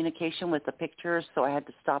miscommunication with the pictures, so I had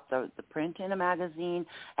to stop the print in a magazine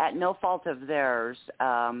at no fault of theirs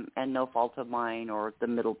and no fault of mine or the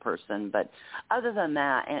middle person. But other than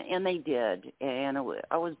that, and they did, and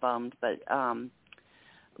I was bummed. But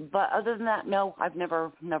other than that, no, I've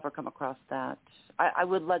never come across that. I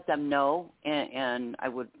would let them know, and I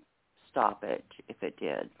would stop it if it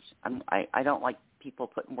did. I don't like people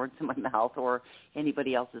putting words in my mouth or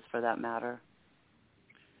anybody else's for that matter.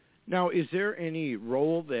 Now, is there any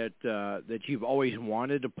role that you've always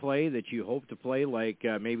wanted to play that you hope to play,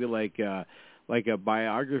 maybe a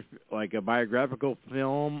biographical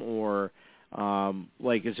film, or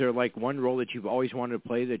is there one role that you've always wanted to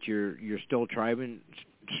play that you're still striving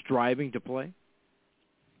to play?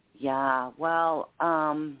 Yeah, well,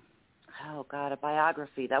 oh God, a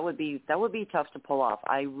biography that would be tough to pull off.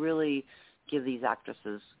 I really give these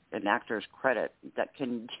actresses and actors credit that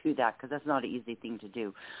can do that because that's not an easy thing to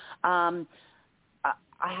do. I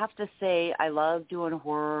have to say I love doing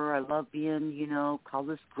horror. I love being, called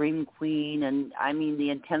the Scream Queen, and I mean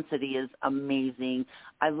the intensity is amazing.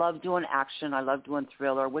 I love doing action. I love doing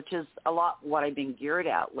thriller, which is a lot what I've been geared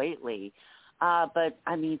at lately. But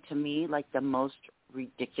I mean, to me, the most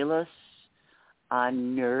ridiculous,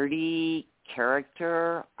 nerdy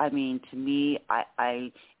character. I mean, to me,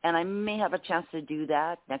 I may have a chance to do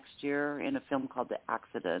that next year in a film called The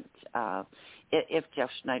Accident, if Jeff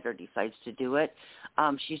Schneider decides to do it.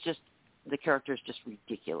 The character is just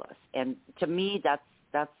ridiculous, and to me, that's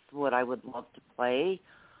what I would love to play.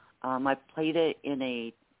 I played it in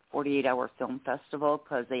a 48-hour film festival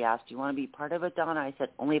because they asked, do you want to be part of it, Donna? I said,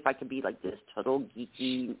 only if I could be this total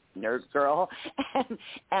geeky nerd girl.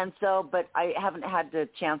 and so, but I haven't had the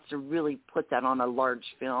chance to really put that on a large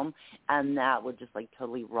film, and that would just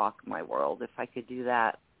totally rock my world if I could do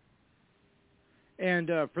that.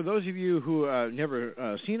 And for those of you who have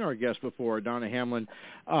never seen our guest before, Donna Hamlin,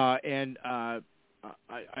 and I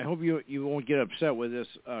hope you won't get upset with this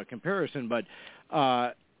comparison, but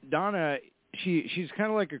Donna, she's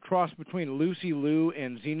kind of like a cross between Lucy Liu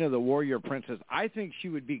and Xena the Warrior Princess. I think she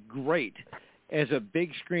would be great as a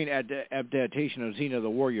big screen adaptation of Xena the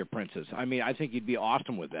Warrior Princess. I mean, I think you'd be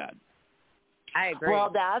awesome with that. I agree.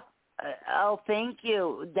 Well, thank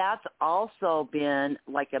you. That's also been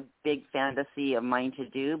a big fantasy of mine to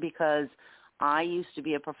do because I used to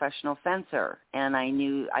be a professional fencer, and I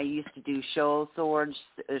used to do show swords,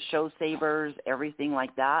 show sabers, everything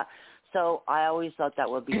like that. So I always thought that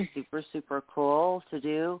would be super, super cool to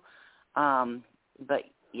do. But,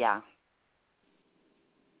 yeah.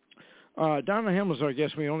 Donna Hamlin's our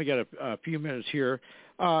guest. We only got a few minutes here.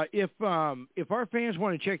 If our fans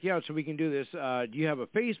want to check you out so we can do this, do you have a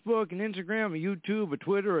Facebook, an Instagram, a YouTube, a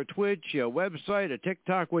Twitter, a Twitch, a website, a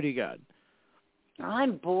TikTok? What do you got?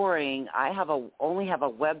 I'm boring. I only have a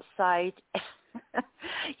website.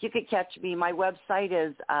 You could catch me. My website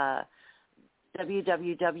is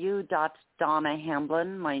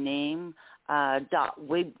www.donnahamblin, my name,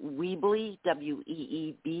 .weebly,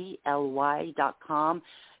 weebly.com.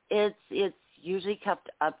 It's usually kept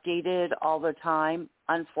updated all the time.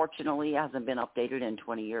 Unfortunately, it hasn't been updated in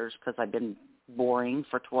 20 years because I've been boring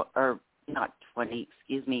for not 20,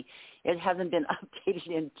 excuse me. It hasn't been updated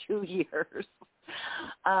in 2 years.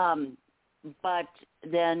 But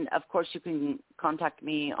then, of course, you can contact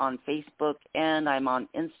me on Facebook, and I'm on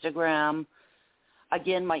Instagram.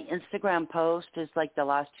 Again, my Instagram post is like the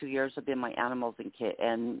last 2 years have been my animals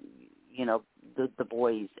and the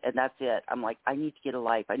boys, and that's it. I'm like, I need to get a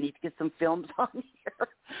life. I need to get some films on here.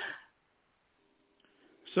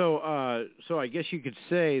 So I guess you could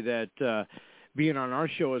say that being on our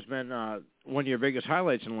show has been one of your biggest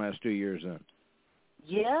highlights in the last 2 years, then.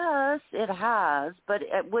 Yes, it has, but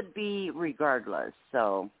it would be regardless.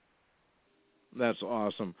 So that's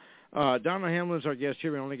awesome. Donna Hamlin's our guest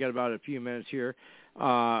here. We only got about a few minutes here.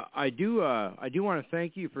 I do want to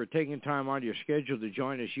thank you for taking time out of your schedule to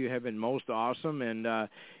join us. You have been most awesome, and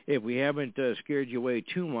if we haven't scared you away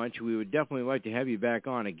too much, we would definitely like to have you back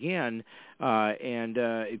on again. And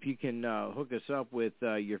if you can hook us up with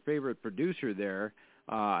your favorite producer there,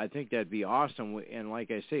 I think that'd be awesome. And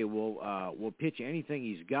like I say, we'll pitch anything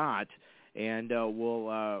he's got, and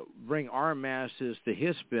we'll bring our masses to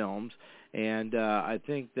his films. And I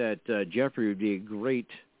think that Jeffrey would be a great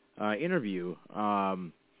interview,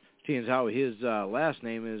 seeing as how his last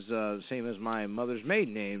name is the same as my mother's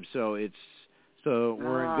maiden name, so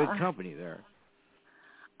we're in good company there.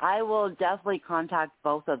 I will definitely contact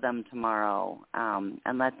both of them tomorrow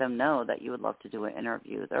and let them know that you would love to do an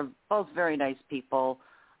interview. They're both very nice people.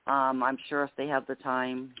 I'm sure if they have the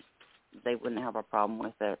time, they wouldn't have a problem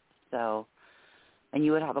with it. So, and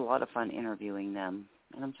you would have a lot of fun interviewing them.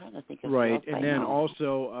 And I'm trying to think of right. And then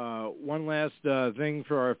also one last thing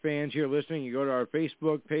for our fans here listening. You go to our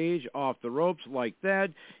Facebook page, Off the Ropes, like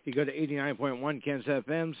that. You go to 89.1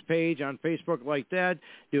 KensFM's page on Facebook, like that.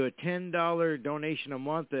 Do a $10 donation a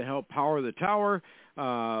month to help power the tower.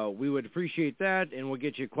 We would appreciate that, and we'll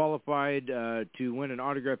get you qualified to win an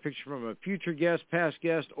autographed picture from a future guest, past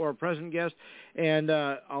guest, or a present guest. And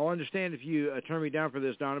I'll understand if you turn me down for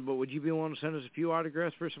this, Donna, but would you be willing to send us a few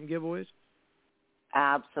autographs for some giveaways?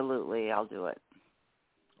 Absolutely, I'll do it.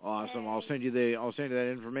 Awesome. I'll send you that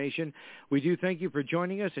information. We do thank you for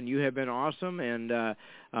joining us, and you have been awesome. And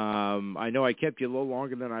I know I kept you a little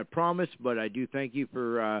longer than I promised, but I do thank you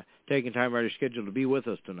for taking time out of your schedule to be with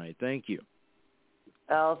us tonight. Thank you.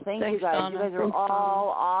 Oh, thanks you guys. Donna. You guys are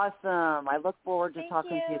all awesome. I look forward to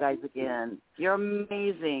talking to you guys again. You're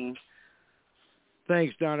amazing.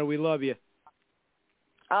 Thanks, Donna. We love you.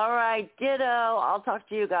 All right, ditto. I'll talk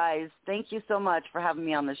to you guys. Thank you so much for having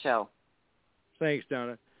me on the show. Thanks,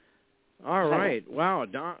 Donna. All right. Wow,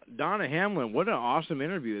 Donna Hamlin, what an awesome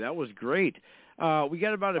interview. That was great. We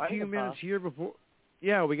got about a few minutes here before.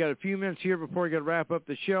 Yeah, we got a few minutes here before we got to wrap up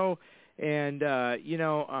the show. And as you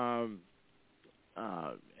know,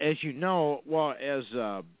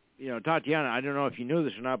 Tatiana, I don't know if you knew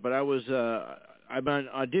this or not, but I've been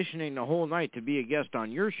auditioning the whole night to be a guest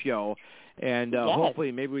on your show. And yes. Hopefully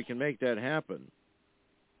maybe we can make that happen.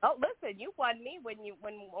 Oh, listen, you won me when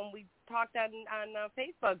we talked on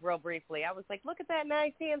Facebook real briefly. I was like, look at that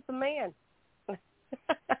nice, handsome man.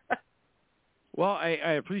 Well,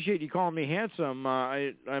 I appreciate you calling me handsome.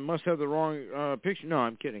 I must have the wrong picture. No,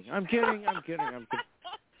 I'm kidding. I'm kidding.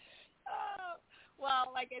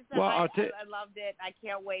 Well, like I said, I loved it. I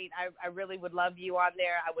can't wait. I really would love you on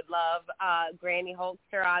there. I would love Granny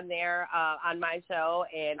Holster on there on my show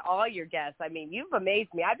and all your guests. I mean, you've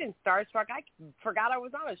amazed me. I've been starstruck. I forgot I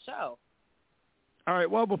was on a show. All right.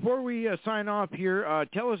 Well, before we sign off here,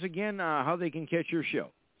 tell us again how they can catch your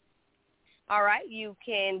show. All right. You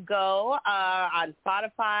can go on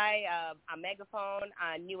Spotify, on Megaphone,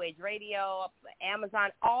 on New Age Radio,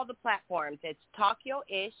 Amazon, all the platforms. It's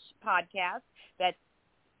Talk-Yo-ish Podcast. That's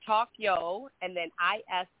Talk-Yo and then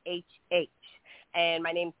ISHH. And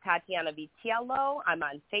my name's Tatiana Vitiello. I'm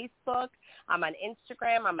on Facebook. I'm on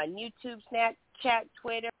Instagram. I'm on YouTube, Snapchat,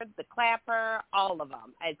 Twitter, The Clapper, all of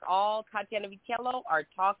them. It's all Tatiana Vitiello or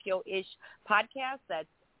Talk-Yo-ish Podcast. That's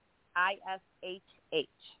ISHH.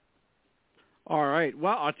 All right.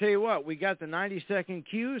 Well, I'll tell you what. We got the 90-second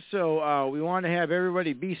cue, so we want to have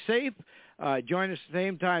everybody be safe. Join us at the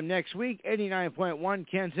same time next week, 89.1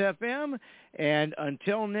 KensFM. And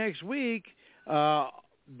until next week,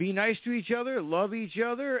 be nice to each other, love each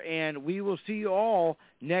other, and we will see you all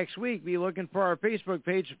next week. Be looking for our Facebook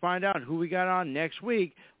page to find out who we got on next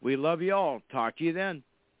week. We love you all. Talk to you then.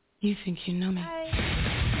 You think you know me? Bye.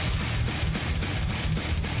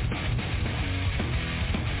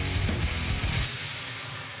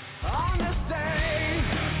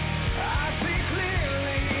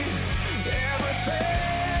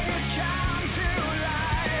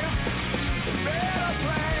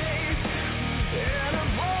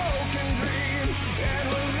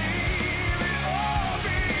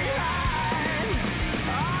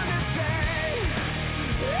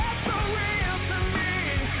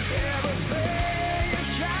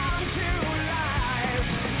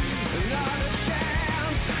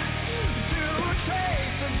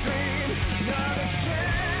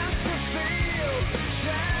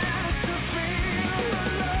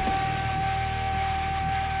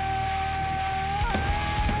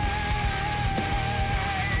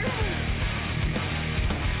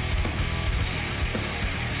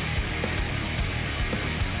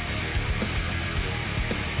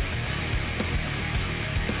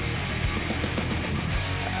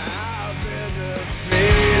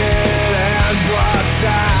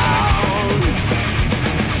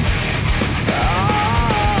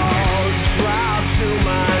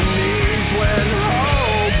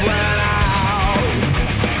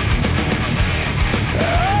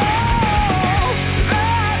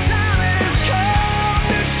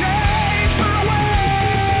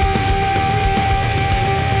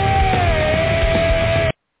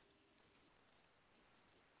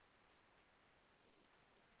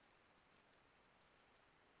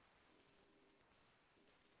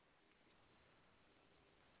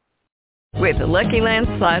 With the Lucky Land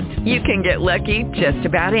Slots, you can get lucky just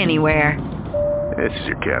about anywhere. This is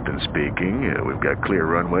your captain speaking. We've got clear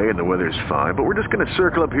runway and the weather's fine, but we're just going to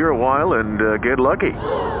circle up here a while and get lucky.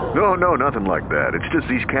 No, nothing like that. It's just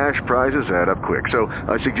these cash prizes add up quick. So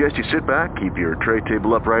I suggest you sit back, keep your tray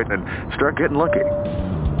table upright, and start getting lucky.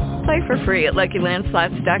 Play for free at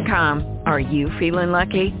LuckyLandSlots.com. Are you feeling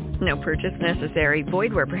lucky? No purchase necessary.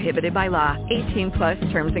 Void where prohibited by law.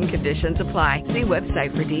 18+ terms and conditions apply. See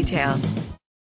website for details.